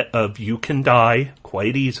mindset of you can die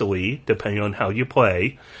quite easily, depending on how you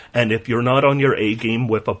play, and if you're not on your A game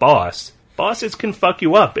with a boss, bosses can fuck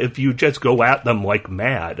you up if you just go at them like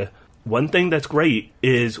mad. One thing that's great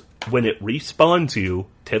is when it respawns you,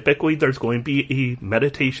 typically there's going to be a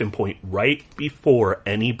meditation point right before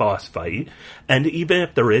any boss fight. And even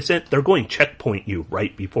if there isn't, they're going to checkpoint you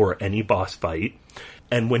right before any boss fight.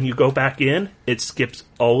 And when you go back in, it skips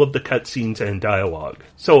all of the cutscenes and dialogue.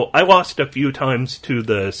 So I lost a few times to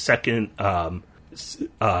the second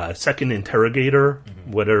interrogator.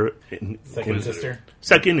 Second sister?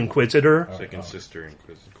 Second Inquisitor. Second sister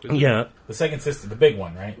Inquisitor. Yeah. The second sister, the big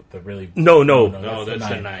one, right? The really... No, that's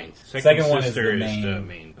the ninth. Second one is sister the is the main...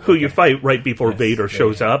 main. Who you fight right before Vader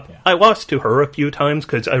shows up. Yeah. I lost to her a few times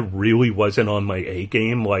because I really wasn't on my A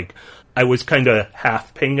game. Like, I was kind of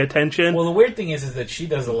half paying attention. Well, the weird thing is that she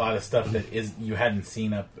does a lot of stuff that you hadn't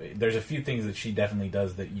seen up... There's a few things that she definitely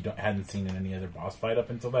does that you hadn't seen in any other boss fight up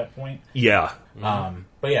until that point. Yeah.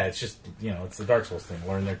 But yeah, it's just, it's the Dark Souls thing.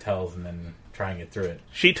 Learn their tells and then try and get through it.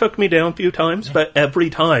 She took me down a few times, but every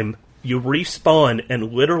time you respawn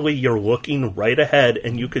and literally you're looking right ahead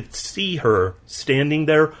and you could see her standing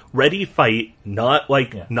there, ready to fight, not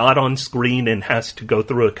on screen and has to go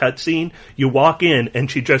through a cutscene. You walk in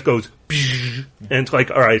and she just goes, and it's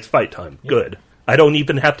like, alright, it's fight time. Yeah. Good. I don't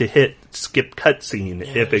even have to hit skip cutscene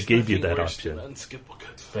if it gave you that option.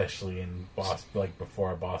 Especially in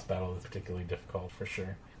before a boss battle is particularly difficult for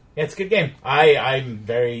sure. Yeah, it's a good game. I'm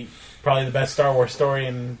probably the best Star Wars story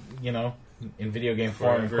in video game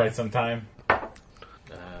form in quite some time.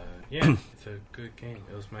 Yeah, it's a good game.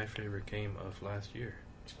 It was my favorite game of last year.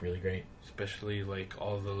 It's really great. Especially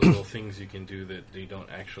all the little things you can do that they don't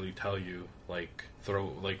actually tell you.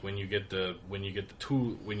 When you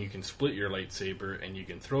can split your lightsaber and you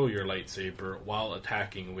can throw your lightsaber while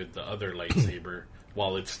attacking with the other lightsaber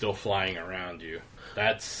while it's still flying around you.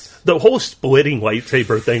 That's the whole splitting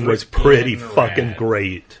lightsaber thing was pretty fucking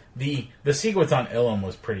great. The sequence on Ilum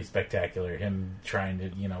was pretty spectacular. Him trying to,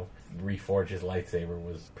 reforge his lightsaber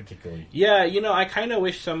was particularly... Yeah, I kind of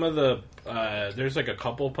wish some of the... there's a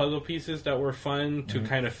couple puzzle pieces that were fun to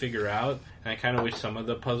kind of figure out. And I kind of wish some of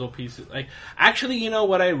the puzzle pieces... Actually,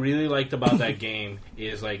 what I really liked about that game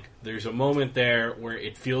is, there's a moment there where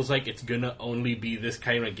it feels like it's gonna only be this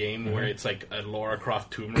kind of game where it's like a Lara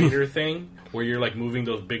Croft Tomb Raider thing, where you're, moving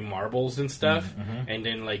those big marbles and stuff. And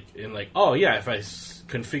then, oh, yeah, if I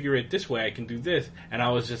configure it this way, I can do this. And I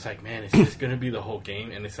was just like, man, is this gonna be the whole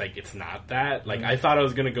game? And it's it's not that. I thought I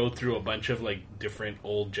was gonna go through a bunch of different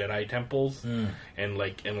old Jedi temples and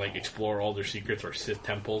explore all their secrets or Sith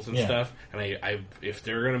temples and stuff. And I if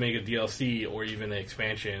they're gonna make a DLC or even an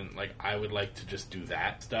expansion, I would like to just do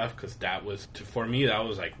that stuff because that was for me that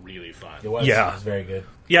was really fun. It was. Yeah, it was very good.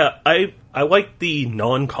 Yeah, I like the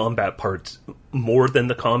non-combat parts more than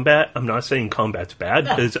the combat. I'm not saying combat's bad,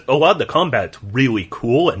 because a lot of the combat's really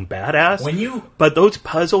cool and badass. But those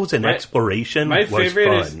puzzles and exploration was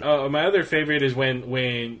fun. My other favorite is when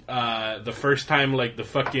the first time the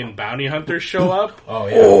fucking bounty hunters show up. Oh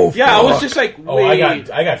yeah. Oh, yeah, I was just like, wait. Oh, I got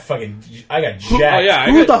jacked. Oh, yeah,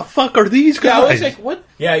 who the fuck are these guys? Yeah, I was like, what?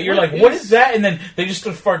 Yeah, you're what is that? And then they just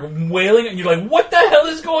start wailing, and you're like, what the hell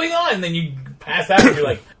is going on? And then you pass out, and you're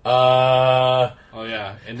like, Oh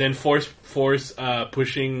yeah, and then Force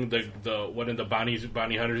pushing the one of the bounty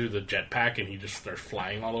hunters with the jetpack, and he just starts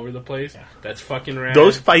flying all over the place. Yeah. That's fucking rad.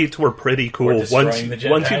 Those fights were pretty cool. Once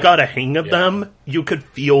you got a hang of them, you could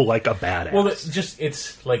feel like a badass. Well, it's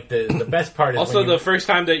the best part. Is also the first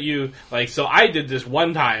time that you so I did this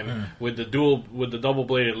one time with the double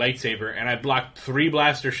bladed lightsaber, and I blocked 3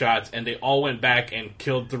 blaster shots, and they all went back and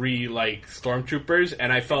killed 3 stormtroopers,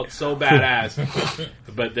 and I felt so badass.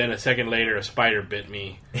 But then a second later, a spider bit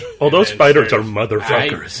me. Oh, those spiders are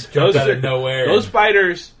motherfuckers. Jumped out of nowhere. Those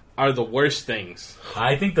spiders are the worst things.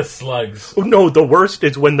 I think the slugs. Oh, no, the worst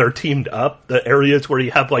is when they're teamed up. The areas where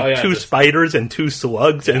you have 2 spiders and 2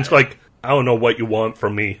 slugs, and it's I don't know what you want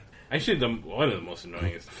from me. Actually, one of the most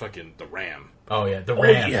annoying is the ram. Oh yeah, the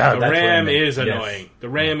ram. Yeah, The ram is annoying. The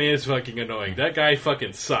ram is fucking annoying. That guy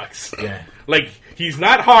fucking sucks. Yeah. Like, he's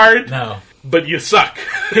not hard, No. but you suck.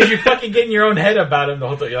 Because you're fucking getting your own head about him the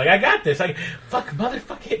whole time. You're like, I got this. Like, fuck,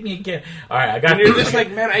 motherfucker, hit me again. All right, I got And you're just like,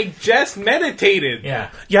 man, I just meditated. Yeah.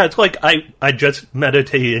 Yeah, it's like I just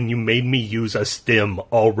meditated and you made me use a stim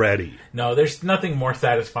already. No, there's nothing more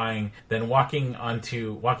satisfying than walking out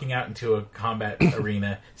into a combat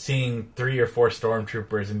arena, seeing 3 or 4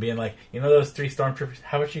 stormtroopers, and being like, you know those 3 stormtroopers?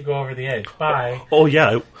 How about you go over the edge? Bye. Oh,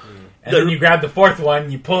 yeah. And then you grab the 4th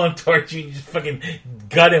one, you pull him towards you, and you just fucking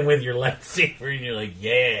gut him with your lightsaber, and you're like,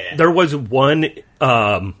 yeah. There was one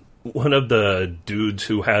of the dudes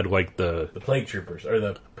who had, like, The plague troopers, or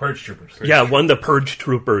the purge troopers. Yeah, one of the purge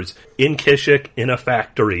troopers in Kishik in a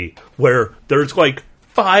factory where there's, like,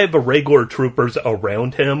 5 regular troopers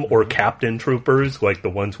around him, or captain troopers, like the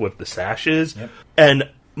ones with the sashes. Yep. And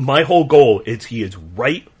my whole goal is he is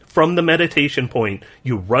right from the meditation point.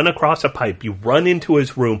 You run across a pipe, you run into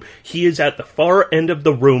his room. He is at the far end of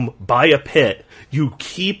the room by a pit. You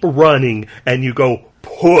keep running, and you go,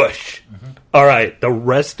 push. Mm-hmm. All right, the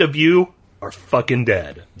rest of you are fucking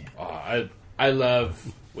dead. Oh, I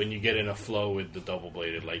love when you get in a flow with the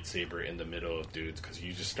double-bladed lightsaber in the middle of dudes, because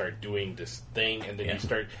you just start doing this thing, and then you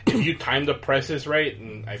start... If you time the presses right,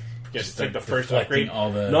 and I guess it's like the first upgrade...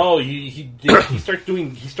 No, he starts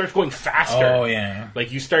going faster. Oh, yeah.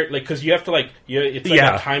 Like, you start... Like, because you have to, like... it's like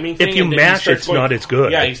a timing thing. If you mash, it's not as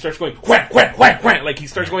good. Yeah, he starts going... Whack, whack, whack, whack. Like, he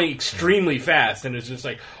starts going extremely fast, and it's just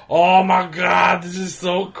like, oh my god, this is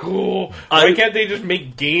so cool. Why can't they just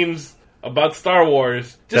make games about Star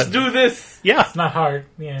Wars? Just do this. Yeah. It's not hard.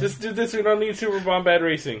 Yeah. Just do this. We don't need Super Bombad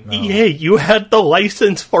Racing. No. Yeah, you had the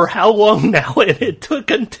license for how long now, and it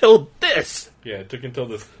took until this. Yeah, it took until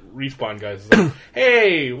the Respawn guys was like,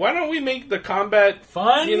 hey, why don't we make the combat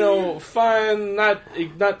fun? Fun,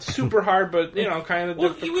 not super hard, but, kind of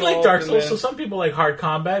difficult. We like Dark Souls, so some people like hard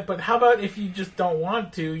combat, but how about if you just don't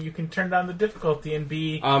want to, you can turn down the difficulty and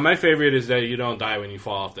be... my favorite is that you don't die when you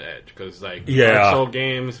fall off the edge, because, Dark Souls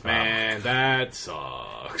games, man, that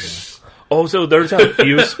sucks. Also, there's a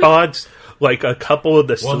few spots, like a couple of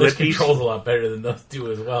the Well, this slippies. controls a lot better than those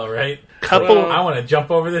two as well, right? Couple... I want to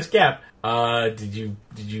jump over this gap. Did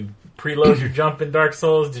you preload your jump in Dark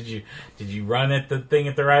Souls? Did you run at the thing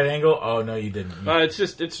at the right angle? Oh no, you didn't. It's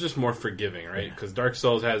just more forgiving, right? Because Dark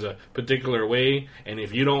Souls has a particular way, and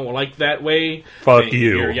if you don't like that way, fuck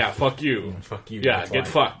you. Fuck you. Fuck you. Yeah, get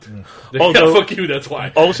fucked. Also, fuck you. That's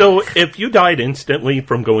why. Also, if you died instantly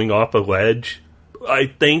from going off a ledge, I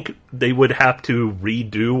think they would have to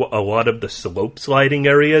redo a lot of the slope sliding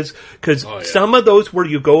areas, because some of those where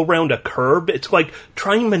you go around a curb, it's like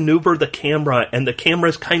trying to maneuver the camera, and the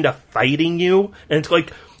camera's kind of fighting you, and it's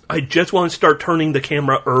like, I just want to start turning the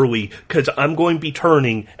camera early, because I'm going to be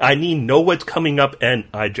turning, I need to know what's coming up, and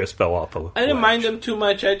I just fell off a ledge. I didn't mind them too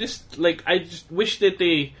much. I just wish that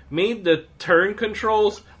they made the turn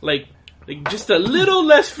controls, like just a little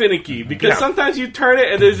less finicky, because sometimes you turn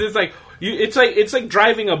it, and there's this, it's like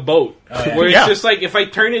driving a boat, where it's just like, if I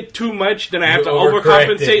turn it too much, then I have to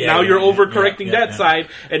overcompensate. Now you're overcorrecting that side,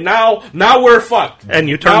 and now we're fucked. And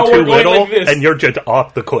you turn too little, and you're just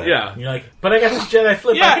off the cliff. Yeah. And you're like, but I got this Jedi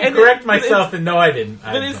flip. I can correct myself, and no, I didn't.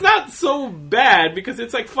 But it's not so bad, because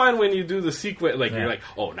it's like fun when you do the sequence. Like you're like,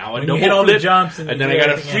 oh, now I double hit all flip, the jumps, and then I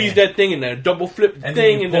gotta freeze that thing, and then a double flip and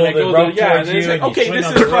thing, and then I go and then it's like, okay, this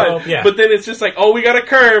is fun. But then it's just like, oh, we got a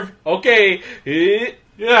curve. Okay,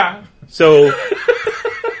 yeah. So,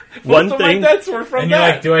 one most thing... of my deaths were from and you're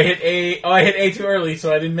like, do I hit A? Oh, I hit A too early,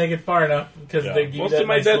 so I didn't make it far enough. Because most of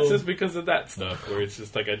my deaths is because of that stuff, where it's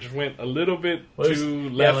just like, I just went a little bit too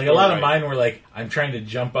left. Yeah, like a lot of mine were like, I'm trying to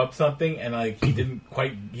jump up something, and like he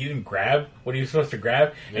didn't grab what he was supposed to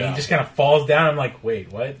grab, and he just kind of falls down. I'm like,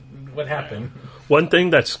 wait, what happened? One thing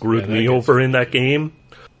that screwed me over in that game,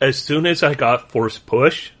 as soon as I got force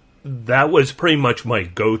push, that was pretty much my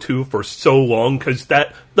go-to for so long, because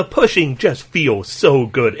the pushing just feels so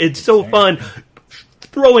good. It's so fun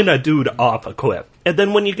throwing a dude off a cliff. And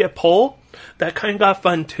then when you get pull, that kind of got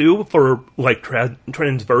fun too for like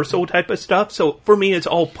transversal type of stuff. So for me, it's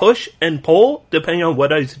all push and pull, depending on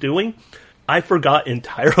what I was doing. I forgot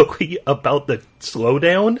entirely about the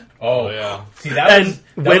slowdown. Oh yeah. See, that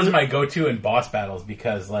was my go-to in boss battles,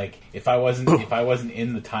 because like if I wasn't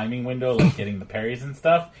in the timing window, like getting the parries and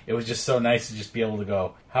stuff, it was just so nice to just be able to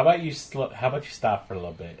go, how about you stop for a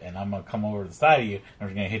little bit, and I'm gonna come over to the side of you, and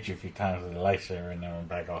we're gonna hit you a few times with a lightsaber, and then we'll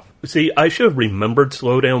back off. See, I should have remembered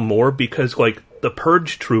slowdown more, because like the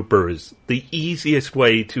purge troopers, the easiest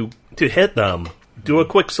way to hit them, do a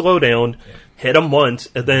quick slowdown, hit them once,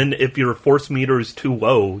 and then if your force meter is too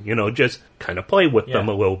low, just kind of play with them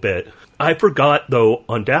a little bit. I forgot, though,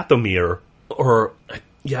 on Dathomir,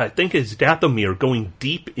 I think it's Dathomir, going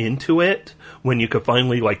deep into it when you could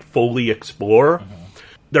finally, fully explore. Mm-hmm.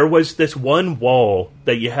 There was this one wall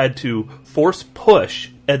that you had to force push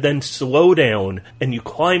and then slow down, and you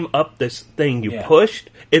climb up this thing you pushed.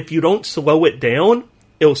 If you don't slow it down,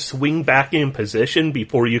 it'll swing back in position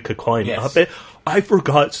before you could climb up it. I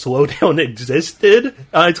forgot slowdown existed.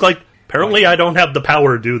 It's like, apparently I don't have the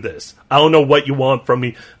power to do this. I don't know what you want from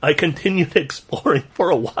me. I continued exploring for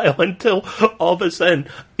a while until all of a sudden,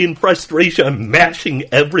 in frustration, I'm mashing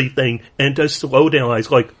everything, and to slow down, I was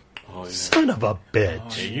like, son of a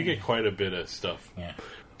bitch. Yeah, you get quite a bit of stuff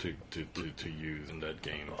to use in that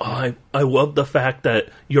game. I love the fact that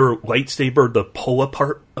your lightsaber, the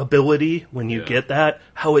pull-apart ability, when you get that,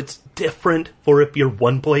 how it's different for if you're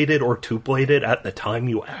one-bladed or two-bladed at the time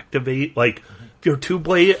you activate. If you're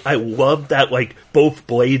two-bladed, I love that, both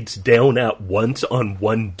blades down at once on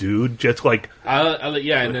one dude, just and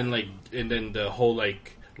then the whole,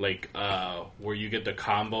 where you get the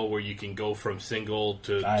combo where you can go from single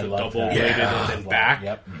to double-bladed and then back.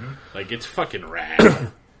 Yep. Mm-hmm. It's fucking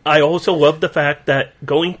rad. I also love the fact that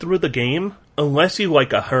going through the game, unless you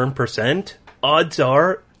 100%, odds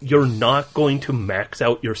are you're not going to max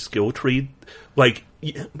out your skill tree.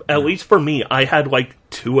 At least for me, I had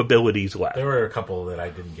 2 abilities left. There were a couple that I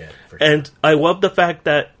didn't get. And I love the fact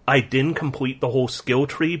that I didn't complete the whole skill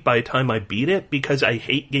tree by the time I beat it, because I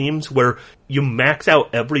hate games where you max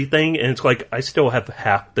out everything and it's I still have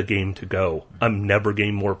half the game to go. I'm never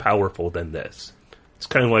getting more powerful than this. It's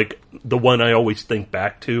kind of the one I always think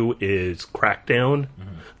back to is Crackdown,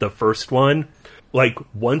 the first one.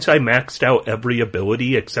 Once I maxed out every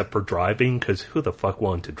ability except for driving, because who the fuck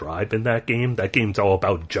wanted to drive in that game? That game's all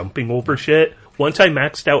about jumping over shit. Once I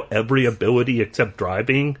maxed out every ability except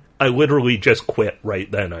driving, I literally just quit right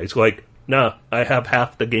then. I was nah, I have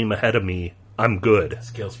half the game ahead of me. I'm good.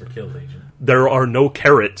 Skills for kills, Agent. There are no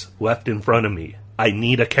carrots left in front of me. I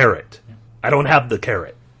need a carrot. I don't have the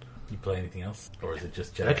carrot. You play anything else? Or is it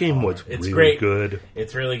just Jedi That game was it's really great. good.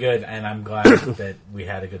 It's really good, and I'm glad that we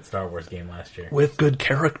had a good Star Wars game last year. With good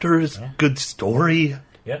characters, good story,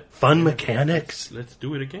 fun mechanics. Let's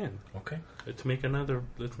do it again. Okay. Let's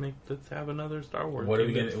have another Star Wars. What are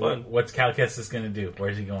we gonna? What's Calcassus gonna do?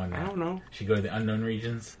 Where's he going now? I don't know. Should he go to the unknown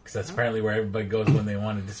regions? Because that's apparently where everybody goes when they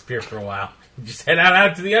want to disappear for a while. Just head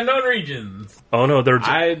out to the unknown regions. Oh no, they're.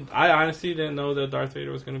 I honestly didn't know that Darth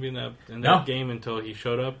Vader was going to be in that game until he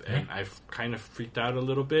showed up, and I kind of freaked out a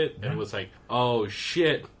little bit, and was like, oh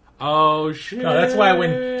shit. Oh shit! No, that's why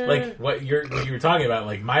when what you were talking about,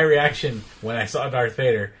 my reaction when I saw Darth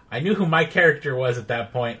Vader, I knew who my character was at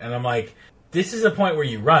that point, and I'm like, this is a point where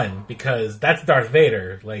you run because that's Darth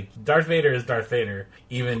Vader. Darth Vader is Darth Vader,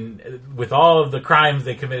 even with all of the crimes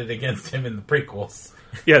they committed against him in the prequels.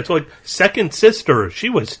 Yeah, it's Second Sister. She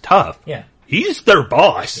was tough. Yeah, he's their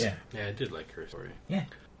boss. Yeah, I did like her story. Yeah.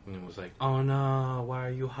 And it was oh no, why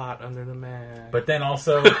are you hot under the mask? But then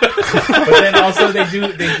also, they do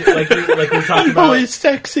like we talked about. Oh, it's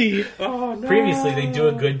sexy. Oh no. Previously, they do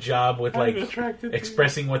a good job with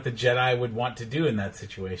expressing what the Jedi would want to do in that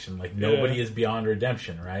situation. Nobody is beyond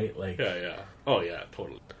redemption, right? Yeah. Oh yeah,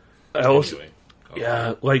 totally.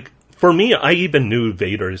 For me, I even knew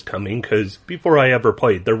Vader is coming because before I ever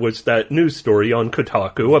played, there was that news story on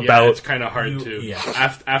Kotaku about. Yeah, it's kind of hard to. Yeah.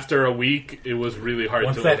 After a week, it was really hard.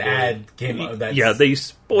 Once to that ad came out, they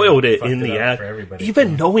spoiled it in the ad.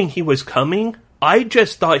 Even knowing he was coming, I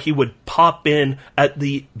just thought he would pop in at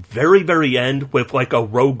the very, very end with a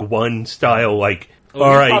Rogue One style,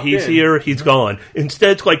 all right, he's here, he's gone.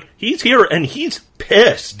 Instead, it's he's here and he's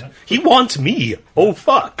pissed. He wants me. Oh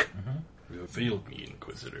fuck! Revealed me,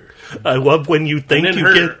 Inquisitor. I love when you think and then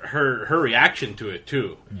you get her reaction to it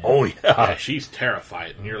too. Yeah. Oh yeah, she's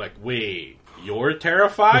terrified, and you're like, wait, you're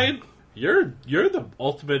terrified? You're the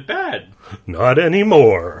ultimate bad. Not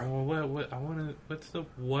anymore. What I want to. What's the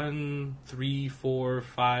 1, 3, 4,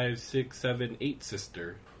 5, 6, 7, 8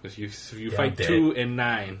 sister? Because you fight 2 and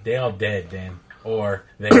 9. They all dead, Dan, or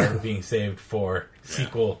they are being saved for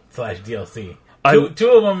sequel/DLC. Two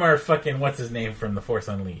of them are fucking what's his name from The Force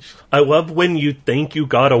Unleashed. I love when you think you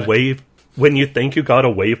got away. When you think you got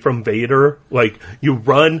away from Vader, you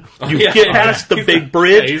run, get past the big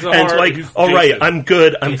bridge, and it's all right, I'm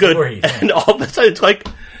good, and all of a sudden it's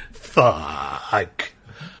fuck,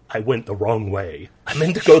 I went the wrong way. I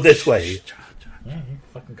meant to go this way. Yeah, he's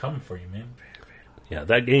fucking coming for you, man. Yeah,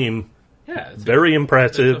 that game, very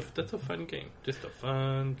impressive. That's a fun game. Just a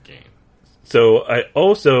fun game. So I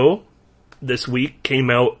also, this week, came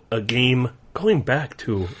out a game Going back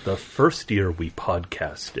to the first year we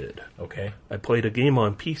podcasted, Okay. I played a game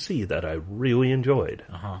on PC that I really enjoyed.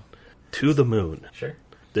 Uh-huh. To the Moon. Sure.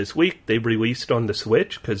 This week, they released on the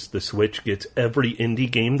Switch, because the Switch gets every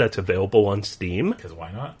indie game that's available on Steam. Because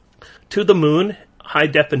why not? To the Moon, high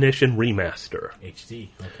definition remaster. HD.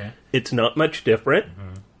 Okay. It's not much different.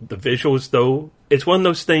 The visuals, though, it's one of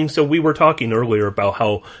those things. So we were talking earlier about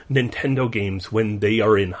how Nintendo games, when they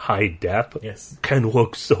are in high def, Yes. can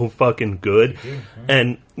look so fucking good.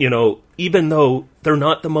 And, you know, even though they're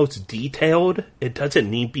not the most detailed, it doesn't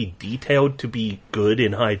need to be detailed to be good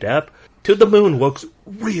in high def. To the Moon looks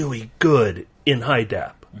really good in high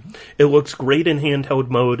def. It looks great in handheld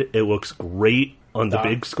mode. It looks great on the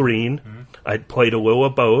big screen. I played a little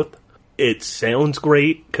of both. It sounds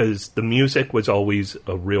great because the music was always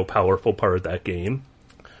a real powerful part of that game.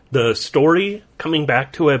 The story, coming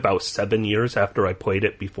back to it about 7 years after I played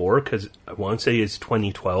it before, because I want to say it's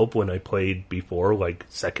 2012 when I played before, like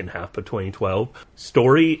second half of 2012.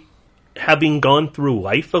 Story, having gone through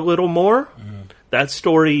life a little more, that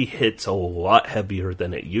story hits a lot heavier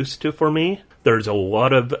than it used to for me. There's a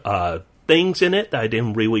lot of things in it that I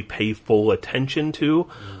didn't really pay full attention to.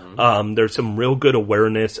 There's some real good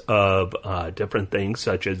awareness of different things,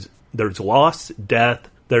 such as there's loss, death,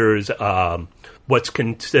 there's what's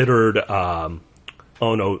considered,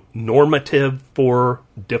 normative for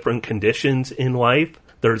different conditions in life.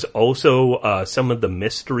 There's also some of the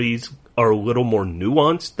mysteries are a little more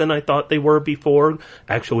nuanced than I thought they were before.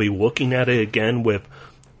 Actually looking at it again with,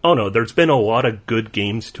 there's been a lot of good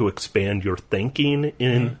games to expand your thinking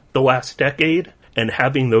in the last decade. And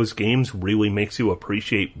having those games really makes you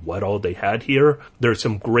appreciate what all they had here. There's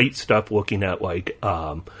some great stuff looking at, like,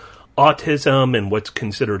 autism and what's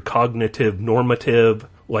considered cognitive normative.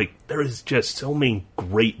 Like, there is just so many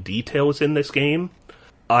great details in this game.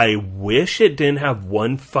 I wish it didn't have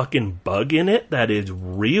one fucking bug in it that is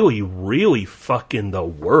really, really fucking the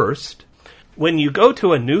worst. When you go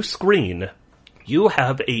to a new screen, you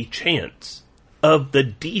have a chance of the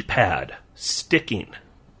D-pad sticking,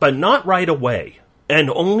 but not right away. And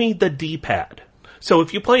only the D-pad. So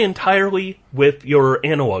if you play entirely with your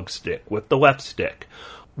analog stick, with the left stick,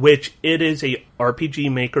 which it is a RPG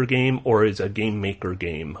Maker game or is a Game Maker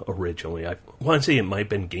game originally. I want to say it might have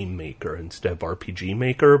been Game Maker instead of RPG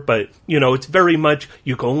Maker, but, it's very much,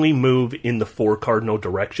 you can only move in the 4 cardinal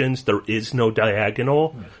directions. There is no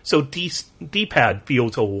diagonal. So D-pad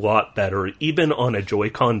feels a lot better. Even on a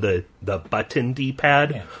Joy-Con, the button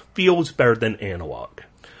D-pad feels better than analog.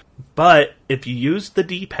 But if you use the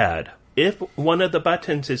D-pad, if one of the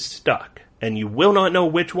buttons is stuck, and you will not know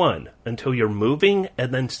which one until you're moving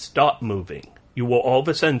and then stop moving, you will all of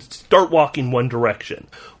a sudden start walking one direction,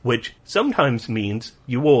 which sometimes means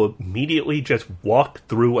you will immediately just walk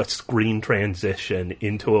through a screen transition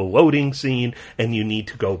into a loading scene, and you need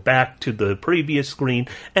to go back to the previous screen,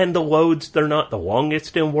 and the loads, they're not the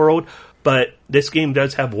longest in the world, but this game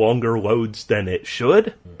does have longer loads than it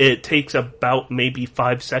should. It takes about maybe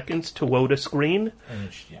 5 seconds to load a screen.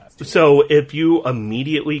 So if you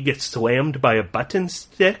immediately get slammed by a button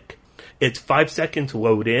stick, it's 5 seconds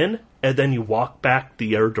load in, and then you walk back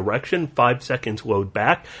the other direction, 5 seconds load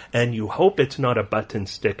back, and you hope it's not a button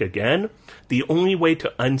stick again. The only way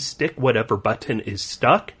to unstick whatever button is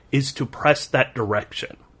stuck is to press that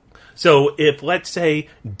direction. So if, let's say,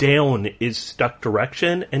 down is stuck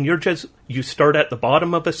direction, and you start at the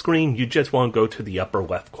bottom of a screen, you just want to go to the upper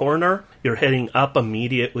left corner. You're heading up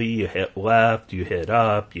immediately, you hit left, you hit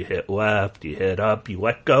up, you hit left, you hit up, you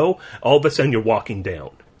let go. All of a sudden you're walking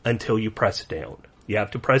down until you press down. You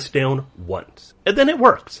have to press down once. And then it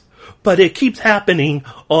works. But it keeps happening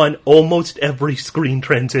on almost every screen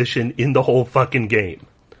transition in the whole fucking game.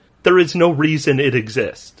 There is no reason it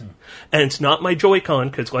exists. And it's not my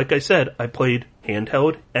Joy-Con, because like I said, I played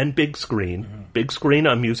handheld and big screen. Big screen,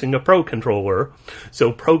 I'm using a Pro Controller.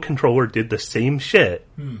 So Pro Controller did the same shit.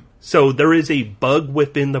 So there is a bug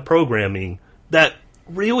within the programming that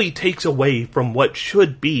really takes away from what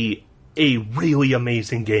should be a really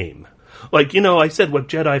amazing game. Like, I said with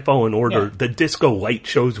Jedi Fallen Order, the disco light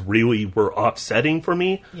shows really were offsetting for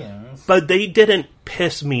me. But they didn't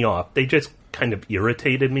piss me off. They just kind of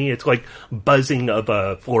irritated me. It's like buzzing of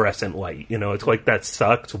a fluorescent light. It's like, that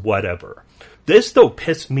sucks, whatever. This, though,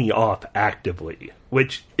 pissed me off actively,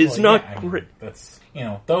 which is not great. That's,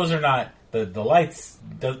 those are not, the lights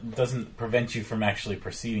doesn't prevent you from actually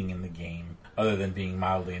proceeding in the game, other than being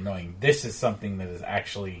mildly annoying. This is something that is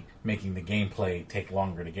actually making the gameplay take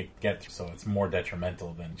longer to get through, so it's more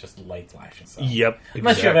detrimental than just light flashing. So. Yep,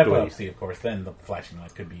 Unless you have epilepsy, of course, then the flashing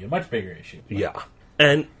light could be a much bigger issue. Yeah.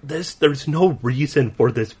 And there's no reason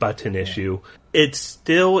for this button issue. It's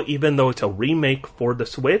still, even though it's a remake for the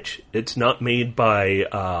Switch, it's not made by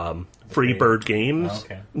Freebird Games,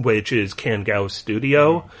 which is Kangao's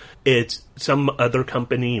studio. It's some other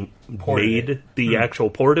company made the actual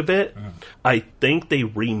port of it. I think they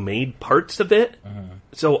remade parts of it.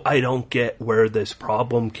 So I don't get where this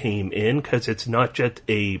problem came in, because it's not just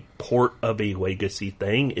a port of a legacy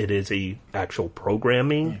thing. It is a actual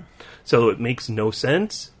programming. So it makes no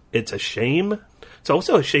sense. It's a shame. It's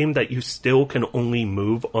also a shame that you still can only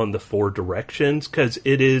move on the 4 directions, because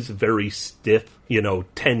it is very stiff,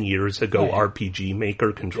 10 years ago RPG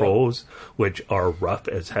Maker controls, which are rough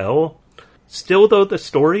as hell. Still, though, the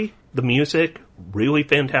story, the music, really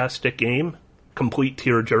fantastic game. Complete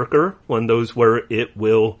tearjerker. One of those where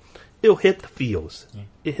it'll hit the feels.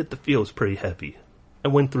 It hit the feels pretty heavy. I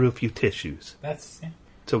went through a few tissues. It's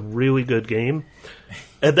a really good game.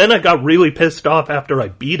 And then I got really pissed off after I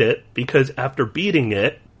beat it, because after beating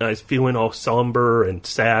it, I was feeling all somber and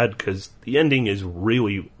sad because the ending is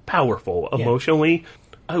really powerful emotionally.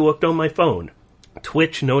 I looked on my phone.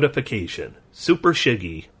 Twitch notification. Super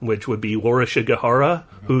Shiggy, which would be Laura Shigehara,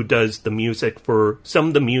 who does the music for some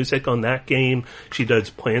of the music on that game. She does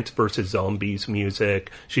Plants vs. Zombies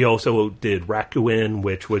music. She also did Rakuin,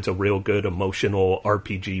 which was a real good emotional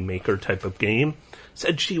RPG Maker type of game.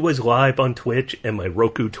 Said she was live on Twitch, and my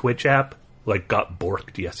Roku Twitch app got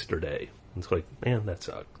borked yesterday. It's like, man, that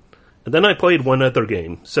sucked. And then I played one other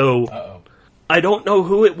game. So I don't know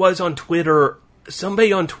who it was on Twitter.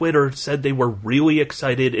 Somebody on Twitter said they were really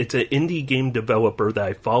excited. It's an indie game developer that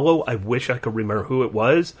I follow. I wish I could remember who it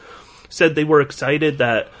was. Said they were excited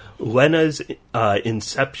that Lena's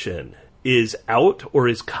Inception is out or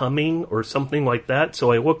is coming or something like that.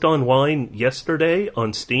 So I looked online yesterday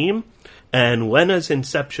on Steam, and Lena's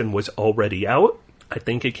Inception was already out. I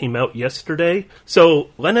think it came out yesterday. So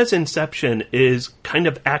Lena's Inception is kind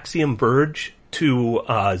of Axiom Verge to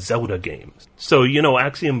Zelda games. So,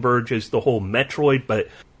 Axiom Verge is the whole Metroid, but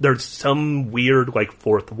there's some weird,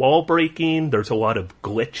 fourth wall breaking. There's a lot of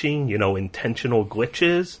glitching, intentional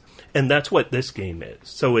glitches. And that's what this game is.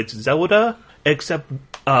 So it's Zelda, except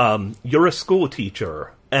you're a school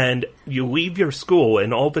teacher, and you leave your school,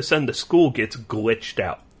 and all of a sudden the school gets glitched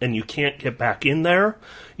out, and you can't get back in there.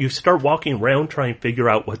 You start walking around trying to figure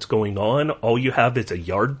out what's going on. All you have is a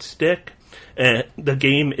yardstick. And the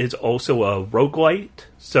game is also a roguelite,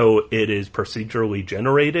 so it is procedurally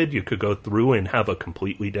generated. You could go through and have a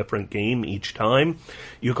completely different game each time.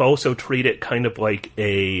 You could also treat it kind of like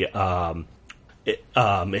a... It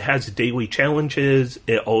has daily challenges.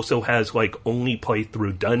 It also has only play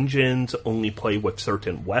through dungeons, only play with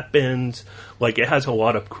certain weapons. It has a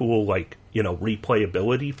lot of cool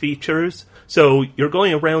replayability features. So you're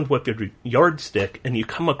going around with your yardstick, and you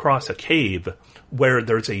come across a cave where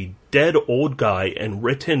there's a dead old guy, and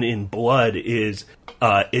written in blood is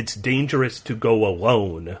it's dangerous to go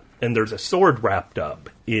alone. And there's a sword wrapped up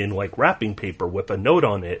in wrapping paper with a note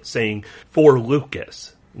on it saying, "For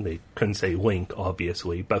Lucas." They couldn't say Link,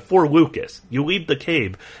 obviously, but for Lucas. You leave the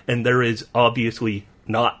cave, and there is obviously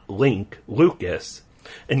not Link, Lucas.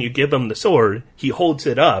 And you give him the sword, he holds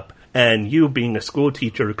it up, and you, being a school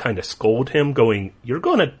teacher, kind of scold him, going, You're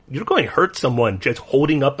going to hurt someone just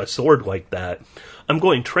holding up a sword like that. I'm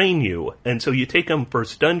going to train you. And so you take him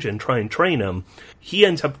first dungeon, try and train him. He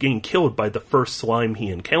ends up getting killed by the first slime he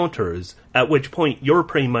encounters, at which point you're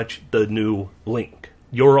pretty much the new Link.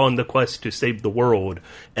 You're on the quest to save the world,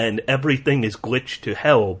 and everything is glitched to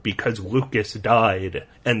hell because Lucas died,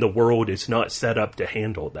 and the world is not set up to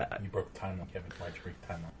handle that. You broke the timeline, Kevin. Why'd you break the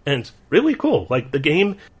timeline? And it's really cool. The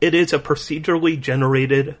game, it is a procedurally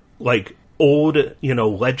generated, old,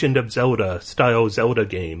 Legend of Zelda style Zelda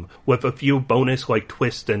game with a few bonus,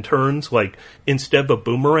 twists and turns. Instead of a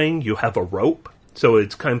boomerang, you have a rope. So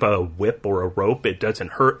it's kind of a whip or a rope. It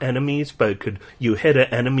doesn't hurt enemies, but you hit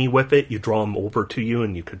an enemy with it, you draw them over to you,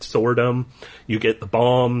 and you could sword them. You get the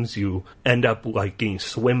bombs. You end up getting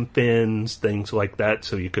swim fins, things like that.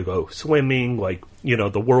 So you could go swimming.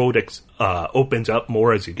 The world opens up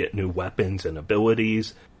more as you get new weapons and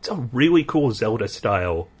abilities. It's a really cool Zelda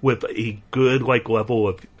style with a good level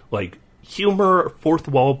of humor, fourth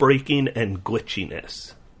wall breaking, and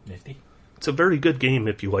glitchiness. Nifty. It's a very good game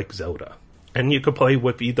if you like Zelda. And you could play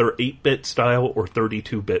with either 8-bit style or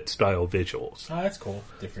 32-bit style visuals. Oh, that's cool.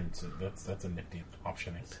 Different. That's a nifty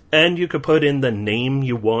option. And you could put in the name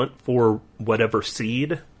you want for whatever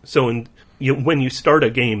seed. So when you start a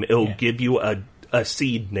game, it'll give you a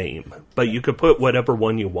seed name, but you could put whatever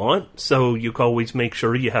one you want. So you can always make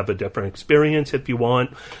sure you have a different experience if you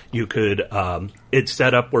want. You could, it's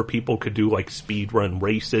set up where people could do like speed run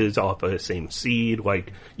races off of the same seed.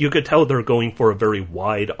 Like you could tell they're going for a very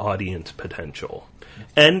wide audience potential.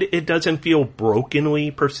 And it doesn't feel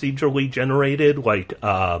brokenly procedurally generated like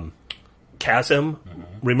Chasm.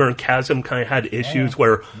 Remember, Chasm kind of had issues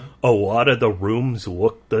where a lot of the rooms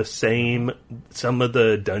looked the same. Some of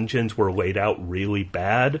the dungeons were laid out really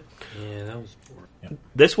bad. Yeah, that was boring.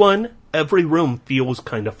 This one, every room feels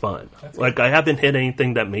kind of fun. Like, I haven't hit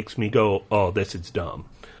anything that makes me go, oh, this is dumb.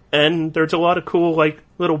 And there's a lot of cool, like,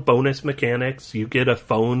 little bonus mechanics. You get a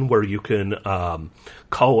phone where you can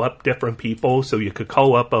call up different people. So you could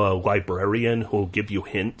call up a librarian who will give you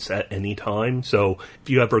hints at any time. So if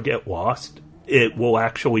you ever get lost, it will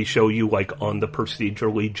actually show you, like, on the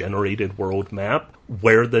procedurally generated world map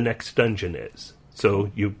where the next dungeon is.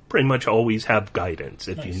 So you pretty much always have guidance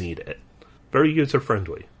if you need it. Very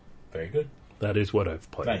user-friendly. Very good. That is what I've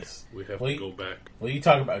played. Nice. We have to go back. Well, you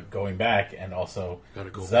talk about going back and also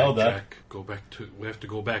Gotta go Zelda. back, Jack. Go back to. We have to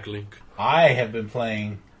go back, Link. I have been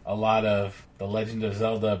playing a lot of The Legend of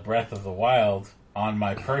Zelda Breath of the Wild on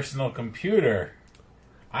my personal computer.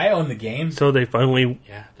 I own the game. So they finally...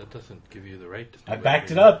 Yeah, that doesn't give you the right to do I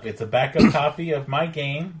backed it up. It's a backup copy of my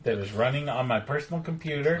game that is running on my personal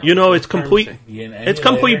computer. You know, it's complete... Via an It's emulator.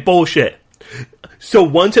 complete bullshit. So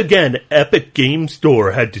once again, Epic Game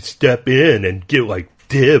Store had to step in and get, like,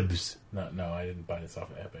 dibs. No, I didn't buy this off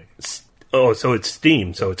of Epic. Oh, so it's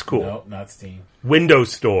Steam, so it's cool. Nope, not Steam.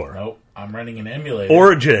 Windows Store. Nope, I'm running an emulator.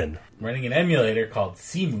 Origin. I'm running an emulator called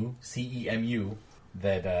CEMU, C-E-M-U,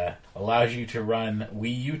 that allows you to run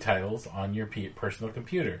Wii U titles on your personal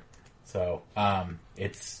computer. So,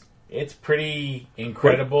 it's pretty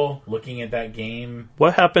incredible looking at that game.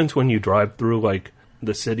 What happens when you drive through, like,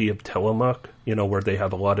 the city of Tillamook, you know, where they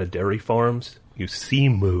have a lot of dairy farms? You see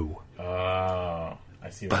moo. Oh, I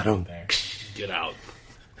see what you're doing there. Get out.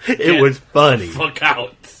 It was funny. Fuck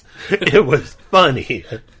out. It was funny.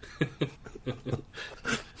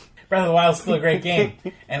 Breath of the Wild is still a great game,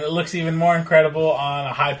 and it looks even more incredible on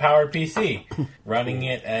a high-powered PC, running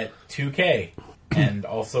it at 2K, and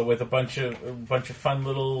also with a bunch of fun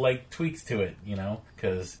little like tweaks to it, you know,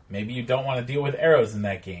 because maybe you don't want to deal with arrows in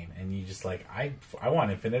that game, and you just like I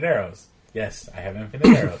want infinite arrows. Yes, I have infinite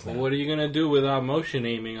arrows now. Well, what are you gonna do without motion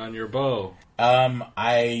aiming on your bow?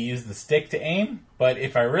 I use the stick to aim, but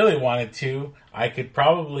if I really wanted to, I could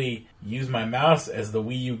probably use my mouse as the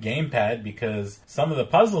Wii U gamepad because some of the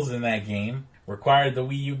puzzles in that game required the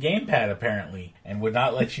Wii U gamepad apparently, and would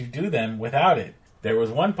not let you do them without it. There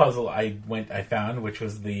was one puzzle I found, which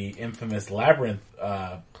was the infamous labyrinth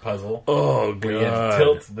puzzle. Oh, where you had to God.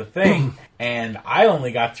 tilt the thing, and I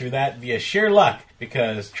only got through that via sheer luck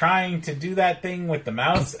because trying to do that thing with the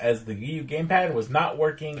mouse as the Wii U gamepad was not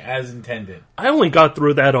working as intended. I only got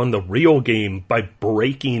through that on the real game by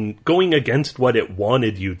going against what it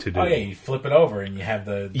wanted you to do. Oh yeah, you flip it over and you have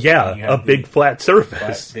the big flat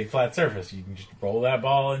surface. big flat surface. You can just roll that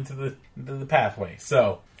ball into the pathway.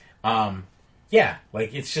 So, yeah,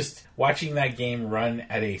 like it's just watching that game run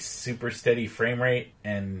at a super steady frame rate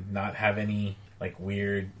and not have any like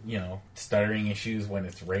weird, you know, stuttering issues when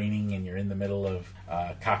it's raining and you're in the middle of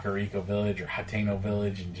Kakariko Village or Hateno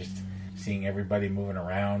Village and just seeing everybody moving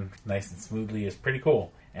around nice and smoothly is pretty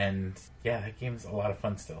cool. And yeah, that game's a lot of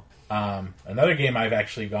fun still. Another game I've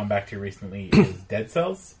actually gone back to recently is Dead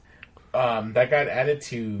Cells. That got added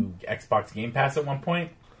to Xbox Game Pass at one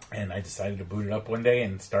point, and I decided to boot it up one day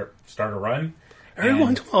and start a run. Every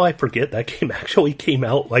once in a while I forget that game actually came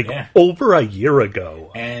out over a year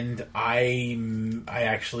ago. And I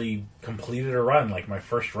actually completed a run, like my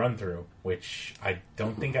first run through, which I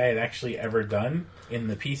don't think I had actually ever done in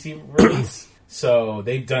the PC release. So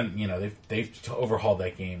they've done, you know, they've overhauled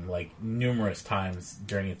that game like numerous times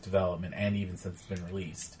during its development and even since it's been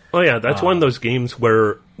released. Oh yeah, that's one of those games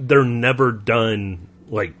where they're never done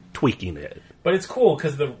like tweaking it. But it's cool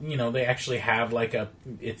because they actually have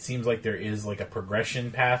it seems like there is like a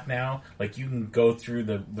progression path now. Like you can go through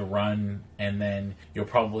the run and then you'll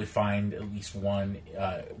probably find at least one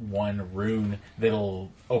rune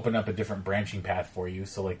that'll open up a different branching path for you.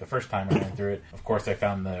 So like the first time I went through it, of course I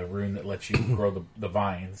found the rune that lets you grow the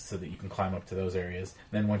vines so that you can climb up to those areas.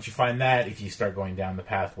 Then once you find that, if you start going down the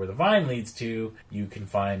path where the vine leads to, you can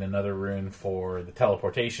find another rune for the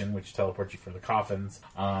teleportation, which teleports you for the coffins.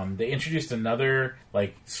 They introduced another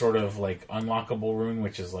like sort of like unlockable rune,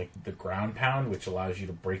 which is like the ground pound, which allows you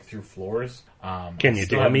to break through floors. Can you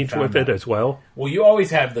damage with it as well? Well, you always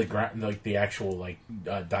have the actual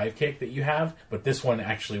dive kick that you have, but this one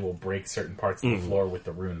actually will break certain parts of the floor with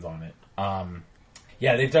the runes on it.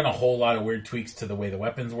 Yeah, they've done a whole lot of weird tweaks to the way the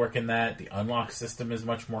weapons work in that. The unlock system is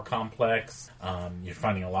much more complex. You're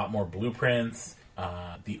finding a lot more blueprints.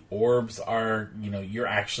 The orbs are, you're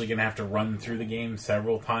actually going to have to run through the game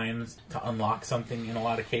several times to unlock something in a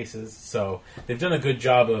lot of cases. So they've done a good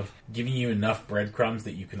job of giving you enough breadcrumbs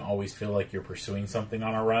that you can always feel like you're pursuing something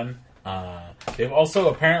on a run. They've also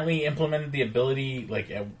apparently implemented the ability,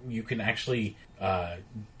 you can actually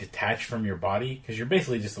detach from your body, because you're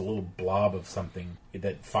basically just a little blob of something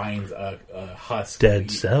that finds a husk.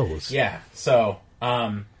 Dead cells. Yeah, so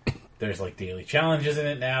there's daily challenges in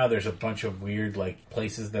it now. There's a bunch of weird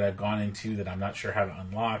places that I've gone into that I'm not sure how to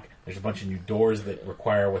unlock. There's a bunch of new doors that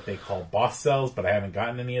require what they call boss cells, but I haven't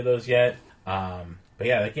gotten any of those yet. But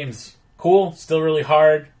yeah, that game's cool. Still really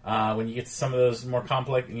hard when you get to some of those more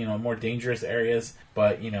complex, more dangerous areas.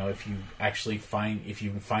 But if you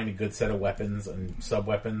can find a good set of weapons and sub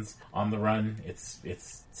weapons on the run,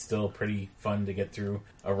 it's still pretty fun to get through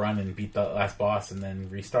a run and beat the last boss and then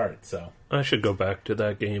restart. So I should go back to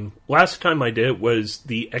that game. Last time I did was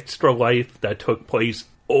the Extra Life that took place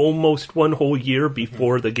almost one whole year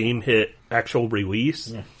before the game hit actual release.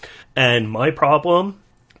 Yeah. And my problem,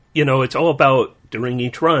 it's all about during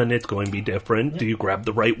each run, it's going to be different. Yeah. Do you grab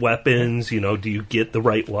the right weapons? Do you get the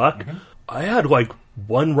right luck? Mm-hmm. I had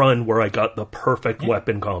one run where I got the perfect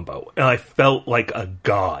weapon combo, and I felt like a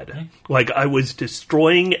god. Like I was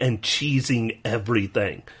destroying and cheesing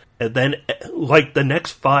everything. And then, the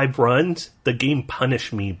next 5 runs, the game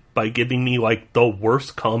punished me by giving me, the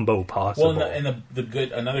worst combo possible. Well, and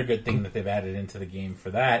another good thing that they've added into the game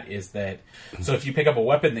for that is that, so if you pick up a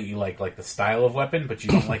weapon that you like the style of weapon, but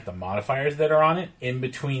you don't like the modifiers that are on it, in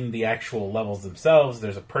between the actual levels themselves,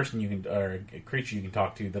 there's a person or a creature you can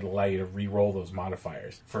talk to that'll allow you to re-roll those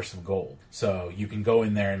modifiers for some gold. So you can go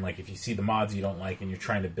in there and, if you see the mods you don't like and you're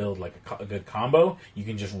trying to build, a good combo, you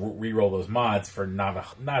can just re-roll those mods for not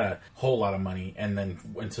a whole lot of money, and then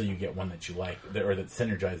until you get one that you like or that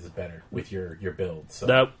synergizes better with your build. So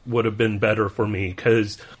that would have been better for me,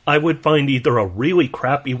 because I would find either a really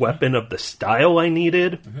crappy weapon of the style I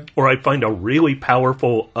needed, or I'd find a really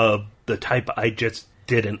powerful of the type I just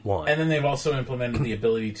didn't want. And then they've also implemented the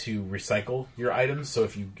ability to recycle your items. So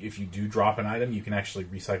if you do drop an item, you can actually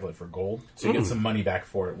recycle it for gold. So you get some money back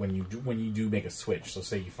for it when you do make a switch. So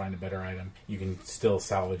say you find a better item, you can still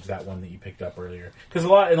salvage that one that you picked up earlier. Because in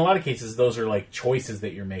a lot of cases, those are choices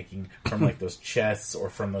that you're making from those chests or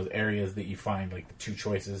from those areas that you find the 2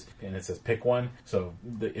 choices, and it says pick one. So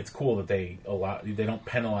it's cool that they don't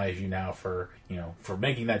penalize you now for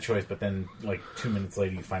making that choice, but then 2 minutes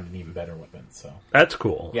later you find an even better weapon. So that's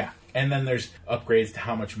cool. Yeah. And then there's upgrades to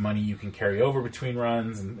how much money you can carry over between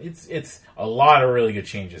runs, and it's a lot of really good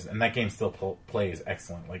changes. And that game still plays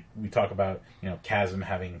excellent. We talk about Chasm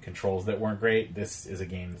having controls that weren't great. This is a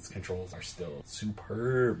game that's controls are still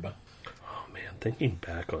superb. Oh man, thinking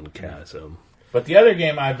back on Chasm. But the other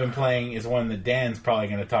game I've been playing is one that Dan's probably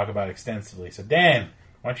going to talk about extensively. So Dan,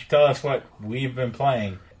 why don't you tell us what we've been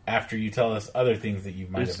playing after you tell us other things that you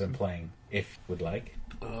might have been playing, if you would like.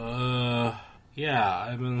 Yeah,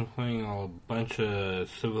 I've been playing a bunch of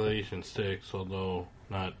Civilization 6, although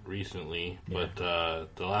not recently, but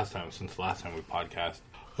since the last time we podcast.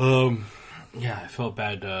 Yeah, I felt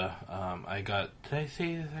bad. I got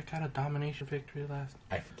a domination victory last?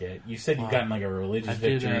 I forget. You said you got a religious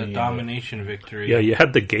victory. I did a domination victory. Yeah, you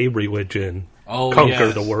had the gay religion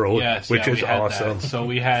conquer the world, which is awesome.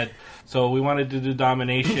 So we wanted to do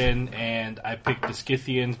domination, and I picked the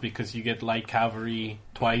Scythians because you get light cavalry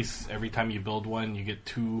twice every time you build one. You get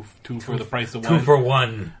two for the price of one. 2 for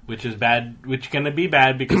 1, which is bad. Which is gonna be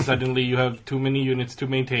bad because suddenly you have too many units to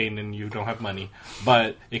maintain and you don't have money.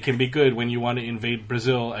 But it can be good when you want to invade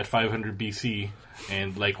Brazil at 500 BC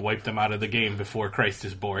and wipe them out of the game before Christ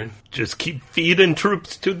is born. Just keep feeding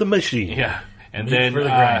troops to the machine. Yeah. And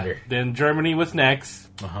then Germany was next.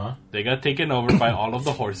 They got taken over by all of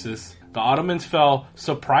the horses. The Ottomans fell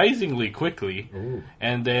surprisingly quickly. Ooh.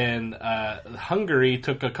 And then Hungary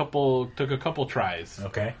took a couple tries.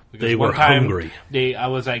 Okay. Because they were hungry. I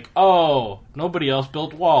was like, nobody else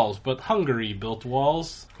built walls, but Hungary built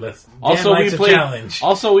walls. Challenge.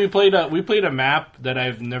 Also, we played a map that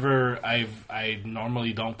I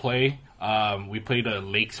normally don't play. We played a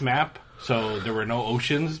lakes map. So there were no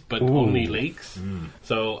oceans, but only lakes.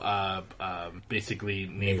 So basically,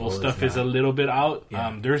 naval stuff is a little bit out.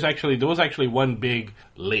 Yeah. There was actually one big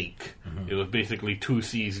lake. It was basically 2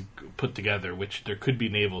 seas put together, which there could be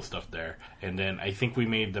naval stuff there. And then I think we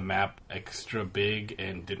made the map extra big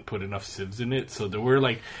and didn't put enough civs in it. So there were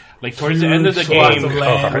like towards the end of the game,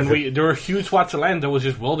 when there were huge swaths of land that was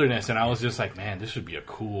just wilderness, and I was just like, man, this would be a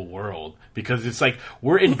cool world because it's like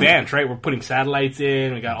we're advanced, right? We're putting satellites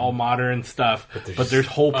in, we got all modern stuff, but there's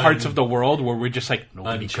whole parts of the world where we're just like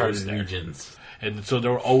nobody goes there. Regions. And so there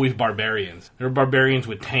were always barbarians. There were barbarians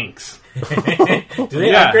with tanks. Do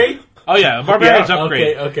they upgrade? Oh yeah, barbarians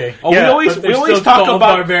upgrade. Okay. Oh, yeah, we always talk about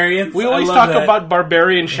barbarians. We always talk about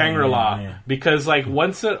barbarian Shangri-La because like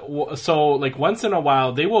once in a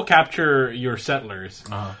while they will capture your settlers.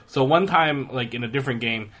 So one time, like in a different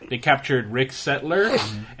game, they captured Rick's settler,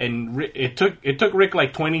 and it took Rick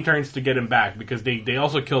like 20 turns to get him back because they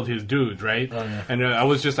also killed his dudes, right? And I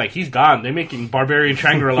was just like, he's gone. They're making barbarian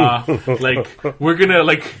Shangri-La. Like we're gonna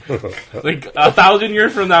like 1,000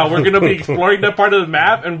 years from now, we're gonna be exploring that part of the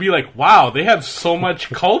map and be like, wow, they have so much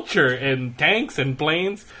culture and tanks and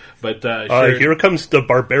planes. But here comes the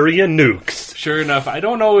barbarian nukes. Sure enough, I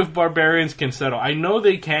don't know if barbarians can settle. I know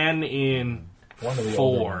they can in one of the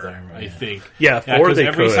 4, I think. Yeah, 4 they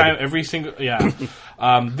every could. Time, every single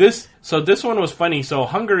this one was funny. So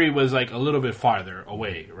Hungary was like a little bit farther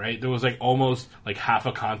away, right? There was like almost like half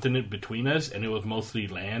a continent between us, and it was mostly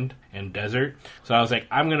land and desert. So I was like,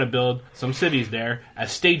 I'm gonna build some cities there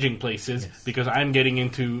as staging places because I'm getting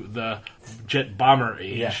into the jet bomber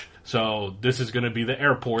age. Yeah. So this is going to be the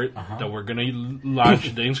airport that we're going to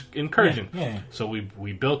launch the incursion. So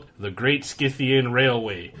we built the Great Scythian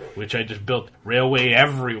Railway, which I just built railway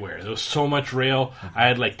everywhere. There was so much rail. I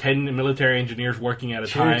had like 10 military engineers working at a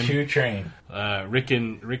time. Choo-choo train. Rick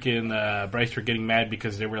and Bryce were getting mad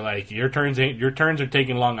because they were like, your turns are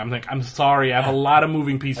taking long. I'm like, I'm sorry, I have a lot of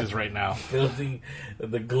moving pieces right now. Building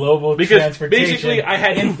the global transportation basically I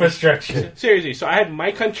had infrastructure. Seriously, so I had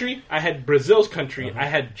my country, I had Brazil's country, I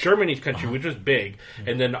had Germany's country, which was big,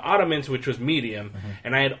 and then the Ottomans, which was medium,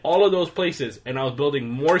 and I had all of those places, and I was building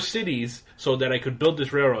more cities so that I could build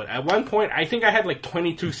this railroad. At one point, I think I had like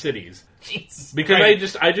 22 cities. Jesus.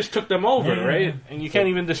 Because I just took them over, right? And you can't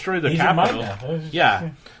even destroy the capital. Yeah.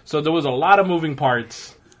 So there was a lot of moving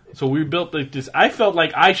parts. So we built like this. I felt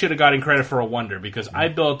like I should have gotten credit for a wonder because I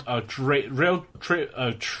built a train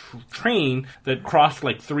that crossed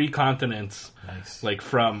like 3 continents. Nice. Like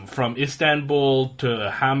from Istanbul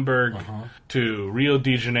to Hamburg to Rio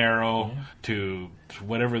de Janeiro to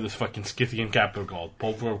whatever this fucking Scythian capital called,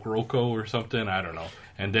 Pulveroko or something, I don't know.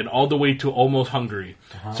 And then all the way to almost Hungary.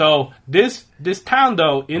 So this town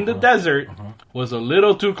though in the desert was a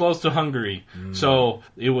little too close to Hungary. So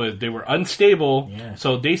they were unstable.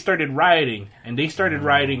 So they started rioting, and they started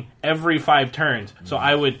rioting every 5 turns. So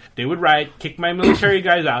they would riot, kick my military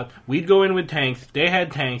guys out. We'd go in with tanks. They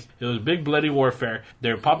had tanks. It was big bloody warfare.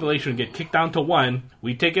 Their population would get kicked down to 1.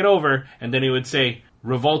 We'd take it over, and then it would say,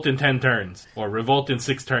 revolt in 10 turns, or revolt in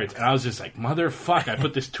 6 turns. And I was just like, motherfuck, I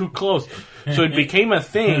put this too close. So it became a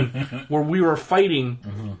thing where we were fighting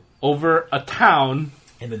over a town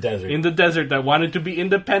in the desert that wanted to be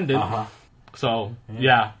independent. So,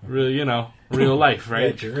 really, real life,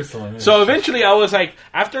 right? Jerusalem. So eventually I was like,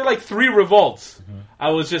 after like 3 revolts, I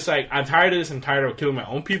was just like, I'm tired of this. I'm tired of killing my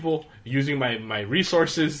own people, using my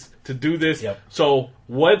resources to do this. So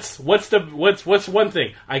what's one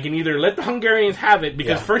thing? I can either let the Hungarians have it,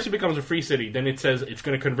 because first it becomes a free city, then it says it's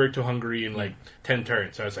going to convert to Hungary in like 10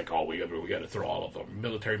 turns. So I was like, oh, we got to throw all of the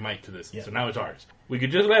military might to this. So now it's ours. We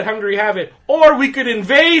could just let Hungary have it, or we could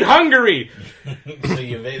invade Hungary. So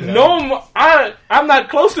you invaded I'm not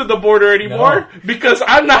close to the border anymore because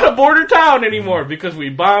I'm not a border town anymore because we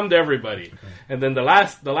bombed everybody. And then the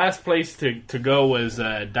last place to go was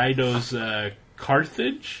Dido's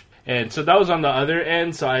Carthage. And so that was on the other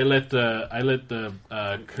end. So I let the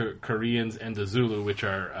Koreans and the Zulu, which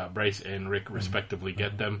are Bryce and Rick respectively,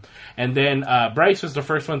 get them. And then Bryce was the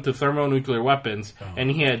first one to thermonuclear weapons, and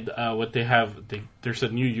he had what they have. There's a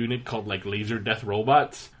new unit called like laser death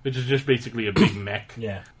robots, which is just basically a big mech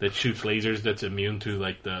that shoots lasers that's immune to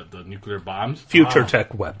like the nuclear bombs. Future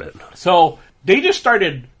tech weapon. So they just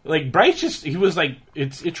started, like, Bryce he was like,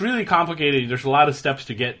 it's really complicated. There's a lot of steps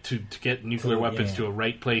to get nuclear weapons to a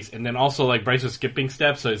right place. And then also, like, Bryce was skipping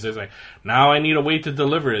steps. So it's like, now I need a way to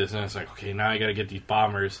deliver this. And it's like, okay, now I got to get these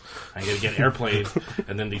bombers. I got to get airplanes.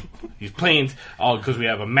 And then these planes, all because we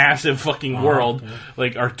have a massive fucking world,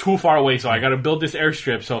 like, are too far away. So I got to build this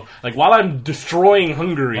airstrip. So, like, while I'm destroying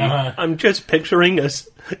Hungary. I'm just picturing a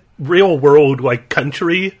real world like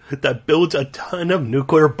country that builds a ton of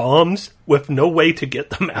nuclear bombs with no way to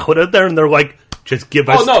get them out of there, and they're like, just give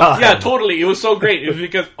us time. Yeah, totally. It was so great. It was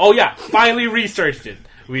because, finally researched it.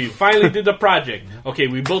 we finally did the project. Okay,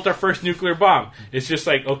 we built our first nuclear bomb. It's just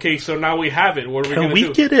like, okay, so now we have it. What are we going to do? Can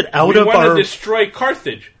we get it out of our... We want to destroy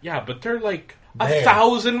Carthage. Yeah, but they're like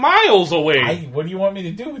 1,000 miles away. What do you want me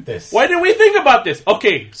to do with this? Why didn't we think about this?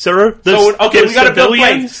 Okay. Sir, we got to build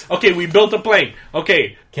planes. Okay, we built a plane.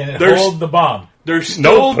 Okay. Can it hold the bomb? They're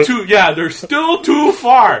still they're still too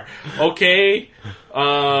far. Okay.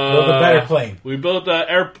 Build a better plane. We built the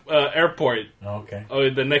airport. Okay.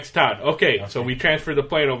 The next town. Okay, so we transferred the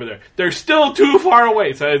plane over there. They're still too far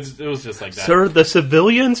away. So it was just like that. Sir, the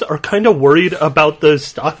civilians are kind of worried about the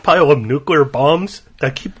stockpile of nuclear bombs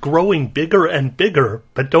that keep growing bigger and bigger,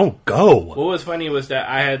 but don't go. What was funny was that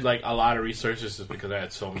I had like a lot of resources just because I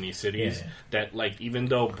had so many cities that like even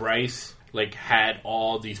though Bryce like had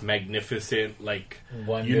all these magnificent like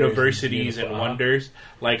wonders, universities and wonders.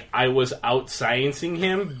 Like I was out-sciencing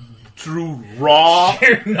him through raw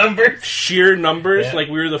sheer numbers. Yeah. Like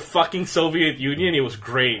we were the fucking Soviet Union. It was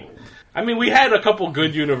great. I mean, we had a couple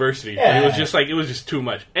good universities, but it was just like, it was just too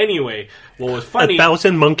much. Anyway, what was funny...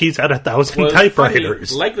 1,000 monkeys at 1,000 typewriters.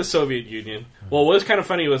 Funny, like the Soviet Union. Well, what was kind of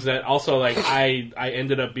funny was that also, like, I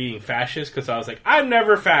ended up being fascist because I was like, I'm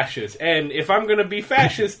never fascist. And if I'm going to be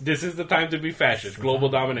fascist, this is the time to be fascist. Global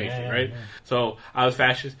domination, right? Yeah. So I was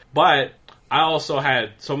fascist. But I also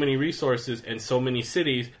had so many resources and so many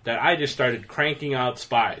cities that I just started cranking out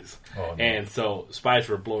spies. Oh, no. And so spies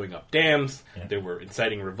were blowing up dams. Yeah. They were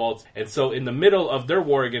inciting revolts. And so in the middle of their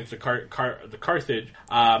war against the Carthage,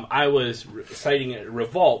 I was inciting a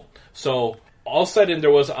revolt. So all of a sudden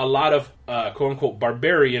there was a lot of quote-unquote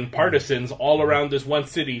barbarian partisans all around this one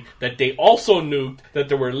city that they also nuked, that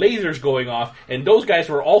there were lasers going off, and those guys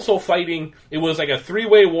were also fighting. It was like a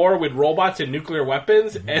three-way war with robots and nuclear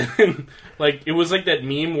weapons, and like it was like that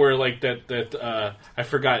meme where like that I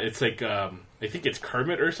forgot, it's like I think it's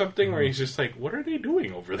Kermit or something, where he's just like, what are they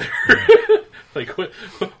doing over there? Like,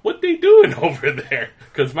 what they doing over there?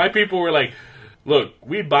 Because my people were like, look,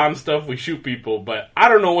 we bomb stuff, we shoot people, but I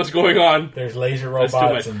don't know what's going on. There's laser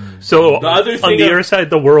robots. So the other thing on the other side of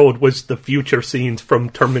the world was the future scenes from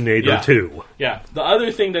Terminator 2. Yeah. The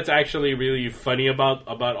other thing that's actually really funny about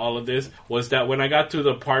all of this was that when I got to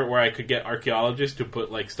the part where I could get archaeologists to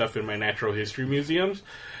put like stuff in my natural history museums,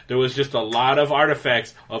 there was just a lot of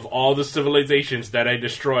artifacts of all the civilizations that I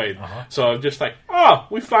destroyed. So I'm just like,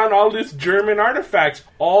 we found all these German artifacts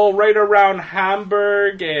all right around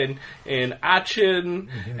Hamburg and Aachen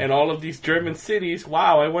and all of these German cities.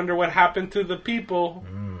 Wow, I wonder what happened to the people.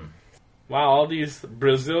 Wow, all these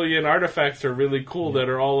Brazilian artifacts are really cool that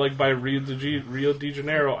are all like by Rio de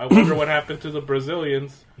Janeiro. I wonder what happened to the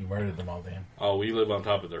Brazilians. You murdered them all, Dan. Oh, we live on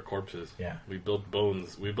top of their corpses. Yeah. We built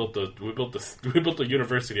bones. We built the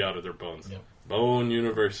university out of their bones. Yep. Bone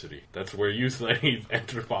University. That's where you studied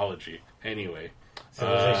anthropology. Anyway.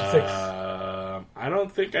 Civilization 6. I don't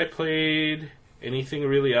think I played anything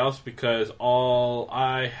really else because all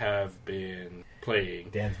I have been playing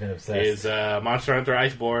Dan's been obsessed. is Monster Hunter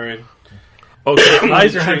Iceborne. Okay,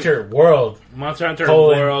 Monster Hunter World. Monster Hunter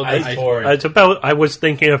World. Iceborne. I was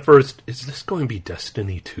thinking at first, is this going to be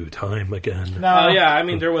Destiny 2 time again? No. Yeah, I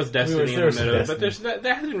mean, there was Destiny in the middle, but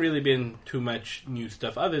there hasn't really been too much new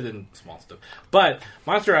stuff other than small stuff. But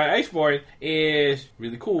Monster Hunter Iceborne is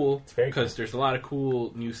really cool because there's a lot of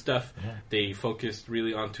cool new stuff. Yeah. They focused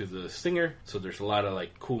really onto the Stinger, so there's a lot of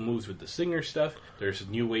like cool moves with the Stinger stuff. There's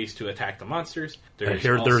new ways to attack the monsters. I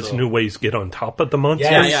hear there's new ways to get on top of the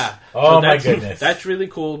monsters. Yeah. Oh, my goodness. That's really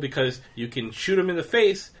cool because you can shoot them in the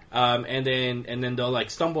face, and then they'll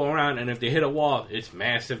like stumble around, and if they hit a wall, it's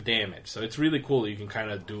massive damage. So it's really cool. You can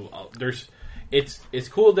kind of do. It's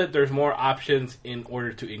cool that there's more options in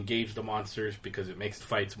order to engage the monsters because it makes the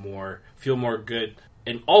fights feel more good.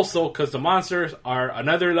 And also because the monsters are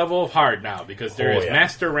another level of hard now because there is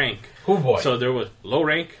master rank. Oh boy! So there was low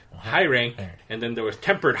rank, high rank, and then there was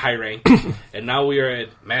tempered high rank, and now we are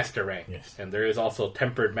at master rank. Yes. And there is also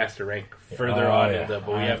tempered master rank further on, but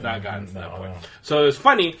we have not gotten to that point. So it's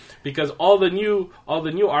funny because all the new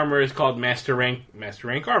armor is called master rank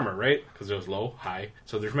armor, right? Because there was low, high,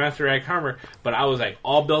 so there's master rank armor. But I was like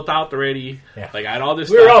all built out already. Yeah. Like I had all this.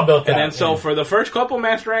 We were all built out. And then so for the first couple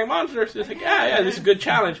master rank monsters, it's like this is a good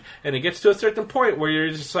challenge, and it gets to a certain point where you're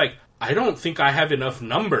just like, I don't think I have enough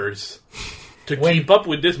numbers to keep up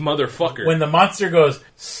with this motherfucker. When the monster goes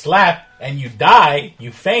slap and you die,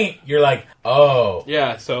 you faint, you're like, oh.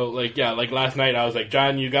 Yeah, so like last night I was like,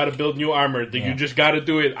 John, you got to build new armor. You just got to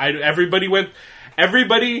do it. Everybody went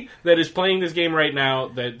Everybody that is playing this game right now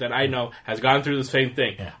that I know has gone through the same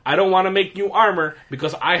thing. Yeah. I don't want to make new armor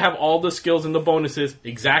because I have all the skills and the bonuses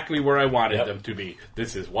exactly where I wanted them to be.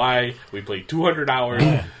 This is why we played 200 hours.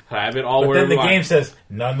 I have it all where then the we want. game says,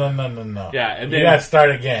 no. Yeah, and then you gotta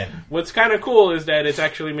start again. What's kind of cool is that it's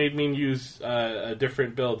actually made me use a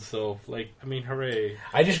different build. So, hooray!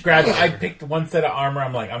 I picked one set of armor.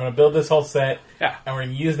 I'm like, I'm gonna build this whole set. Yeah. And we're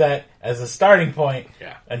gonna use that as a starting point.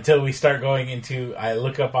 Yeah. Until we start going into, I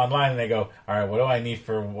look up online and they go, all right, what do I need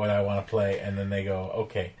for what I want to play? And then they go,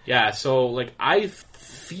 okay. Yeah. So, I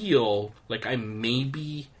feel like I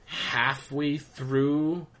maybe halfway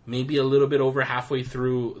through, maybe a little bit over halfway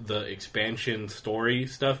through the expansion story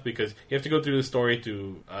stuff, because you have to go through the story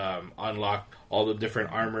to unlock all the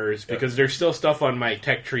different armors, because there's still stuff on my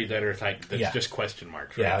tech tree that's just question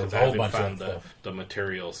marks, right? Yeah, Because there's I a whole haven't bunch of found stuff. the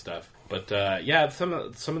material stuff. But some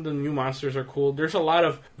of the new monsters are cool. There's a lot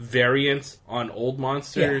of variants on old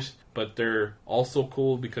monsters, but they're also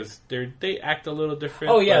cool because they act a little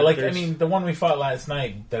different. Oh yeah, but the one we fought last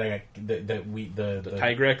night the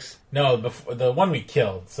Tigrex. No, the one we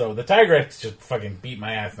killed. So the Tigrex just fucking beat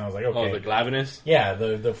my ass, and I was like, okay. Oh, the Glavenus? Yeah,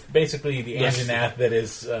 the basically the Anjanath that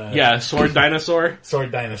is sword dinosaur.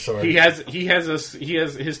 Sword dinosaur. He has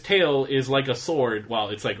his tail is like a sword. Well,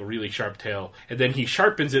 it's like a really sharp tail, and then he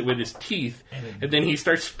sharpens it with his teeth, and then he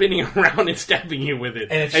starts spinning around and stabbing you with it.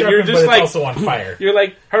 And it's sharpened, but it's also on fire. You're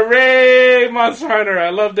like, hooray, Monster Hunter!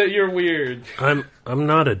 I love that you're weird. I'm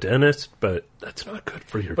not a dentist, but that's not good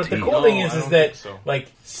for your But teeth. the cool thing is that so.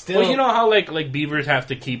 Still, well, you know how like beavers have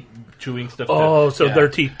to keep chewing stuff. Their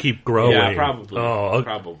teeth keep growing. Yeah, probably. Oh,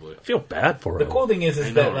 probably. I feel bad for the them. cool thing is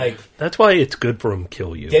that that's why it's good for them to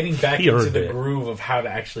kill you. getting back He into earned the it. groove of how to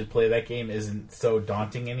actually play that game isn't so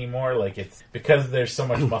daunting anymore. It's because there's so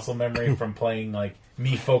much muscle memory from playing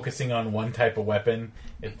me focusing on one type of weapon.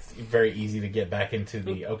 It's very easy to get back into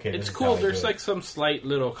the okay. It's this cool. Is how I There's do it. some slight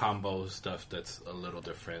little combo stuff that's a little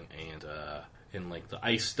different, and in the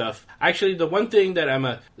ice stuff. Actually, the one thing that I'm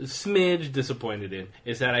a smidge disappointed in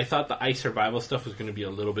is that I thought the ice survival stuff was going to be a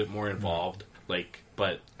little bit more involved.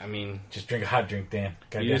 But I mean, just drink a hot drink, Dan.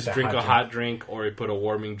 Gotta you get just that drink a hot drink, or you put a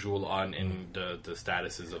warming jewel on, and the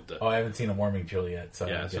statuses of the. Oh, I haven't seen a warming jewel yet. So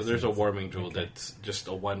yeah, so there's a warming jewel that's just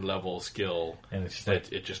a 1 level skill, and it's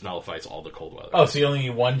it just nullifies all the cold weather. Oh, so you only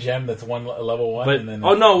need one gem that's level 1, but and then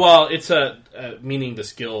it's a meaning the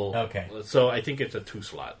skill. Okay, so I think it's a 2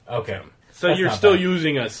 slot. Okay, gem. So that's you're still bad.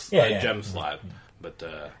 using a gem slot. But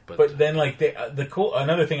then the cool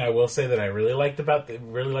another thing I will say that I really like about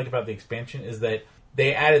the expansion is that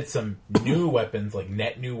they added some new weapons,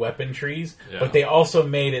 net new weapon trees, but they also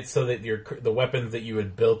made it so that the weapons that you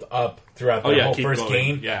had built up throughout the whole first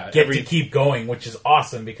game get to keep going, which is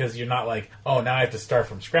awesome because you're not now I have to start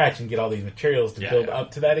from scratch and get all these materials to build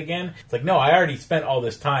up to that again. It's no, I already spent all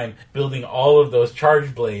this time building all of those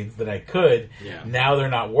charge blades that I could. Yeah. Now they're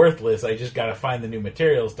not worthless. I just got to find the new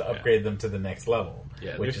materials to upgrade them to the next level.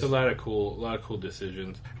 Yeah, there's a lot of cool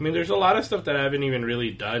decisions. I mean, there's a lot of stuff that I haven't even really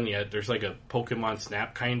done yet. There's a Pokemon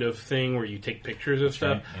Snap kind of thing where you take pictures of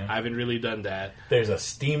stuff. Right, yeah. I haven't really done that. There's a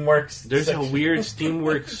Steamworks. There's section. a weird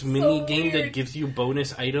Steamworks mini game weird. that gives you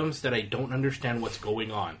bonus items that I don't understand what's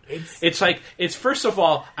going on. It's first of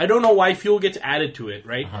all, I don't know why fuel gets added to it,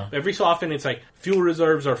 right? Every so often it's fuel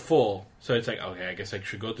reserves are full. So it's okay, I guess I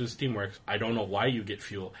should go to the Steamworks. I don't know why you get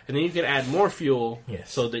fuel. And then you can add more fuel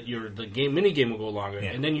so that the mini game will go longer.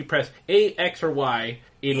 Yeah. And then you press A, X, or Y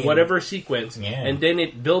in whatever sequence, and then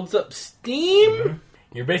it builds up steam. Mm-hmm.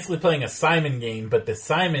 You're basically playing a Simon game, but the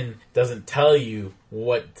Simon doesn't tell you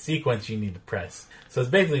what sequence you need to press. So it's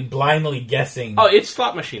basically blindly guessing. Oh, it's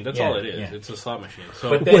slot machine. That's all it is. Yeah. It's a slot machine. So,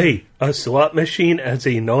 but wait, a slot machine as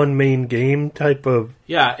a non-main game type of...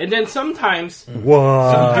 Yeah, and then sometimes you do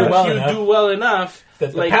well enough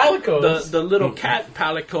that the palicos, the little cat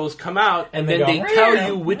palicos come out, and then they tell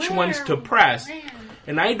you which ones to press.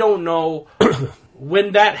 And I don't know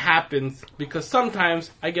when that happens, because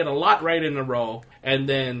sometimes I get a lot right in a row, and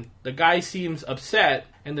then the guy seems upset,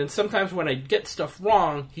 and then sometimes when I get stuff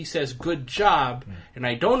wrong, he says, good job, and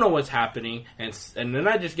I don't know what's happening, and then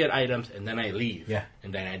I just get items, and then I leave. Yeah.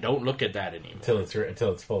 And then I don't look at that anymore.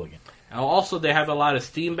 Until it's full again. And also, they have a lot of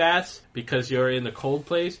steam baths, because you're in the cold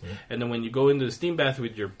place, and then when you go into the steam bath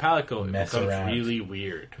with your palico, it becomes really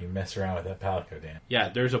weird. You mess around with that palico, Dan. Yeah,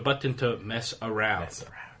 there's a button to mess around.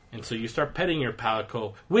 And so you start petting your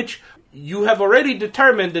palico, which you have already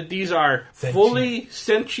determined that these are fully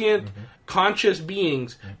sentient, conscious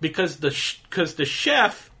beings, because the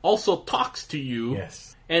chef also talks to you.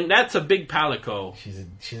 Yes. And that's a big palico. She's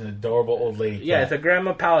an adorable old lady. Yeah, it's a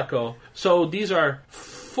grandma palico. So these are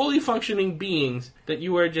fully functioning beings that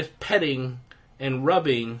you are just petting and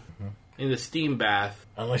rubbing in the steam bath.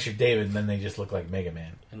 Unless you're David, and then they just look like Mega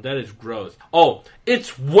Man. And that is gross. Oh,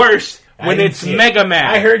 it's worse when it's Mega Man.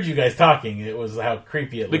 I heard you guys talking. It was how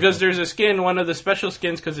creepy it looked. Because there's a skin, one of the special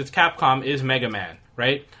skins, because it's Capcom, is Mega Man,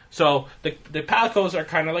 right? So the palicos are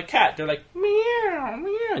kind of like cat. They're like meow,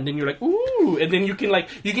 meow, and then you're like ooh, and then you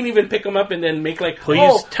can even pick them up and then make like.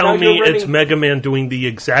 Please tell me it's Mega Man doing the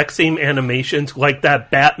exact same animations like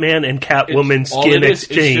that Batman and Catwoman skin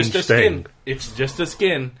exchange thing. It's just a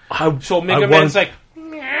skin. So Mega Man's like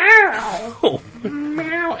meow,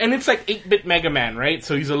 meow, and it's like 8-bit Mega Man, right?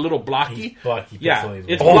 So he's a little blocky. He's blocky, yeah,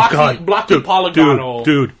 it's blocky, blocky polygonal.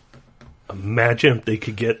 Dude. Imagine if they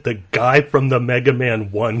could get the guy from the Mega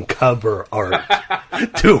Man 1 cover art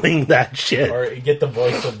doing that shit. Or get the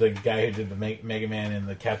voice of the guy who did the Mega Man and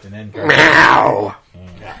the Captain N card. Meow!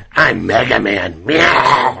 I'm Mega Man.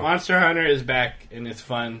 Meow! Monster Hunter is back, and it's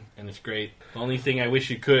fun, and it's great. The only thing I wish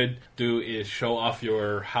you could do is show off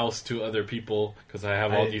your house to other people, because I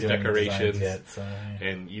have all these decorations. Yet, so,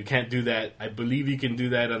 and you can't do that. I believe you can do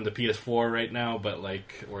that on the PS4 right now,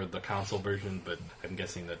 or the console version, but I'm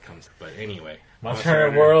guessing that comes. But anyway. Monster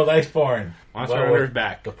Hunter World Iceborne. Monster Hunter is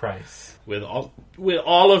back. The price. With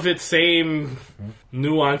all of its same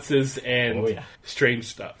nuances and strange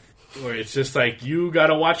stuff. Where it's just like, you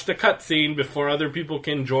gotta watch the cutscene before other people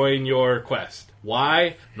can join your quest.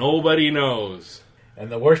 Why? Nobody knows. And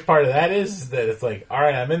the worst part of that is that it's like,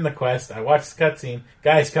 alright, I'm in the quest, I watched the cutscene,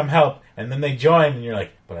 guys, come help, and then they join, and you're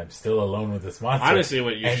like, but I'm still alone with this monster. Honestly,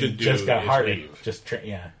 what you should do just got is harder. leave. Just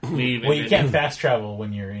leave. Well, you can't fast travel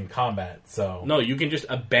when you're in combat, so... No, you can just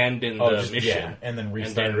abandon the mission. And then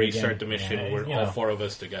restart the mission with all four of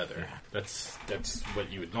us together. Yeah. That's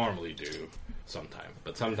what you would normally do sometimes.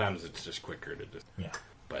 But sometimes it's just quicker to just... Yeah.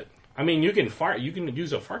 But, I mean, you can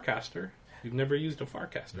use a Farcaster. You've never used a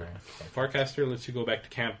Farcaster. No. Farcaster lets you go back to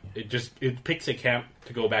camp. It picks a camp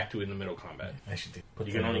to go back to in the middle combat. I should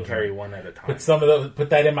you can only carry one at a time. Put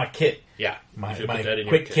that in my kit. Yeah, my quick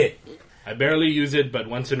your kit. I barely use it, but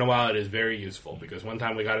once in a while it is very useful, because one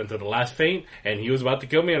time we got into the last feint and he was about to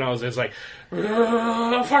kill me, and I was just like,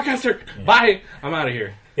 Farcaster, bye, I'm out of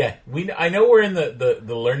here. Yeah, I know we're in the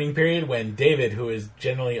learning period when David, who is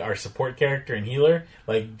generally our support character and healer,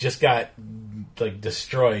 just got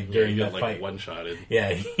destroyed during that fight. One-shotted.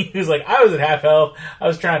 Yeah, he was like, I was at half health, I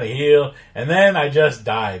was trying to heal, and then I just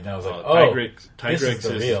died, and I was like,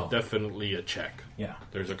 Tigrex is definitely a check. Yeah.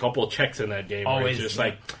 There's a couple of checks in that game Always, where it's just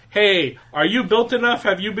like, hey, are you built enough?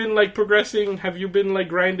 Have you been progressing? Have you been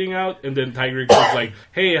grinding out? And then Tigrex was like,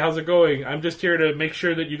 hey, how's it going? I'm just here to make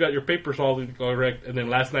sure that you got your papers all correct. And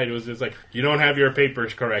then last night it was just like, you don't have your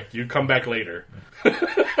papers correct. You come back later.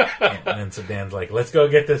 And then so Dan's like, let's go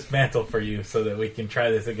get this mantle for you so that we can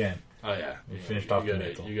try this again. Oh, yeah. We finished off the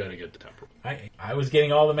mantle. You gotta get the temple. I was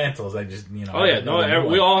getting all the mantles. I just, Oh, yeah. No,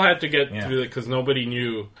 we all had to get through it because nobody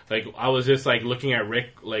knew. I was just, looking at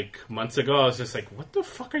Rick, months ago. I was just like, what the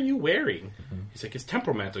fuck are you wearing? Mm-hmm. He's like, it's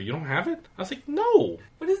temporal mantle. You don't have it? I was like, no.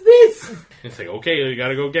 What is this? It's like, okay, you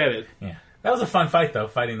gotta go get it. Yeah. That was a fun fight, though,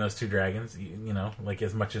 fighting those two dragons.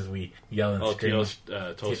 As much as we yell and scream.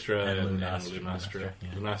 Tostra and Lunastra. Yeah.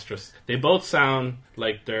 Lunastra. They both sound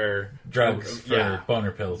like they're... drugs for boner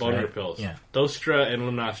pills. Boner pills. Yeah. Tostra and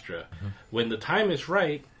Lunastra. Mm-hmm. When the time is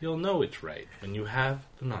right, you'll know it's right. When you have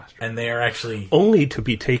Lunastra. And they are actually... only to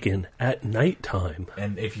be taken at nighttime.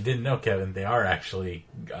 And if you didn't know, Kevin, they are actually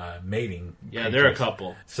mating. Yeah, they're a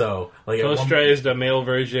couple. So, Tostra is the male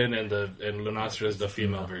version, and Lunastra is the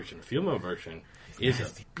female version. The female version is a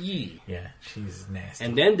bee. Yeah, she's nasty.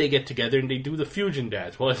 And then they get together and they do the fusion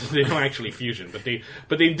dance. Well, they don't actually fusion, but they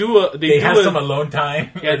do They have some alone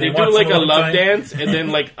time. Yeah, they do a love dance, and then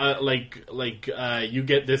you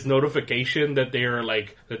get this notification that they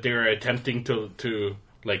are attempting to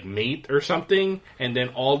mate or something, and then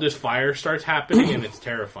all this fire starts happening, and it's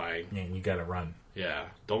terrifying. Yeah, and you gotta run. Yeah,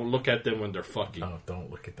 don't look at them when they're fucking. Oh,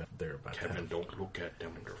 don't look at them. They're about Kevin, don't look at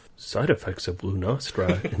them when they're fucking. Side effects of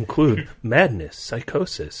Lunastra include madness,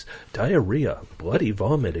 psychosis, diarrhea, bloody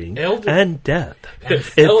vomiting, and death.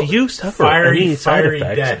 If you suffer any side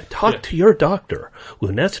effects, talk to your doctor.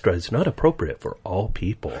 Lunastra is not appropriate for all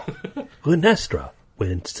people. Lunastra,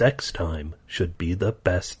 when sex time should be the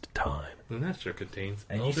best time. Lunastra contains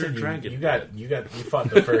and elder dragon. You fought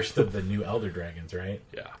the first of the new elder dragons, right?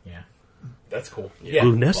 Yeah. Yeah. That's cool. Yeah.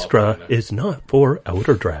 Lunastra is not for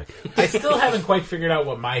elder dragon. I still haven't quite figured out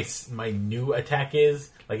what my new attack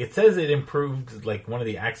is. It says it improved one of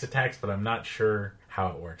the axe attacks, but I'm not sure how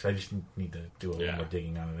it works. I just need to do a little more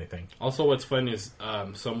digging on it, I think. Also, what's fun is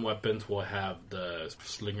some weapons will have the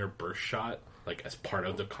slinger burst shot, like as part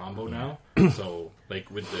of the combo now. So like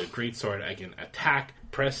with the greatsword, I can attack,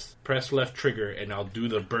 press left trigger, and I'll do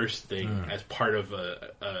the burst thing as part of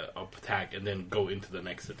a attack, and then go into the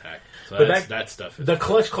next attack. So but that stuff. The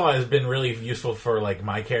clutch claw has been really useful for like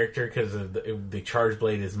my character because the charge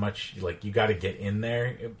blade is much like you got to get in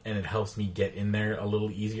there, and it helps me get in there a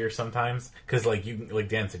little easier sometimes because like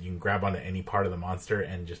Dan said, you can grab onto any part of the monster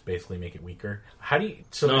and just basically make it weaker. How do you?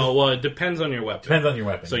 Well, it depends on your weapon. Depends on your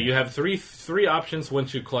weapon. So you have three options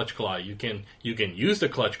once you clutch claw. You can use the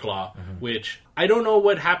clutch claw, which I don't know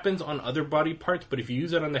what happens on other body parts, but if you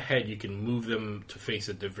use it on the head, you can move them to face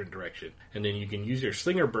a different direction. And then you can use your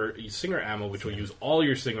slinger ammo, which will use all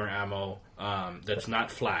your slinger ammo that's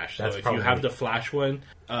not flash. So if you have the flash one,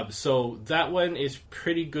 so that one is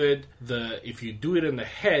pretty good. If you do it in the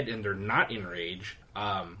head and they're not in rage,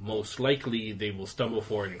 most likely they will stumble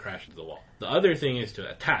forward and crash into the wall. The other thing is to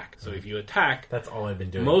attack. So if you attack, that's all I've been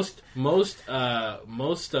doing. Most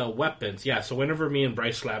weapons, yeah. So whenever me and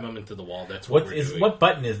Bryce slam them into the wall, that's what we're doing. What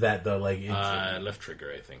button is that though? Like left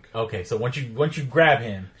trigger, I think. Okay, so once you grab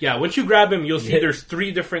him, once you grab him, you'll see there's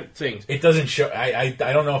three different things. It doesn't show. I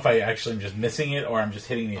don't know if I actually am just missing it or I'm just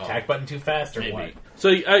hitting the attack button too fast or what. So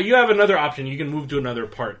you have another option. You can move to another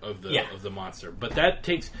part of the monster, but that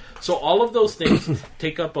takes. So all of those things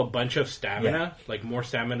take up a bunch of stamina, like more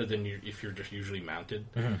stamina than if you're just usually mounted.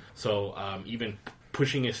 So even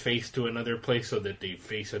pushing his face to another place so that they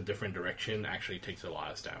face a different direction actually takes a lot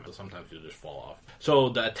of stamina. So sometimes you'll just fall off. So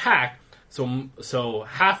the attack. So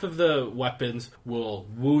half of the weapons will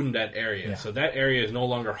wound that area. Yeah. So that area is no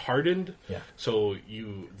longer hardened. Yeah. So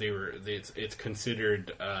it's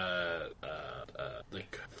considered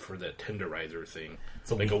like for the tenderizer thing.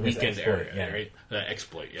 So like a weakened area, right?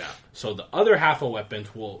 Exploit, yeah. So the other half of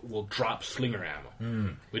weapons will drop slinger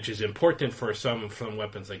ammo, which is important for some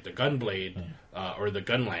weapons like the gun blade or the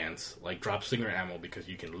gun lance, like drop slinger ammo because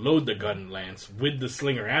you can load the gun lance with the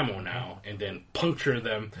slinger ammo now and then puncture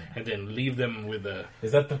them and then leave them with a...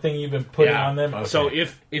 Is that the thing you've been putting on them? Okay. So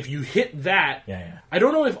if you hit that, I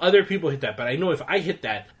don't know if other people hit that, but I know if I hit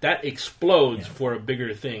that explodes for a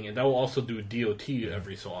bigger thing, and that will also do DOT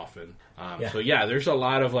every so often. So there's a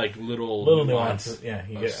lot of like little nuances. Yeah,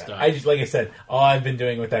 like I said, all I've been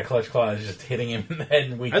doing with that clutch claw is just hitting him in the head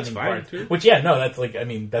and weakening. That's fine too. Which that's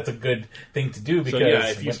that's a good thing to do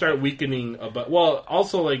because if you start weakening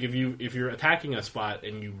also like if you're attacking a spot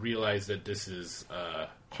and you realize that this is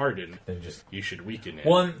hardened, then you should weaken it.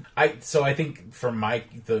 Well, I think for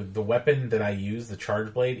the weapon that I use, the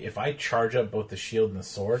charge blade, if I charge up both the shield and the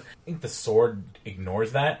sword, I think the sword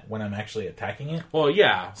ignores that when I'm actually attacking it. Well,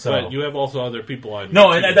 yeah, but you have also other people on.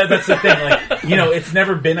 No, and that's the thing. Like it's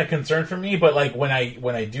never been a concern for me, but like when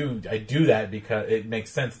I do that because it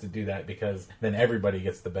makes sense to do that because then everybody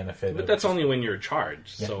gets the benefit. But that's only when you're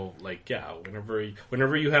charged. Yeah. So like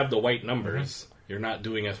whenever you have the white numbers, you're not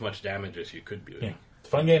doing as much damage as you could be doing. Yeah.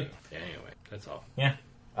 Fun game. Anyway, that's all. Yeah.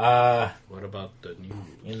 What about the news?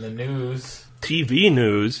 In the news. TV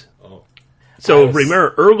news. Oh. So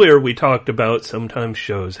remember, earlier we talked about sometimes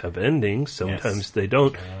shows have endings, sometimes they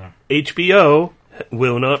don't. HBO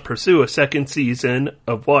will not pursue a second season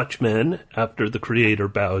of Watchmen after the creator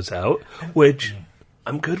bows out, which...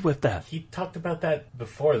 I'm good with that. He talked about that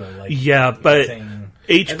before, though. Like, but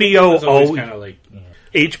HBO always kind of like...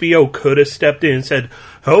 HBO could have stepped in and said,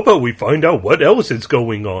 how about we find out what else is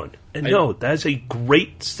going on? And that's a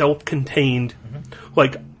great self-contained...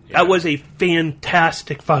 that was a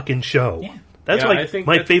fantastic fucking show. Yeah. That's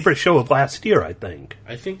my favorite show of last year, I think.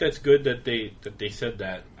 I think that's good that they said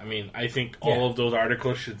that. I mean, I think all of those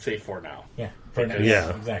articles should say for now. Yeah. For now.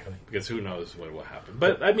 Yeah. Exactly. Because who knows what will happen.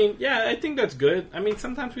 But, I mean, I think that's good. I mean,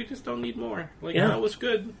 sometimes we just don't need more. That was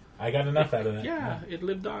good. I got enough out of that. Yeah, it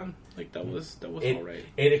lived on. Like, that was all right.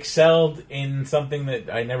 It excelled in something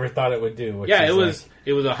that I never thought it would do. It was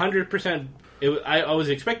 100%... I was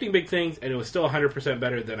expecting big things, and it was still 100%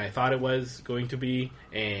 better than I thought it was going to be.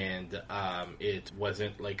 And it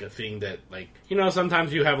wasn't like a thing that, like,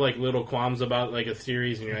 sometimes you have like little qualms about like a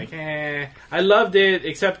series, and you're like, I loved it,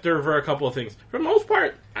 except for a couple of things. For the most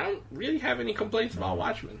part, I don't really have any complaints about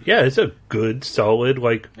Watchmen. Yeah, it's a good, solid,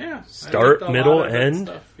 start, middle, end.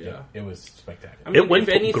 Stuff. Yeah, it was spectacular. I mean, it went if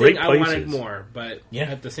anything, great places. I wanted more, but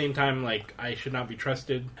at the same time, like, I should not be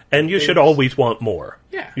trusted. And you should always want more.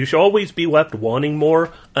 Yeah, you should always be left wanting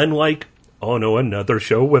more. Unlike, another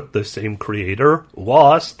show with the same creator,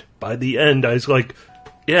 Lost. By the end, I was like,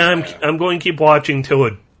 I'm going to keep watching till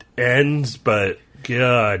it ends, but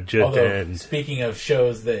God, just ends. Speaking of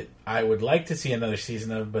shows that I would like to see another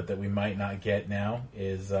season of, but that we might not get now,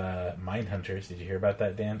 is Mindhunters. Did you hear about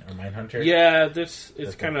that, Dan? Or Mindhunter? Yeah,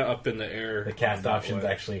 it's kind of up in the air. The cast options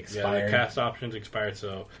actually expired. Yeah, the cast options expired,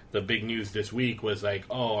 so the big news this week was like,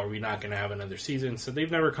 oh, are we not going to have another season? So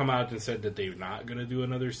they've never come out and said that they're not going to do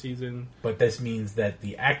another season. But this means that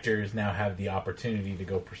the actors now have the opportunity to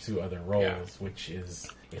go pursue other roles, which is...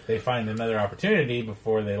 If they find another opportunity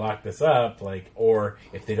before they lock this up, or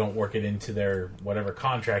if they don't work it into their whatever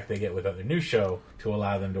contract they get with other new show to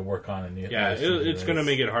allow them to work on a new... Yeah, it's going to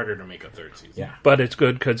make it harder to make a third season. Yeah. But it's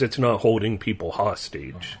good because it's not holding people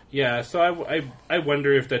hostage. Yeah, so I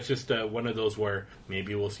wonder if that's just one of those where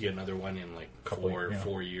maybe we'll see another one in like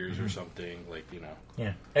four years or something,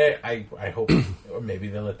 Yeah, I hope, or maybe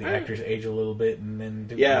they'll let the actors age a little bit and then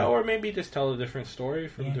do... Yeah, or maybe just tell a different story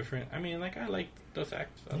from different... I mean, I like those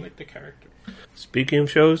actors. I like the character. Speaking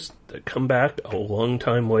of shows that come back a long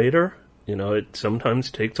time later, it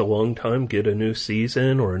sometimes takes a long time to get a new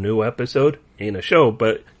season or a new episode. Ain't a show,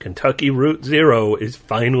 but Kentucky Route Zero is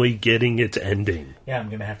finally getting its ending. Yeah, I'm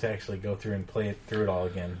going to have to actually go through and play it through it all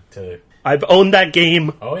again to... I've owned that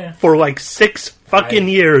game for like 6 fucking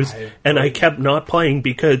years, and I kept not playing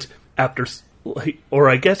because I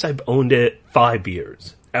guess I've owned it 5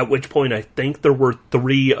 years. At which point I think there were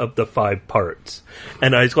 3 of the 5 parts.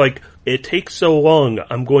 And I was like, it takes so long,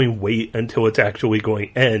 I'm going to wait until it's actually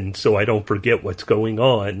going to end so I don't forget what's going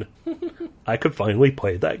on. I could finally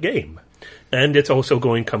play that game. And it's also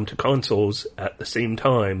going to come to consoles at the same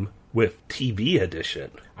time with TV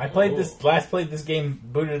edition. I played this game,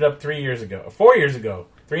 booted up 4 years ago.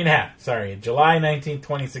 3.5, sorry. July 19th,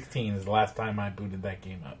 2016 is the last time I booted that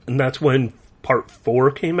game up. And that's when Part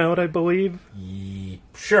 4 came out, I believe?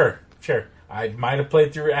 Sure. I might have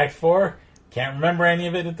played through Act 4. Can't remember any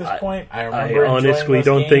of it at this point. I honestly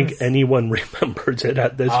don't think anyone remembers it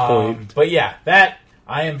at this point. But yeah,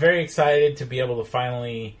 I am very excited to be able to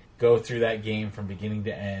finally go through that game from beginning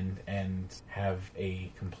to end and have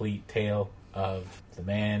a complete tale of the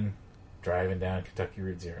man driving down Kentucky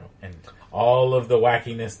Route Zero and all of the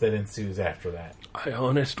wackiness that ensues after that. I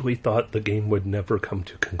honestly thought the game would never come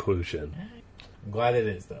to conclusion. I'm glad it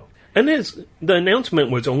is, though. And the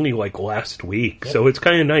announcement was only like last week, so it's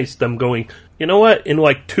kind of nice them going, you know what, in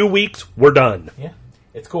like 2 weeks, we're done. Yeah,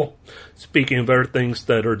 it's cool. Speaking of other things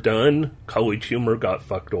that are done, College Humor got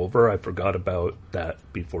fucked over. I forgot about that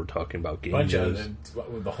before talking about game news.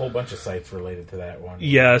 The whole bunch of sites related to that one.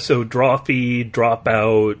 Yeah, so Drawfeed,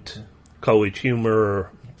 Dropout, College Humor,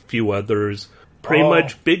 a few others. Pretty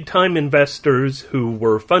much big-time investors who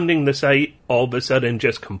were funding the site all of a sudden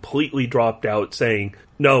just completely dropped out saying,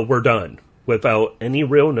 no, we're done, without any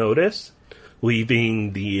real notice,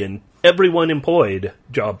 leaving everyone employed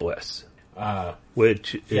jobless.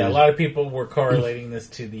 Which is... a lot of people were correlating this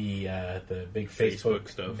to the big Facebook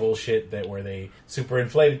stuff bullshit where they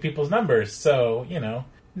superinflated people's numbers. So,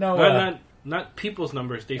 not people's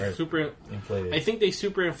numbers. They inflated. I think they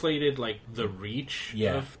superinflated like the reach.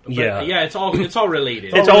 Yeah, it's all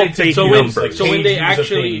related. It's all fake numbers. So when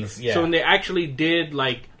they actually did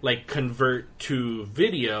like convert to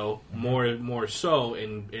video more so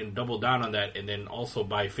and double down on that, and then also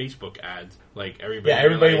buy Facebook ads. Like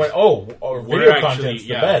everybody went, video content's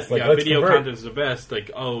the best. Video content's the best. Like,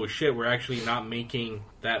 oh shit, we're actually not making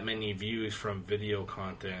that many views from video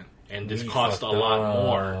content. And this costs a lot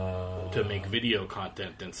more to make video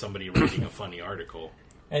content than somebody writing a funny article.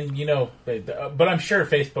 And, but I'm sure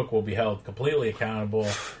Facebook will be held completely accountable.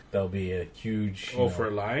 There'll be a huge... for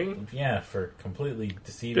lying? Yeah, for completely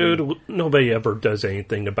deceiving. Dude, nobody ever does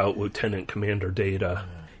anything about Lieutenant Commander Data.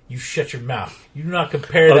 You shut your mouth. You do not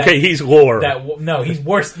compare that... Okay, he's Lore. No, he's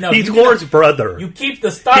worse. No, he's Lore's brother. You keep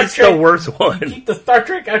the Star Trek... He's the worst one. You keep the Star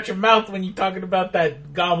Trek out your mouth when you're talking about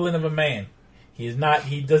that goblin of a man. He is not...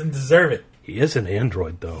 He doesn't deserve it. He is an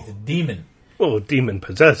android, though. He's a demon. Well, a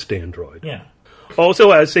demon-possessed android. Yeah.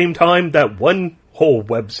 Also, at the same time, that one whole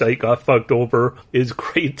website got fucked over is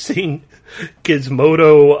great seeing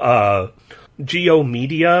Gizmodo, Geo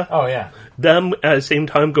Media. Oh, yeah. Them, at the same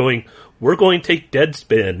time, going, we're going to take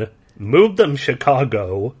Deadspin, move them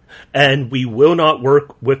Chicago, and we will not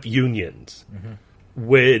work with unions. Mm-hmm.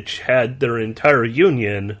 Which had their entire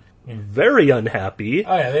union... very unhappy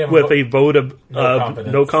with a vote of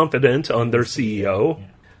no confidence on their CEO. Yeah.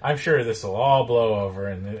 I'm sure this will all blow over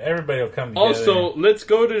and everybody will come together. Also, let's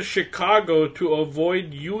go to Chicago to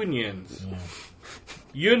avoid unions. Yeah.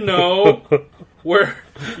 You know where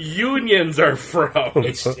unions are from.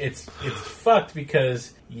 It's fucked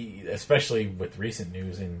because, especially with recent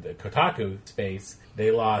news in the Kotaku space,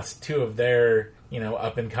 they lost 2 of their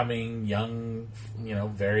up and coming, young,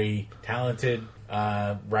 very talented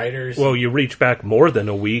writers. Well, you reach back more than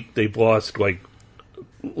a week. They've lost Cecilia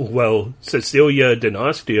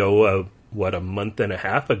Dinastio, a month and a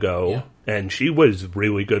half ago. Yeah. And she was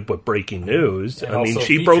really good with breaking news. And I mean, also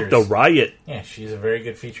she broke the riot. Yeah, she's a very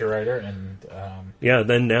good feature writer. And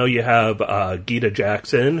then now you have Gita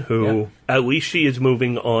Jackson, who at least she is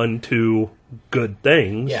moving on to good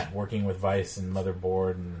things. Yeah, working with Vice and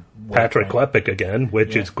Motherboard and Patrick Klepek again,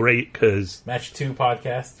 which is great because Match 2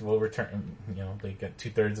 podcast will return. They got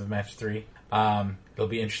 2/3 of Match 3. It'll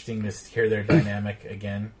be interesting to hear their dynamic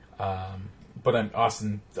again. But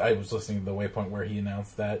Austin, I was listening to the Waypoint where he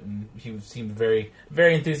announced that, and he seemed very,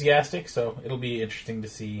 very enthusiastic. So it'll be interesting to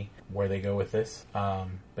see where they go with this.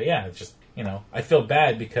 But yeah, it's just I feel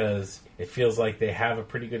bad because it feels like they have a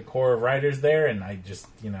pretty good core of writers there, and I just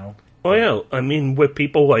Oh yeah, I mean with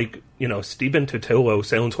people like Stephen Totilo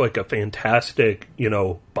sounds like a fantastic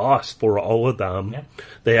boss for all of them. Yeah.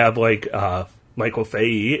 They have Michael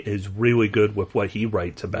Fahey is really good with what he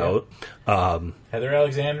writes about. Heather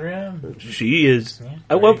Alexandria, she is.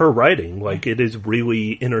 I love her writing. It is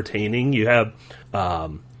really entertaining. You have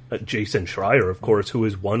Jason Schreier, of course, who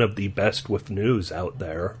is one of the best with news out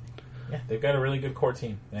there. Yeah, they've got a really good core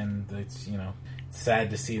team, and it's sad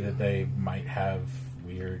to see that they might have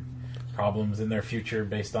weird problems in their future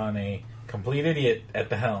based on a complete idiot at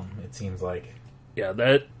the helm. It seems like. Yeah,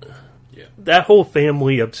 that whole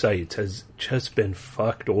family of sites has just been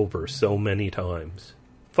fucked over so many times.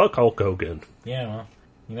 Fuck Hulk Hogan. Yeah, well,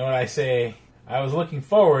 you know what I say? I was looking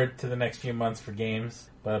forward to the next few months for games,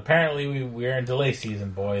 but apparently we're in delay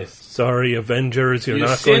season, boys. Sorry, Avengers, you're you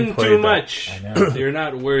not going to play too that. much. I know. You're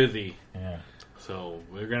not worthy. Yeah. So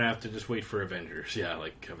we're going to have to just wait for Avengers. Yeah,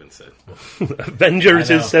 like Kevin said. Avengers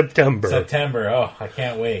is September. September. Oh, I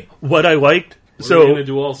can't wait. What I liked... What are we going to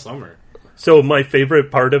do all summer? So my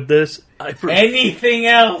favorite part of this... Anything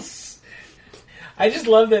else? I just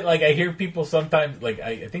love that, I hear people sometimes,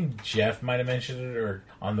 I think Jeff might have mentioned it, or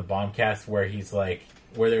on the Bombcast, where he's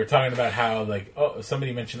where they were talking about how,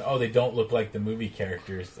 somebody mentioned, they don't look like the movie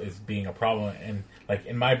characters as being a problem, and,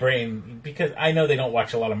 in my brain, because I know they don't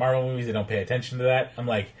watch a lot of Marvel movies, they don't pay attention to that, I'm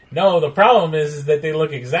like, no, the problem is that they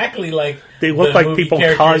look exactly like they look like people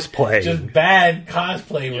cosplay. Just bad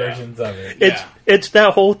cosplay versions of it. It's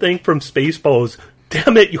that whole thing from Spaceballs.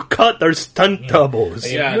 Damn it, you cut their stunt doubles.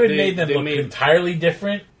 If you had made them look entirely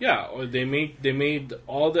different. Yeah, or they made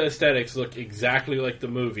all the aesthetics look exactly like the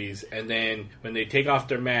movies, and then when they take off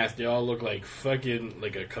their mask, they all look like fucking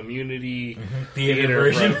a community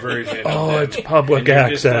theater version. Oh, it's public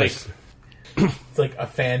access. It's like a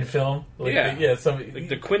fan film. So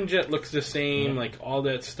the Quinjet looks the same. All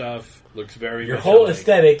that stuff looks very. Your whole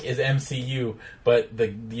aesthetic is MCU, but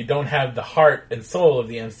you don't have the heart and soul of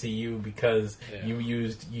the MCU because you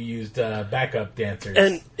used backup dancers.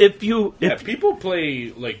 And if people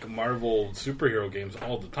play Marvel superhero games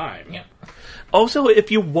all the time. Yeah. Also,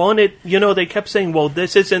 if you wanted, they kept saying, "Well,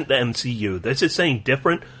 this isn't the MCU. This is saying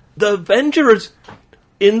different." The Avengers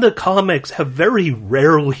in the comics have very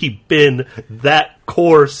rarely been that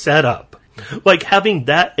core setup. Having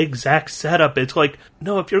that exact setup, it's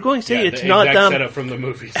no, if you're going to say it's not them, setup from the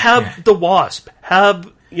movies. Have the Wasp,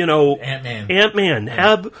 have, Ant-Man,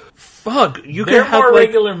 have, you They're can have more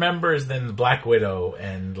regular members than Black Widow,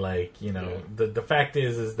 and the fact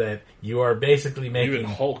is that you are basically making even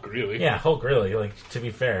Hulk, really. Yeah, Hulk, really. To be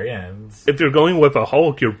fair, yeah. If you're going with a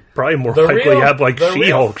Hulk, you're probably more likely to have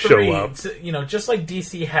She-Hulk show up. Just like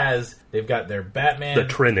DC has, they've got their Batman, the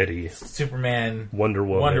Trinity, Superman, Wonder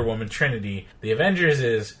Woman Trinity. The Avengers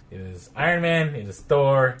is Iron Man, it is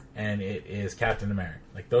Thor, and it is Captain America.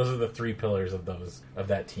 Those are the three pillars of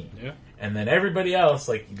that team. Yeah. And then everybody else,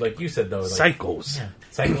 like you said, though, cycles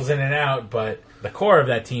in and out. But the core of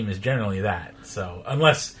that team is generally that. So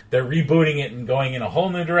unless they're rebooting it and going in a whole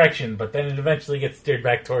new direction, but then it eventually gets steered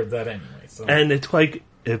back towards that anyway. So. And it's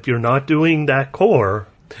if you're not doing that core,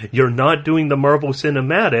 you're not doing the Marvel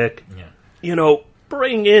Cinematic. Yeah.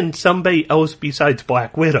 Bring in somebody else besides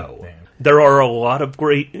Black Widow. Yeah. There are a lot of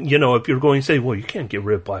great, if you're going to say, well, you can't get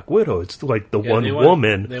rid of Black Widow, it's one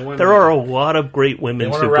woman. There are a lot of great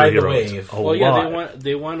women superheroes. Ride the wave.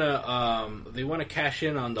 They want to cash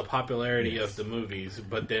in on the popularity of the movies,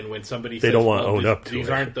 but then when somebody says, don't want to own up to these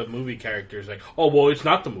it. aren't the movie characters, it's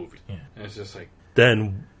not the movie. Yeah. And it's just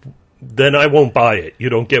then then I won't buy it. You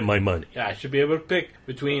don't get my money. Yeah, I should be able to pick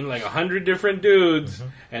between like 100 different dudes,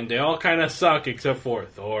 and they all kind of suck except for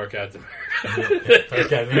Thor, Captain America.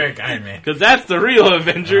 Captain America, Iron Man. Because that's the real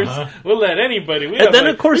Avengers. We'll let anybody.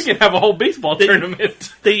 Of course, we can have a whole baseball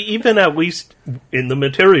tournament. They even, at least in the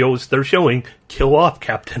materials, they're showing kill off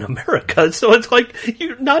Captain America. So it's like,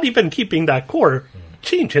 you're not even keeping that core.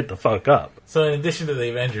 Change it the fuck up. So in addition to the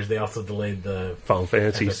Avengers, they also delayed the Final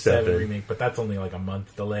Fantasy VII remake, but that's only like a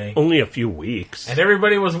month delay. Only a few weeks. And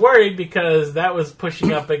everybody was worried because that was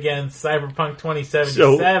pushing up against Cyberpunk 2077.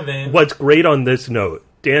 So what's great on this note,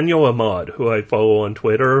 Daniel Ahmad, who I follow on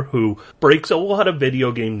Twitter, who breaks a lot of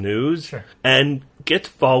video game news and gets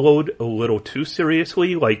followed a little too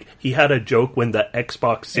seriously. Like, he had a joke when the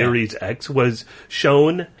Xbox Series X was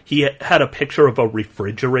shown. He had a picture of a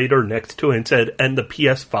refrigerator next to it and said, and the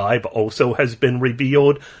PS5 also has been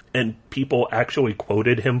revealed. And people actually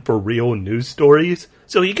quoted him for real news stories.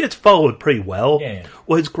 So he gets followed pretty well. Yeah.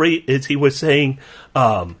 What's great is he was saying,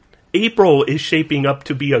 April is shaping up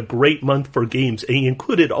to be a great month for games, and he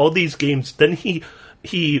included all these games. Then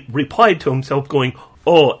he replied to himself going,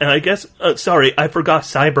 oh, and I guess, sorry, I forgot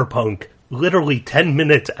Cyberpunk. Literally 10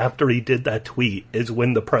 minutes after he did that tweet is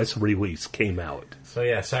when the press release came out. So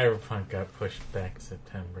yeah, Cyberpunk got pushed back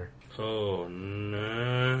September. Oh,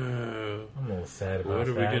 no. I'm a little sad about that. What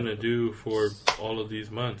are we going to do for all of these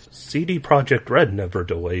months? CD Projekt Red never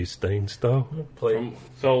delays things, though.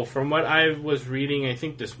 From what I was reading, I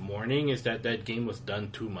think this morning, is that game was done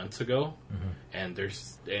 2 months ago. And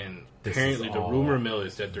apparently the rumor mill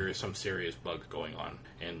is that there is some serious bugs going on.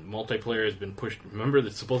 And multiplayer has been pushed. Remember,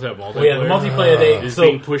 it's supposed to have multiplayer. Well, yeah, the multiplayer is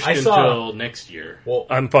being pushed until next year. Well,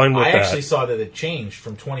 I'm fine with that. I actually saw that it changed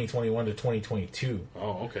from 2021 to 2022.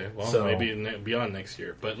 Oh, okay. Well, maybe beyond next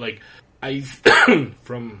year. But like, I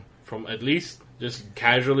from at least just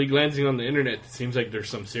casually glancing on the internet, it seems like there's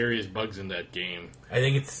some serious bugs in that game. I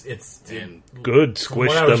think it's good.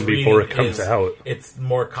 Squish them before it comes out. It's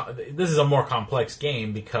more. This is a more complex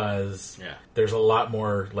game because there's a lot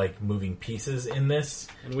more like moving pieces in this.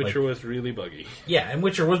 And Witcher was really buggy. Yeah, and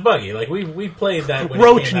Witcher was buggy. Like we played that. When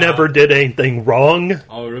Roach never did anything wrong.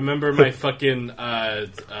 Oh, remember my fucking.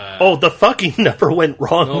 The fucking never went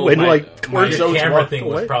wrong when the camera thing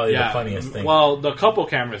was probably the funniest thing. Well, the couple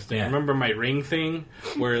cameras thing. Remember my ring thing,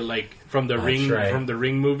 where like from the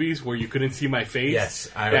ring movies, where you couldn't see my face.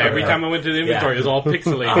 Yes, every time I went to the inventory, it was all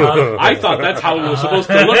pixelated. I thought that's how it was supposed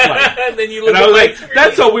to look like. And then you look I was like,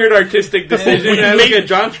 that's a weird artistic decision. And I look at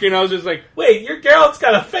John's screen, I was just like, wait, your Geralt's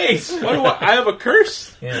got a face. What do I have a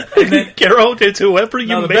curse? Yeah. And then Geralt is whoever you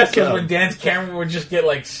make. The best was when Dan's camera would just get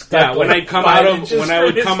like stuck. Yeah, when I would come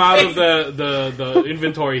out of the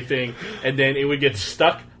inventory thing, and then it would get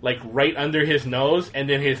stuck like right under his nose, and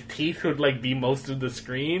then his teeth would like be most of the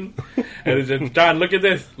screen. And it's just, John, look at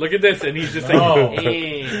this, and he's just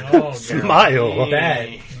like, smile,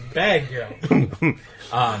 bad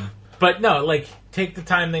girl. But no, like take the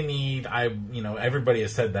time they need. Everybody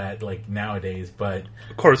has said that like nowadays, but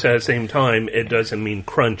of course at the same time, it doesn't mean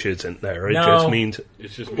crunch isn't there. It just means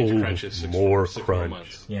crunch is six more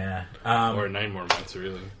months. Yeah, or 9 more months,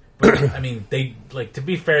 really. But, I mean, they to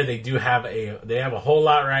be fair, they have a whole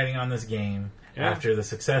lot riding on this game. After the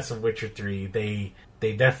success of Witcher 3, they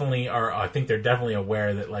definitely are. I think they're definitely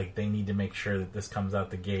aware that like they need to make sure that this comes out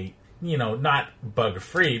the gate. Not bug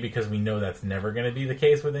free, because we know that's never going to be the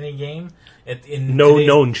case with any game.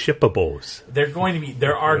 Known shippables. There are going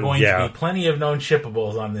to be plenty of known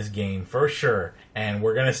shippables on this game for sure, and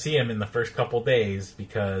we're going to see them in the first couple days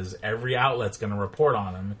because every outlet's going to report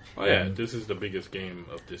on them. Oh yeah, this is the biggest game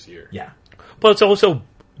of this year. Yeah, but it's also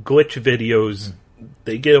glitch videos.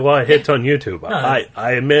 They get a lot of hits on YouTube.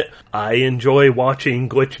 I admit I enjoy watching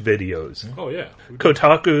glitch videos. Oh yeah,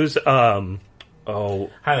 Kotaku's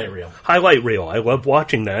highlight reel. I love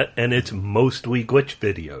watching that, and it's mostly glitch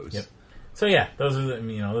videos. Yep. So yeah, those are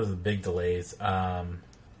the big delays.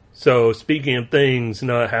 So speaking of things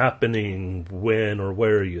not happening when or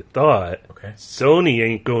where you thought, Sony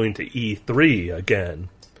ain't going to E3 again.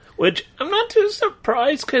 Which I'm not too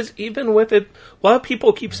surprised, because even with it, a lot of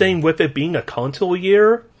people keep saying with it being a console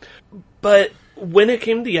year, but when it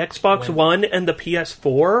came to the Xbox One and the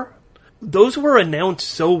PS4, those were announced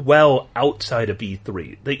so well outside of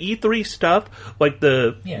E3. The E3 stuff, like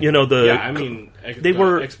Xbox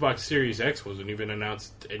Series X wasn't even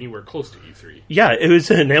announced anywhere close to E3. Yeah, it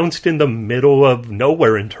was announced in the middle of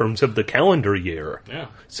nowhere in terms of the calendar year. Yeah.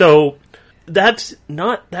 So that's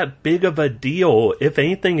not that big of a deal. If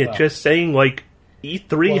anything, it's just saying like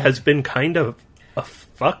E3 has been kind of a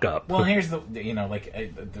fuck up. Well, here's I've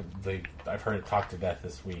heard it talked to death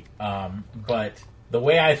this week, but the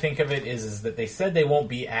way I think of it is that they said they won't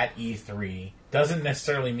be at E3. Doesn't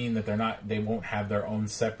necessarily mean that they won't have their own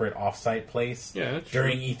separate offsite place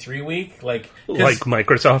during E3 week. Like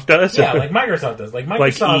Microsoft does? Yeah, like Microsoft does. Like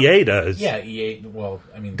Microsoft, EA does. Yeah, EA, well,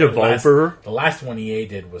 I mean... Devolver. The last one EA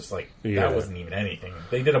did was that wasn't even anything.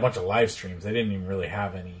 They did a bunch of live streams. They didn't even really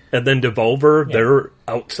have any. And then Devolver, they're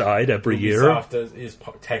outside every year. Ubisoft is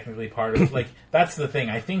technically part of it. That's the thing.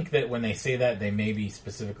 I think that when they say that, they maybe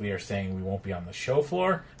specifically are saying we won't be on the show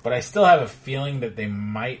floor. But I still have a feeling that they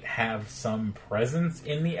might have some presence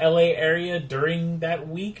in the LA area during that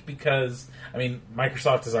week because, I mean,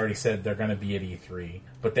 Microsoft has already said they're going to be at E3,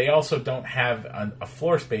 but they also don't have a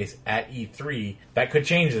floor space at E3. That could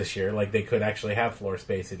change this year. Like, they could actually have floor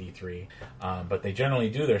space at E3, but they generally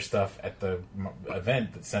do their stuff at the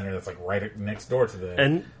event center that's, right next door to the...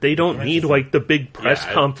 And they don't need, the big press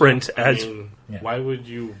conference Why would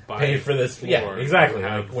you pay for this floor? Yeah, exactly.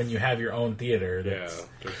 When you have your own theater.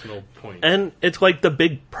 There's no point. And it's like the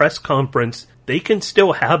big press conference. They can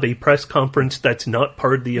still have a press conference that's not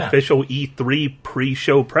part of the official E3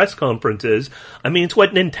 pre-show press conferences. I mean, it's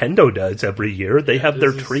what Nintendo does every year. They have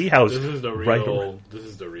their treehouse. This is the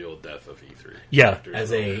real death of E3. Yeah,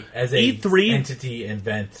 as a E3 entity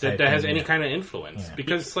event that has any kind of influence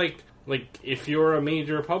because if you're a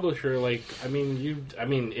major publisher,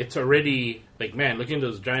 it's already man, looking at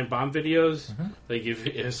those giant bomb videos.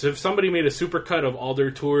 Mm-hmm. If somebody made a super cut of all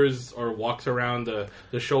their tours or walks around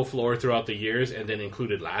the show floor throughout the years and then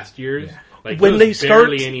included last year's, when they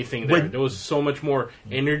barely anything there. There was so much more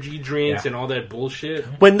energy drinks and all that bullshit.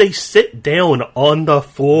 When they sit down on the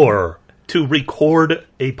floor to record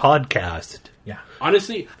a podcast. Yeah,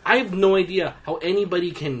 honestly, I have no idea how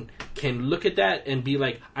anybody can look at that and be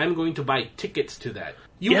like, I'm going to buy tickets to that.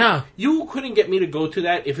 You couldn't get me to go to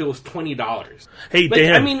that if it was $20. Hey,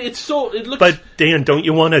 Dan. I mean, it looks... But, Dan, don't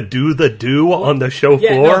you want to do on the show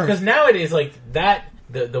floor? Yeah, because nowadays, that...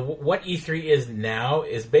 The what E3 is now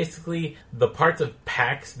is basically the parts of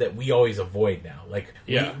PAX that we always avoid now.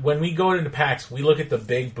 When we go into PAX, we look at the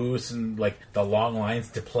big booths and the long lines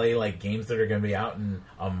to play games that are going to be out in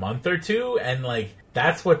a month or two, and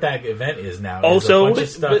that's what that event is now. Also,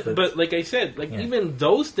 but like I said, even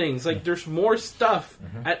those things, there's more stuff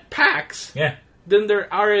at PAX. Yeah. Than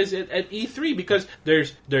there are at E3 because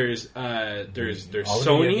there's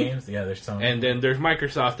Sony, games. Yeah, there's Sony, and then there's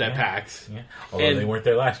Microsoft at PAX. Yeah, although they weren't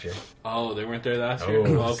there last year. Oh, they weren't there last year.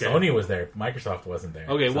 Okay. Sony was there. Microsoft wasn't there.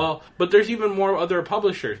 Okay, but there's even more other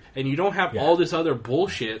publishers, and you don't have all this other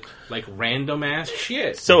bullshit random ass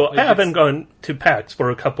shit. So I haven't gone to PAX for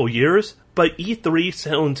a couple years, but E3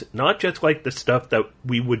 sounds not just like the stuff that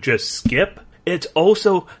we would just skip. It's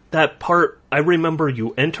also that part, I remember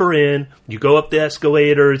you enter in, you go up the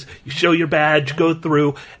escalators, you show your badge, go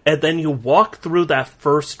through, and then you walk through that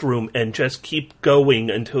first room and just keep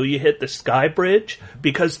going until you hit the Sky Bridge,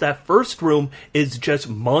 because that first room is just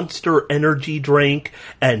Monster Energy drink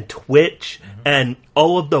and Twitch and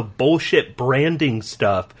all of the bullshit branding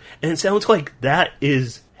stuff. And it sounds like that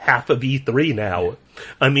is half of E3 now.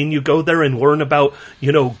 I mean, you go there and learn about,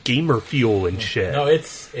 gamer fuel and shit. No,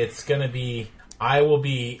 it's gonna be...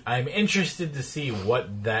 I'm interested to see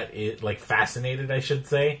what that is, fascinated, I should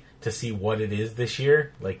say, to see what it is this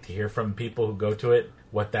year. To hear from people who go to it,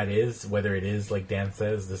 what that is, whether it is, like Dan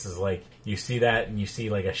says, this is you see that and you see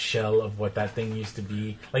a shell of what that thing used to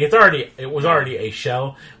be. It was already a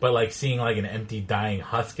shell, but seeing an empty dying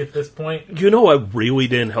husk at this point. What really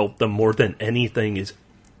didn't help them more than anything is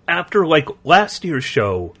after last year's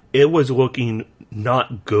show, it was looking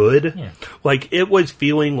not good. Yeah. It was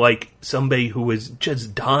feeling like somebody who was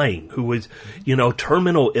just dying, who was,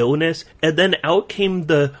 terminal illness, and then out came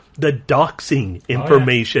the doxing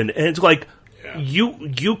information, and it's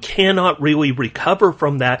you cannot really recover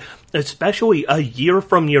from that, especially a year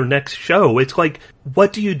from your next show. It's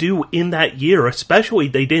what do you do in that year? Especially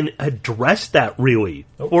they didn't address that really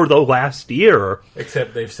for the last year.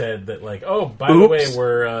 Except they've said that by the way,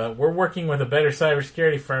 we're working with a better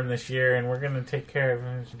cybersecurity firm this year, and we're going to take care of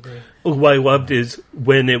it. What I loved is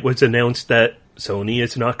when it was announced that Sony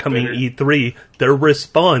is not coming E3, their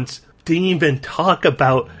response didn't even talk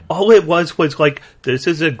about. All it was this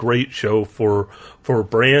is a great show for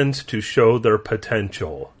brands to show their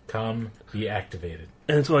potential. Come be activated.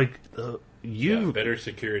 And it's better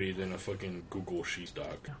security than a fucking Google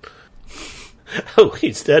Sheepdog. Oh,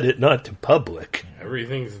 he said it not to public.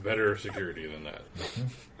 Everything's better security than that.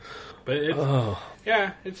 But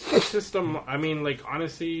it's just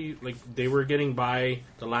honestly, they were getting by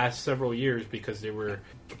the last several years because they were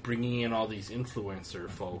bringing in all these influencer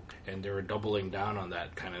folk, and they were doubling down on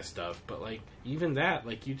that kind of stuff. But like even that,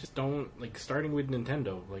 like you just don't like starting with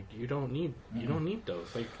Nintendo. Like you don't need those.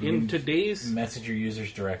 Like in today's message your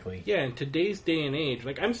users directly. Yeah, in today's day and age,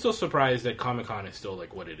 like I'm still surprised that Comic-Con is still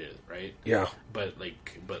like what it is, right? Yeah. But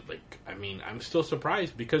I mean, I'm still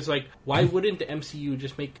surprised because like why wouldn't the MCU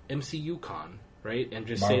just make MCU Con? Right, and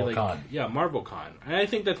just Marvel say like, Con. yeah, Marvel Con, and I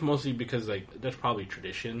think that's mostly because like that's probably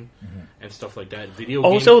tradition and stuff like that.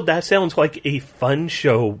 That sounds like a fun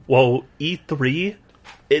show. Well, E3,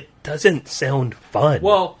 it doesn't sound fun.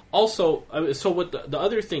 Well, also, so what the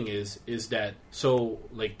other thing is that so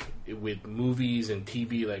like with movies and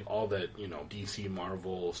TV, like all that DC,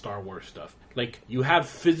 Marvel, Star Wars stuff, like you have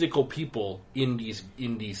physical people in these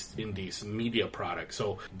media products.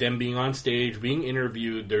 So them being on stage, being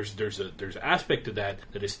interviewed, there's an aspect to that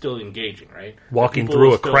is still engaging, right? Walking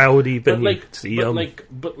through a crowd, even like, you see them.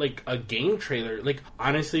 But like a game trailer, like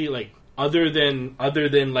honestly, like. Other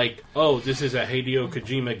than like, oh, this is a Hideo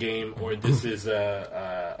Kojima game, or this is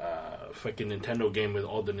a fucking Nintendo game with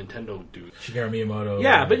all the Nintendo dudes. Shigeru Miyamoto.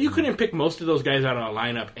 Yeah, but you couldn't pick most of those guys out of a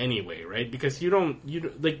lineup anyway, right? Because you don't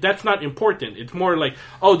like that's not important. It's more like,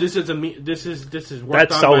 oh, this is worked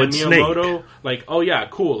that's on Solid by Miyamoto. Snake. Like, oh yeah,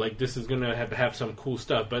 cool. Like this is gonna have some cool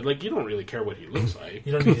stuff, but like you don't really care what he looks like.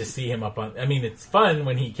 You don't need to see him up on. I mean, it's fun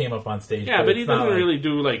when he came up on stage. Yeah, but he doesn't really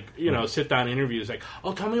do like sit down interviews. Like,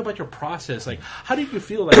 oh, tell me about your process. Like, how did you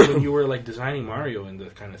feel like when you were like designing Mario and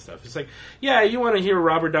that kind of stuff? It's like, yeah, you want to hear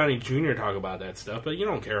Robert Downey Jr. talk about that stuff, but you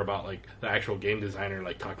don't care about like the actual game designer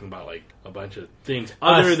like talking about like a bunch of things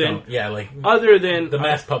other than the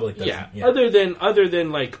mass public. Yeah, other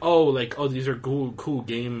than like oh these are cool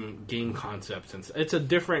game concepts, and it's a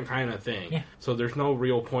different kind of thing. Yeah. So there's no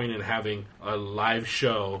real point in having a live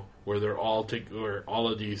show where they're where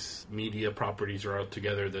all of these media properties are out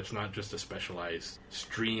together. That's not just a specialized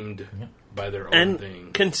streamed by their own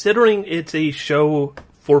thing. Considering it's a show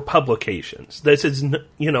for publications, this is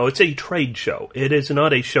it's a trade show. It is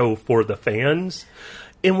not a show for the fans.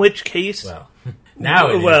 In which case, now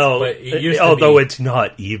it is, but it used although to be. it's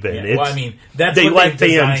not even. Yeah. It's, Well, I mean, that's they what let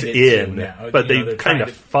fans in, but but they kind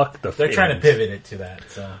of fuck the fans. They're trying to pivot it to that.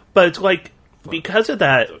 So, but it's like because of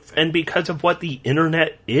that, and because of what the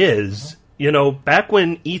internet is. Back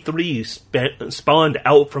when E3 spawned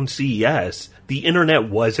out from CES, the internet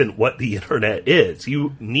wasn't what the internet is.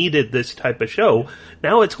 You needed this type of show.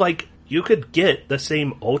 Now it's like you could get the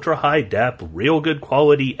same ultra high def, real good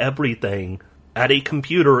quality everything at a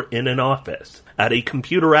computer in an office, at a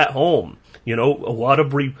computer at home. A lot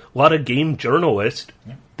of game journalists,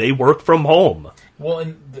 they work from home. Well,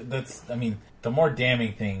 and the more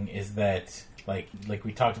damning thing is that, like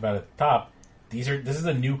we talked about at the top, this is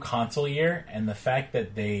a new console year, and the fact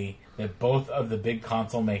that both of the big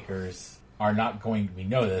console makers are not going to, we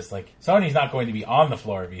know this, like Sony's not going to be on the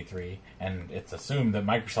floor of E3, and it's assumed that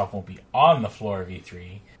Microsoft won't be on the floor of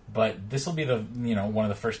E3. But this will be one of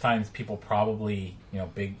the first times people probably,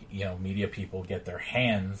 big, media people get their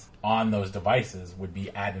hands on those devices would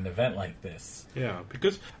be at an event like this. Yeah,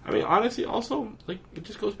 because, I mean, honestly, also, like, it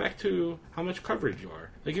just goes back to how much coverage you are.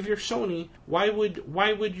 Like, if you're Sony, why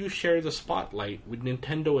would you share the spotlight with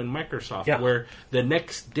Nintendo and Microsoft, where the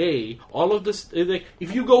next day, all of this, like,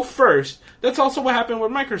 if you go first, that's also what happened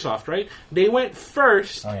with Microsoft, right? They went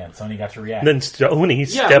first. Oh, yeah, and Sony got to react. Then Sony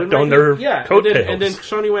stepped on their coattails. And then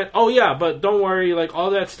Sony went, oh, yeah, but don't worry, like,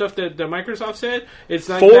 all that stuff that Microsoft said, it's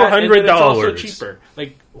like $400. that, and then it's also cheaper.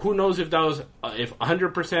 Like, who knows if that was, if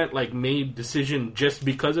 100% like made decision just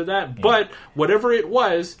because of that, but whatever it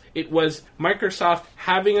was Microsoft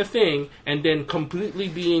having a thing and then completely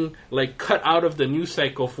being like cut out of the news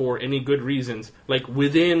cycle for any good reasons, like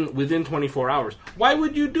within 24 hours. Why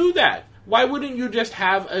would you do that? Why wouldn't you just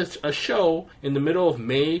have a show in the middle of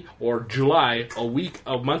May or July,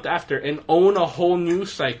 a month after, and own a whole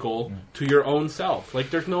news cycle to your own self?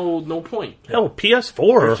 Like, there's no point. Hell,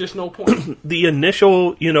 PS4. There's just no point. The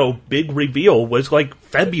initial, big reveal was like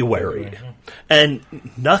February. And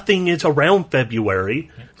nothing is around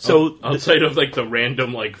February. So outside of like the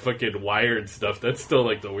random like fucking Wired stuff, that's still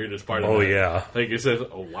like the weirdest part of it. Oh yeah. Like it says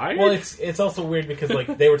Wired? Well, it's also weird because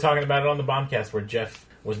like they were talking about it on the Bombcast where Jeff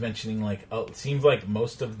was mentioning like it seems like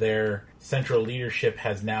most of their central leadership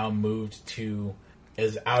has now moved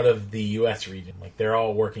is out of the US region. Like they're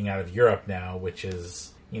all working out of Europe now, which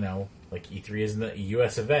is, like E3 isn't a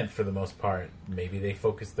US event for the most part. Maybe they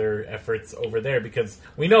focus their efforts over there because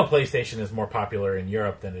we know PlayStation is more popular in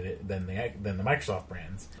Europe than the Microsoft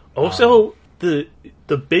brands. Also, the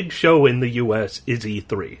big show in the US is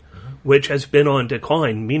E3, which has been on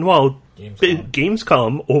decline. Meanwhile,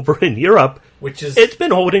 Gamescom over in Europe it's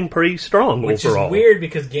been holding pretty strong overall. Which is weird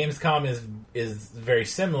because Gamescom is very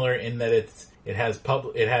similar in that it has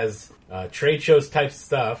trade shows type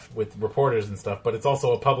stuff with reporters and stuff, but it's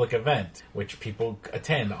also a public event which people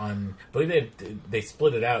attend on. I believe they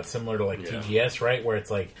split it out similar to TGS, right? Where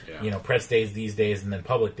it's press days these days and then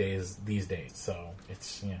public days these days. So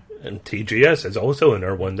it's And TGS is also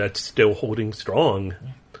another one that's still holding strong.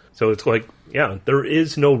 Yeah. So it's there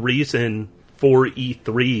is no reason for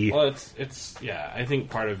E3. Well, it's I think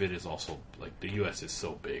part of it is also the U.S. is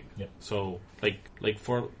so big. Yep. So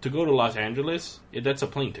to go to Los Angeles, that's a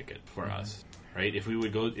plane ticket for us, right? If we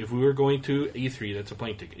were going to E3, that's a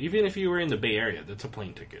plane ticket. Even if you were in the Bay Area, that's a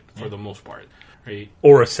plane ticket for the most part, right?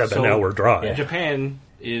 Or a 7-hour drive. Japan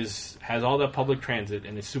has all that public transit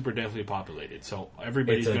and it's super densely populated, so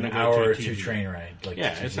everybody's going to go hour to or a two TV. train ride.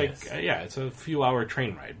 It's a few hour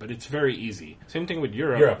train ride, but it's very easy. Same thing with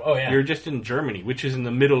Europe. Oh yeah, you're just in Germany, which is in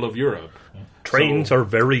the middle of Europe. Yeah. Trains are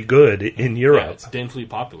very good in Europe. Yeah, it's densely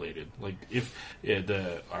populated. If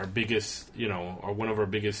our biggest, or one of our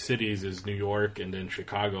biggest cities is New York and then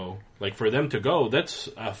Chicago. For them to go, that's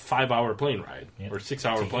a 5-hour plane ride or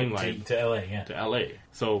 6-hour plane ride to LA. Yeah, to LA.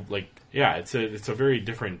 So it's a very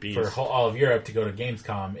different beast. For all of Europe to go to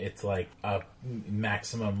Gamescom, it's a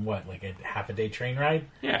maximum a half a day train ride.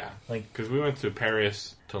 Yeah, because we went to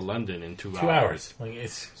Paris to London in 2 hours.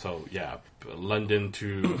 London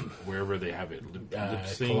to wherever they have it,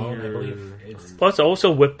 Cologne, I believe. Plus, also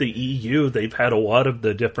with the EU, they've had a lot of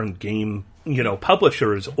the different game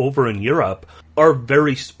publishers over in Europe are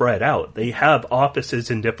very spread out. They have offices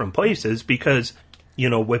in different places because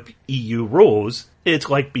with EU rules, it's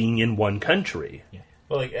like being in one country. Yeah.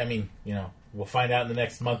 Well, we'll find out in the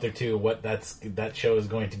next month or two what that show is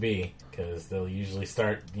going to be, because they'll usually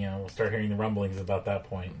start. We'll start hearing the rumblings about that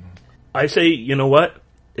point. I say, you know what?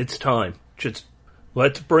 It's time. Just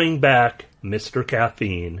let's bring back Mr.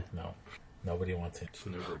 Caffeine. No, nobody wants it.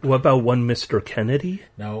 What about one Mr. Kennedy?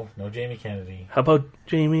 No Jamie Kennedy. How about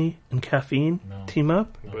Jamie and Caffeine team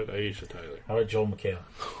up? How about Aisha Tyler? How about Joel McHale?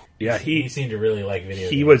 Yeah, he seemed to really like video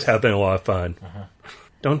games. He was having a lot of fun. Uh-huh.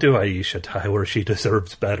 Don't do Aisha Tyler. She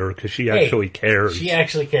deserves better because she actually cares. She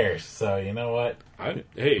actually cares. So you know what?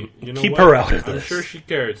 Keep her out of this. I'm sure she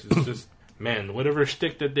cares. It's just, man, whatever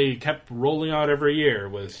stick that they kept rolling out every year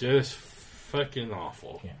was just fucking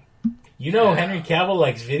awful. Yeah. Henry Cavill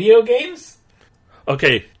likes video games?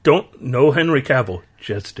 Okay, don't know Henry Cavill,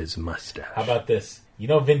 just his mustache. How about this?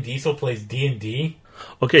 Vin Diesel plays D&D?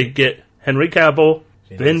 Okay, get Henry Cavill,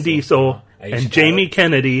 Vin Diesel and Jamie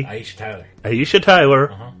Kennedy. Aisha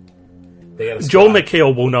Tyler. Uh-huh. Joel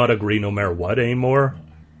McHale will not agree no matter what anymore,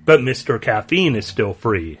 but Mr. Caffeine is still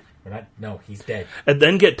free. No, he's dead. And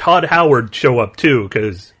then get Todd Howard show up too,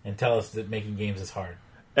 and tell us that making games is hard.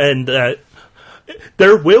 And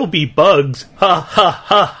there will be bugs. Ha ha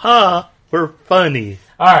ha ha. We're funny.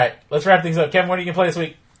 All right, let's wrap things up. Kevin, what are you going to play this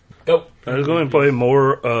week? Go. I was going to play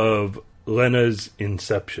more of Lena's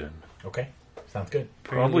Inception. Okay, sounds good.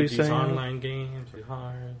 Probably these saying online games are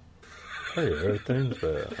hard. There are things,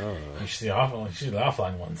 but you should see the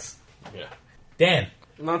offline ones. Yeah. Dan.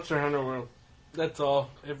 Monster Hunter World. That's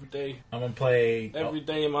all. Every day. I'm going to play... Every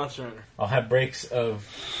day Monster Hunter. I'll have breaks of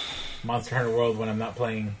Monster Hunter World when I'm not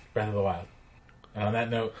playing Breath of the Wild. And on that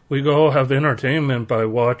note... We go have entertainment by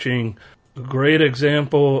watching a great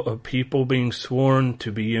example of people being sworn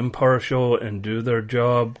to be impartial and do their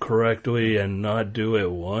job correctly and not do it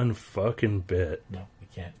one fucking bit. No, we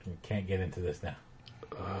can't. We can't get into this now.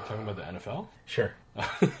 Are we talking about the NFL? Sure.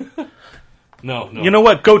 No. You know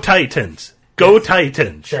what? Go Titans. Go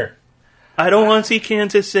Titans. Sure. I don't want to see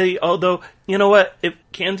Kansas City, although, you know what? If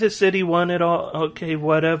Kansas City won it all, okay,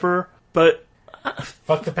 whatever. But...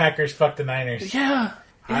 fuck the Packers, fuck the Niners. Yeah.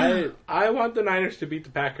 I want the Niners to beat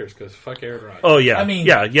the Packers because fuck Aaron Rodgers. Oh, yeah.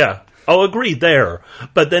 Yeah. I'll agree there.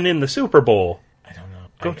 But then in the Super Bowl... I don't know.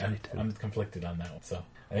 I'm conflicted on that one, so...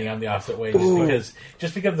 I think I'm the opposite way,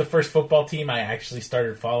 just because the first football team I actually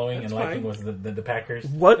started following and liking was the Packers.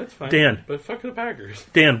 What, That's fine, Dan? But fuck the Packers.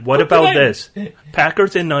 Dan, what about this?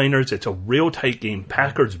 Packers and Niners, it's a real tight game.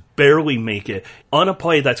 Packers barely make it on a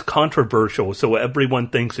play that's controversial, so everyone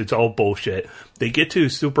thinks it's all bullshit. They get to the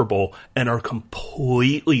Super Bowl and are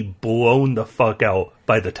completely blown the fuck out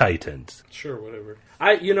by the Titans. Sure, whatever.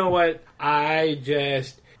 You know what? I'm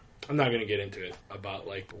not going to get into it about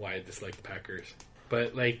why I dislike the Packers.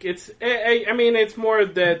 But like it's, I mean, it's more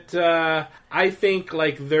that I think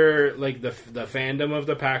like they're like the fandom of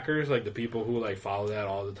the Packers, like the people who like follow that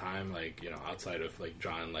all the time, like, you know, outside of like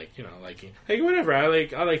John, like, you know, like whatever. I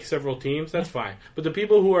like several teams, that's fine. But the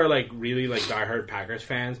people who are like really like diehard Packers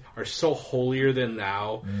fans are so holier than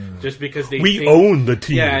thou, just because we think, own the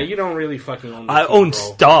team. Yeah, you don't really fucking own the I team, own bro.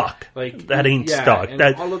 stock. Like that ain't stock.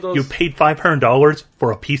 That all of those, you paid $500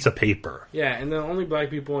 for a piece of paper. Yeah, and the only black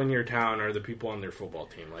people in your town are the people on their football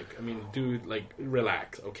team. Like, I mean, dude, like,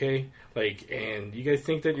 relax, okay? Like, and you guys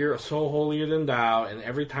think that you're so holier than thou, and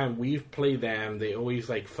every time we've played them, they always,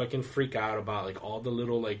 like, fucking freak out about, like, all the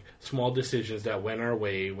little, like, small decisions that went our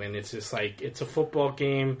way, when it's just, like, it's a football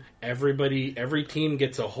game, every team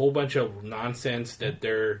gets a whole bunch of nonsense that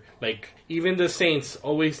they're, like, even the Saints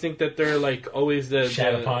always think that they're, like, always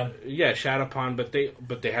shat upon. Yeah, shat upon, but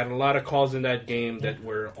they had a lot of calls in that game that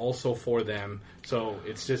were also for them. So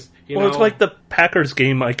it's just, you know. Well, it's like the Packers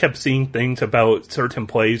game. I kept seeing things about certain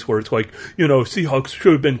plays where it's like, you know, Seahawks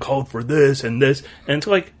should have been called for this and this. And it's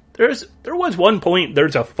like, there was one point,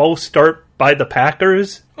 there's a false start by the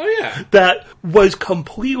Packers. Oh, yeah. That was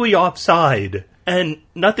completely offside. And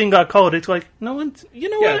nothing got called. It's like, no one's, you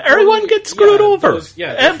know what? Everyone gets screwed over.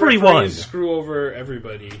 Everyone. Screw over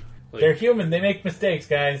everybody. Like, they're human. They make mistakes,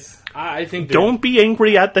 guys. I think don't be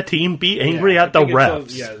angry at the team. Be angry at the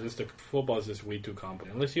refs. The football is just way too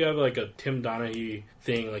complicated. Unless you have like a Tim Donaghy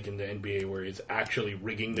thing, like in the NBA, where he's actually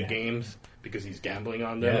rigging the games because he's gambling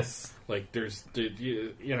on them. Yes. Like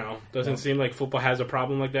you know, doesn't seem like football has a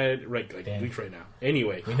problem like that. Right, like at least right now.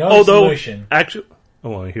 Anyway, we know the solution. Actually, I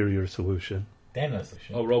want to hear your solution. Dan knows the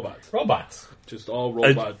solution. Oh, robots. Robots. Just all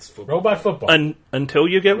robots. Football. Robot football. Until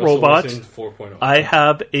you get Russell robots, Wilson 4.0. I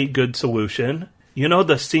have a good solution. You know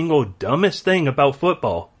the single dumbest thing about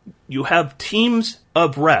football? You have teams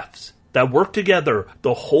of refs that work together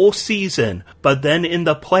the whole season, but then in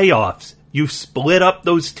the playoffs, you split up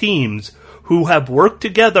those teams who have worked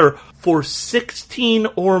together for 16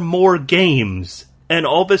 or more games. And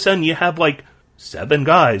all of a sudden you have like 7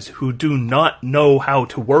 guys who do not know how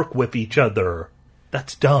to work with each other.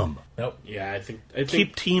 That's dumb. Nope. Yeah, I think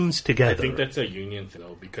keep teams together. I think that's a union thing,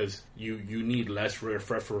 though, because you need less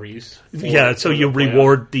referees. So you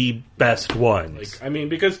reward the best ones. Like, I mean,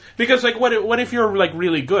 because like what if you're like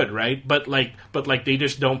really good, right? But they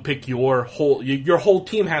just don't pick your whole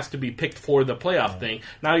team has to be picked for the playoff thing.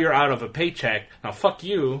 Now you're out of a paycheck. Now fuck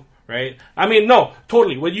you. Right? I mean, no,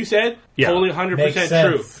 totally. What you said, totally 100%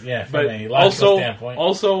 true. Yeah, from but a logical standpoint.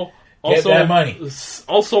 Also, get that money.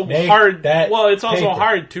 Also Make hard. Well, it's also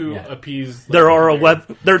hard to appease. There are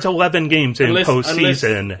 11. There's 11 games in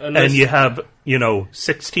postseason, and you have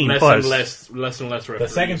 16 plus. Less and less referees. The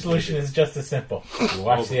second solution is just as simple. You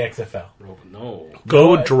watch the XFL. No.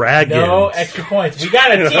 Go Dragons. No extra points. We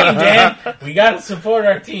got a team, Dan. We got to support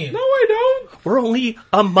our team. No, I don't. We're only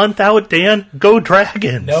a month out, Dan. Go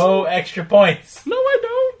Dragons. No extra points. No, I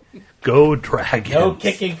don't. Go Dragons. No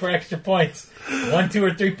kicking for extra points. 1, 2,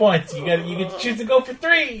 or 3 points. You can choose to go for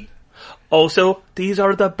 3. Also, these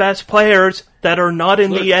are the best players that are not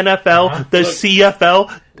in the NFL, the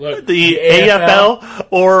CFL, the AFL,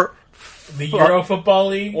 or the Euro Football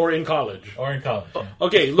League, or in college. Yeah.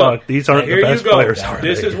 Okay, look, these aren't the best players.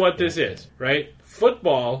 This is what this is, right?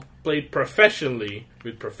 Football played professionally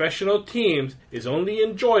with professional teams is only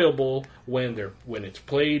enjoyable when it's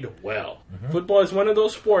played well. Mm-hmm. Football is one of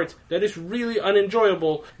those sports that is really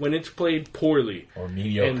unenjoyable when it's played poorly or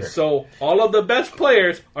mediocre. And so all of the best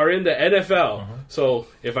players are in the NFL. Mm-hmm. So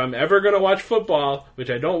if I'm ever going to watch football, which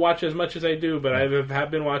I don't watch as much as I do, but I have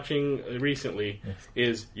been watching recently,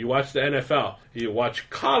 is you watch the NFL. You watch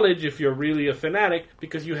college if you're really a fanatic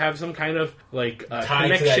because you have some kind of like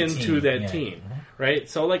connection to that team. Mm-hmm. Right?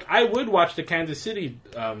 So, like, I would watch the Kansas City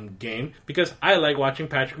game because I like watching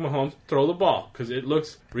Patrick Mahomes throw the ball because it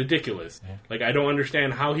looks ridiculous. Yeah. Like, I don't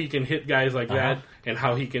understand how he can hit guys like that and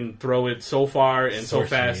how he can throw it so far and so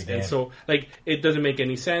fast. And so, like, it doesn't make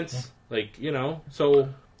any sense. Yeah. Like, so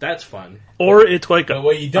that's fun. Or it's like... But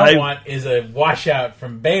what you don't want is a washout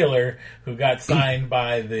from Baylor who got signed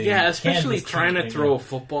by the especially Kansas trying team. to throw a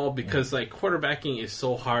football because, like, quarterbacking is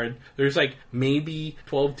so hard. There's, like, maybe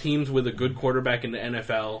 12 teams with a good quarterback in the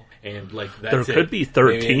NFL, and, like, that's there could be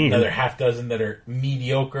 13. Maybe another half dozen that are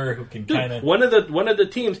mediocre who can kind of... One of the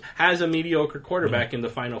teams has a mediocre quarterback in the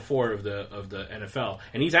Final Four of the NFL,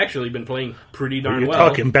 and he's actually been playing pretty darn well. You're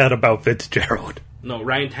talking bad about Fitzgerald. No,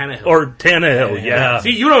 Ryan Tannehill. Or Tannehill, yeah.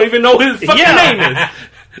 See, you don't even know his fucking name is.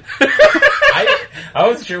 I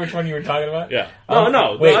wasn't sure which one you were talking about. Yeah.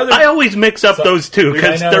 No. Wait, I always mix up those two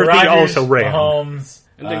because they're the also Rams. Mahomes,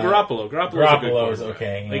 And then Garoppolo is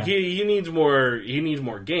okay. Yeah. Like he needs more. He needs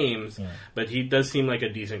more games, but he does seem like a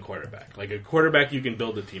decent quarterback. Like a quarterback you can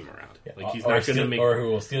build a team around. Yeah. Like he's not going to make, or who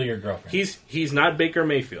will steal your girlfriend. He's not Baker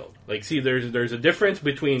Mayfield. Like, see, there's a difference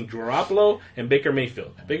between Garoppolo and Baker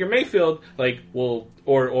Mayfield. Baker Mayfield, like, or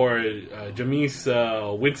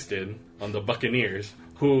Jameis Winston on the Buccaneers,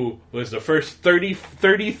 who was the first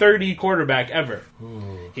 30-30 quarterback ever.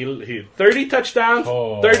 He 30 touchdowns,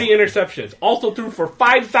 30 interceptions. Also threw for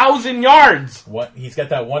 5,000 yards. What? He's got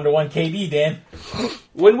that 1-to-1 KD, Dan.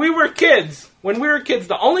 When we were kids,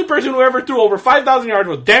 the only person who ever threw over 5,000 yards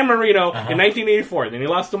was Dan Marino in 1984. Then he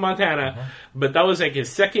lost to Montana, but that was like his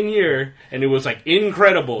second year, and it was like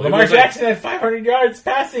incredible. Lamar Jackson had 500 yards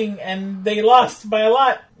passing, and they lost by a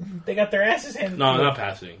lot. They got their asses handed. No, not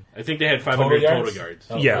passing. I think they had 500 total yards.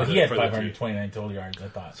 Oh, well, he had 529 total yards, I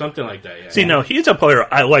thought. Something like that, yeah. See, now, he's a player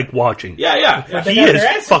I like watching. Yeah. He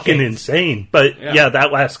is fucking insane. But,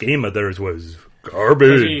 that last game of theirs was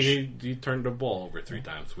garbage. He turned the ball over 3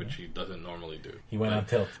 times, which he doesn't normally do. He went on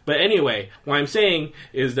tilt. But anyway, what I'm saying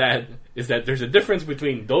is that there's a difference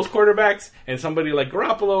between those quarterbacks and somebody like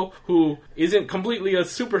Garoppolo, who isn't completely a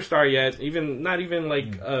superstar yet,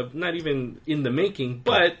 not even in the making,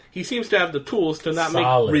 but he seems to have the tools to not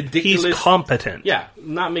make ridiculous... He's competent. Yeah,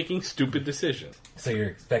 not making stupid decisions. So you're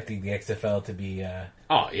expecting the XFL to be...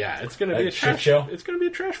 oh, yeah, it's going to be a trash show. It's going to be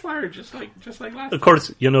a trash fire, just like last Of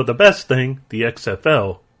course, the best thing, the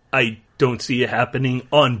XFL, I don't see it happening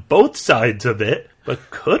on both sides of it,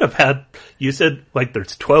 but could have had, you said, like,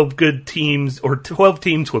 there's 12 good teams, or 12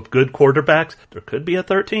 teams with good quarterbacks. There could be a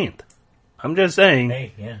 13th. I'm just saying.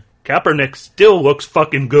 Hey, yeah. Kaepernick still looks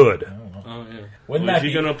fucking good. Oh, yeah. Wouldn't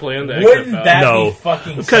he going to play on the Wouldn't XFL? that be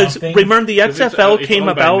fucking because something? remember the XFL came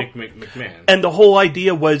about, McMahon. and the whole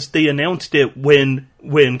idea was they announced it when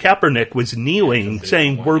Kaepernick was kneeling,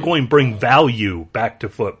 saying we're going to bring value back to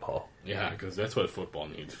football. Yeah, because that's what football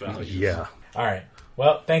needs, value. Yeah. All right.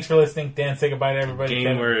 Well, thanks for listening. Dan, say goodbye to everybody.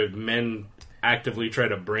 Game where men actively try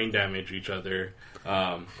to brain damage each other.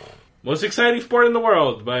 Most exciting sport in the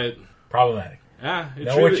world, but problematic. Yeah, it's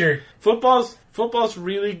know what you're... Football's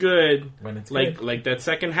really good. When it's like good. Like that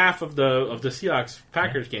second half of the Seahawks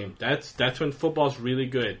Packers game. That's when football's really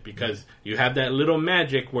good, because you have that little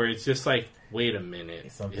magic where it's just like, wait a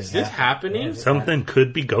minute, is this happening? Yeah, Something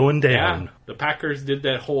could be going down. Yeah, the Packers did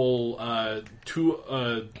that whole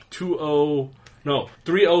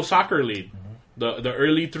 3-0 soccer lead. The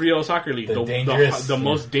early 3-0 soccer league, the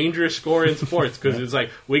most dangerous score in sports, because it's like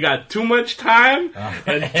we got too much time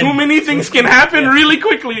and too many things can happen really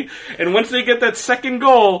quickly, and once they get that second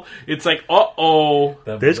goal, it's like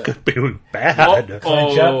this could be bad.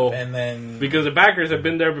 And then because the Packers have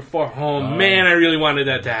been there before. Man, I really wanted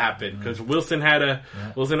that to happen, because Wilson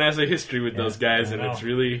has a history with those guys, and it's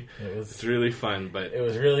really fun. But it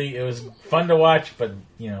was fun to watch, but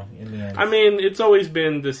in the end, I mean, it's always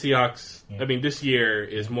been the Seahawks. I mean, this year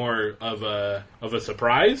is more of a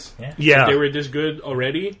surprise. Yeah, they were this good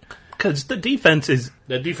already. Because the defense is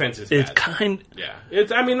bad. Yeah,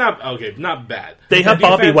 not bad. They have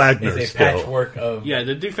Bobby Wagner is a still. Patchwork of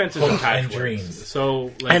the defense is a patchwork. Dreams.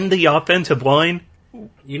 So and the offensive line,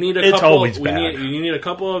 you need a it's couple. Always bad. You need a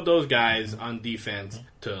couple of those guys on defense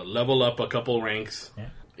to level up a couple ranks.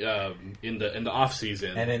 In the off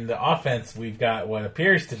season, and in the offense, we've got what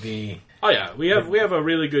appears to be. Oh yeah, we have a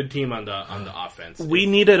really good team on the offense. We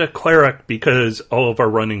needed a cleric because all of our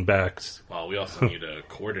running backs. Well, we also need a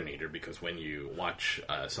coordinator, because when you watch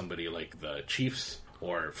somebody like the Chiefs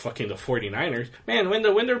or fucking the 49ers, man, when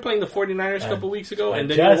they're playing the 49ers a couple weeks ago, and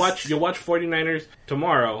then you watch 49ers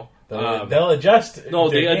tomorrow. They'll adjust. No,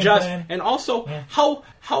 they adjust, and also how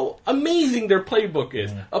amazing their playbook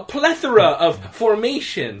is. A plethora of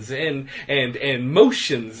formations and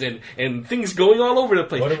motions and things going all over the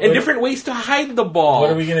place, and different ways to hide the ball.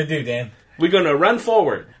 What are we gonna do, Dan? We're gonna run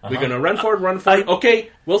forward. We're gonna run forward. Okay,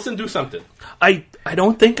 Wilson, do something. I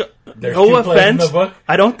don't think. There's no 2 plays in offense. the book.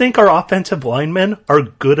 I don't think our offensive linemen are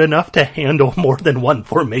good enough to handle more than one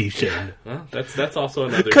formation. Well, that's also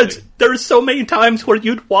another Because thing. there's so many times where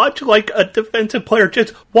you'd watch like a defensive player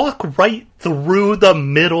just walk right through the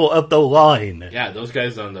middle of the line. Yeah, those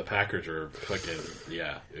guys on the Packers are fucking.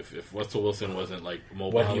 Yeah, if Russell Wilson wasn't like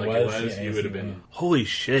mobile What he like was, he would have been Holy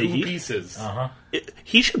shit! two pieces.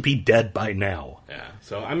 He should be dead by now. Yeah.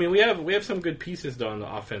 So I mean, we have some good pieces though on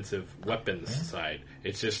the offensive weapons side.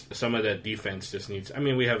 It's just some of that defense just needs. I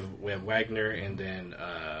mean, we have Wagner and then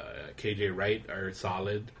KJ Wright are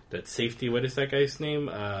solid. That safety, what is that guy's name?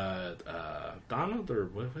 Donald or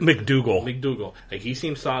what? McDougal. Like he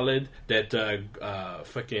seems solid. That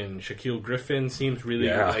fucking Shaquille Griffin seems really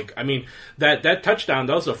like. I mean, that touchdown,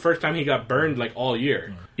 that was the first time he got burned like all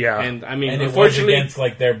year. Yeah, and I mean, and unfortunately, it was against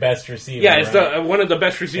like their best receiver. Yeah, it's one of the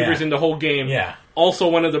best receivers in the whole game. Yeah. Also,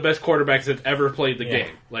 one of the best quarterbacks that ever played the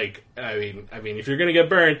game. Like, I mean, if you're gonna get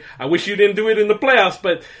burned, I wish you didn't do it in the playoffs.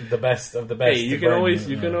 But the best of the best. Hey, you can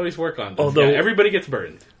always work on this. Although everybody gets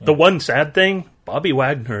burned. The one sad thing, Bobby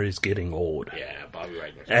Wagner is getting old. Yeah, Bobby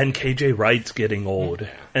Wagner. And KJ Wright's getting old. Yeah.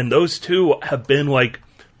 And those two have been like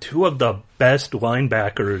two of the best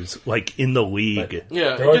linebackers like in the league. But,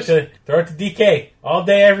 yeah, throw it to DK all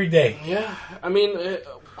day, every day. Yeah, I mean,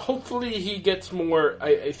 hopefully he gets more.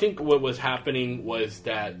 I think what was happening was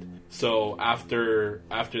that after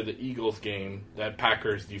the Eagles game, that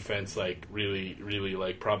Packers defense like really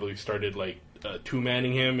like probably started like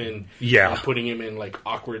two-manning him and putting him in like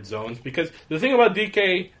awkward zones, because the thing about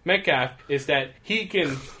DK Metcalf is that he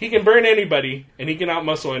can burn anybody and he can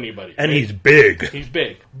outmuscle anybody, and he's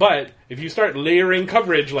big. But if you start layering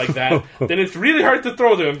coverage like that, then it's really hard to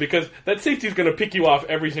throw to him, because that safety's going to pick you off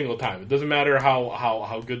every single time. It doesn't matter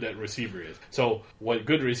how good that receiver is. So what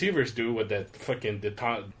good receivers do with that fucking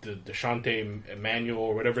DeShante Emmanuel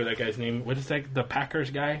or whatever that guy's name, what is that, the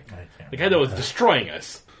Packers guy? The guy that was destroying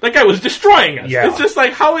us. That guy was destroying us. Yeah. It's just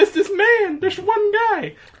like, how is this man? There's one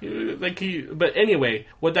guy. But anyway,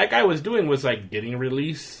 what that guy was doing was like getting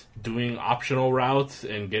release, doing optional routes,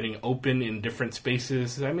 and getting open in different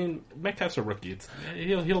spaces. I mean, Metcalf's a rookie.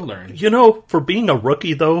 He'll learn. You know, for being a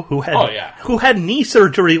rookie though, who had knee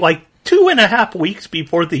surgery like 2.5 weeks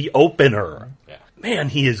before the opener. Yeah. Man,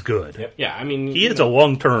 he is good. Yep. Yeah, I mean, he is a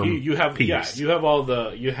long-term piece. Yeah, you have all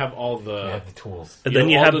the tools. And then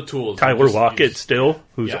you have the tools. Tyler Lockett still,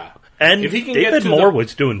 and if he can David Moore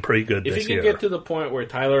was doing pretty good this year. If he can get to the point where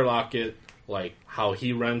Tyler Lockett, like how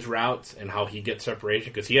he runs routes and how he gets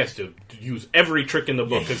separation, because he has to use every trick in the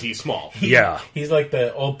book because he's small. He's like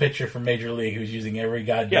the old pitcher from Major League who's using every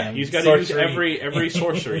goddamn he's got to use every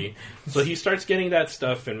sorcery. So he starts getting that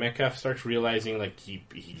stuff, and Metcalf starts realizing like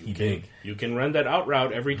you can run that out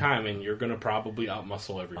route every time, and you're going to probably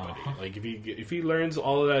outmuscle everybody. Like if he learns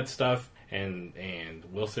all of that stuff, and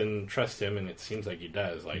Wilson trusts him, and it seems like he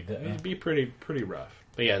does, like it'd be pretty rough.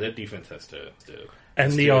 But yeah, that defense has to.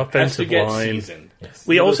 And the offensive line. Yes.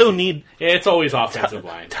 We also need... it's always offensive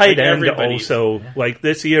line. Tight end also. Like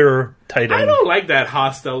this year, tight end. I don't like that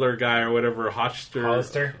Hosteller guy or whatever.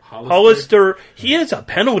 Hollister. He is a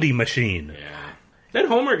penalty machine. Yeah. That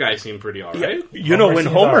Homer guy seemed pretty alright. Yeah. When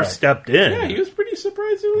Homer stepped in... Yeah, he was pretty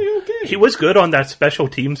surprisingly okay. He was good on that special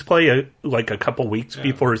teams play like a couple weeks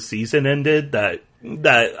before his season ended.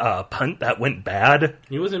 That punt that went bad.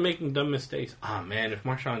 He wasn't making dumb mistakes. Oh man, if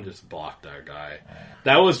Marshawn just blocked that guy,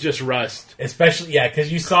 that was just rust. Especially,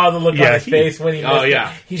 because you saw the look on his face when he. Oh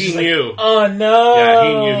yeah, he knew. Like, oh no! Yeah,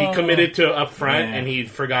 he knew. He committed to up front, and he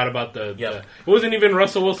forgot about the. It wasn't even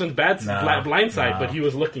Russell Wilson's blind side, but he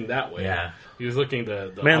was looking that way. Yeah. He was looking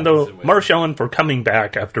the man though. Way. Marshawn for coming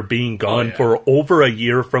back after being gone for over a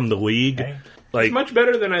year from the league. Okay. Like, it's much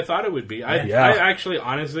better than I thought it would be. I actually,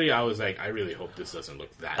 honestly, I was like, I really hope this doesn't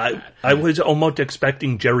look that bad. I was almost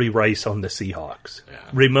expecting Jerry Rice on the Seahawks. Yeah.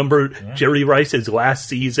 Remember Jerry Rice's last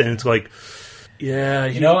season? It's like, you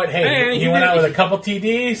know what? Hey, he went out with a couple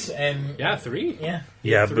TDs and 3.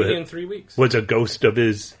 Yeah, 3 in 3 weeks. Was a ghost of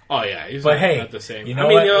his. Oh yeah, he's not the same. You know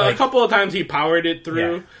what? A couple of times he powered it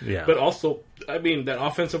through. Yeah. But also, I mean, that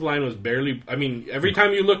offensive line was barely. I mean, every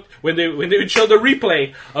time you looked when they would show the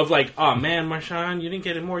replay of like, oh man, Marshawn, you didn't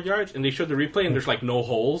get any more yards, and they showed the replay and there's like no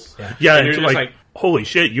holes. Yeah, and you're just like, holy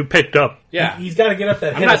shit, you picked up. Yeah, he's got to get up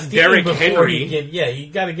that head of steam Derrick before Henry. he can. You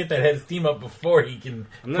got to get that head of steam up before he can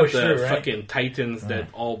I'm push not the through. Right? Fucking Titans, that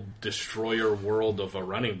all destroyer world of a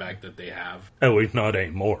running back that they have. At least not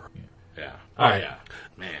anymore. Yeah. Yeah.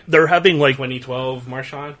 Man. They're having like 2012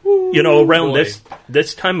 Marshawn. Around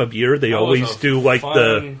this time of year, they always do like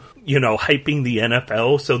the hyping the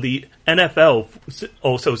NFL. So the NFL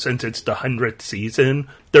also, since it's the 100th season,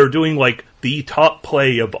 they're doing like the top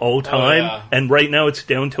play of all time, and right now it's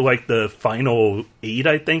down to like the final 8,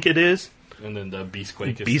 I think it is. And then the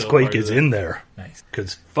Beastquake is Beastquake is in there. Nice.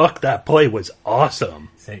 Because fuck, that play was awesome.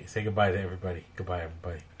 Say goodbye to everybody. Goodbye,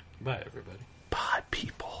 everybody. Bye, everybody. Bye,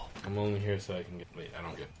 people. I'm only here so I can get... Wait, I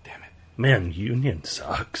don't get... Damn it. Man, union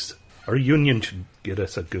sucks. Our union should get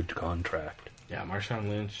us a good contract. Yeah, Marshawn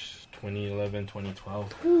Lynch, 2011,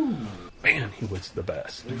 2012. Man, he was the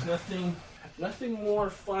best. There's nothing nothing more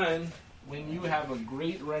fun when you have a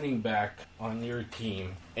great running back on your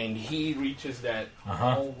team and he reaches that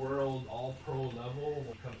all-world, all-pro level.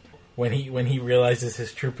 When he realizes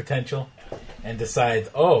his true potential and decides,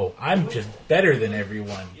 oh, I'm just better than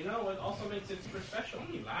everyone. You know what also makes it super special?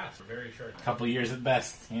 He lasts for very short time. Couple years at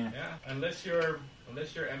best. Yeah. Unless you're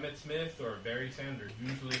Emmitt Smith or Barry Sanders,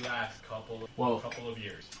 usually lasts a couple of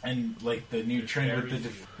years. And like the new trend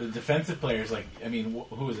with the defensive players, like I mean,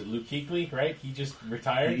 who was it? Luke Kuechly, right? He just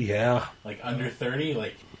retired. Yeah, like under 30.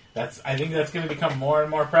 Like I think that's going to become more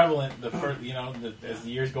and more prevalent. As the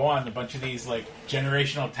years go on, a bunch of these like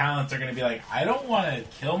generational talents are going to be like, I don't want to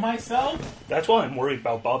kill myself. That's why I'm worried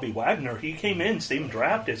about Bobby Wagner. He came in same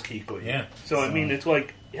draft as Kuechly. Yeah. So I mean, it's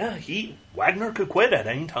like, Wagner could quit at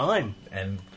any time. And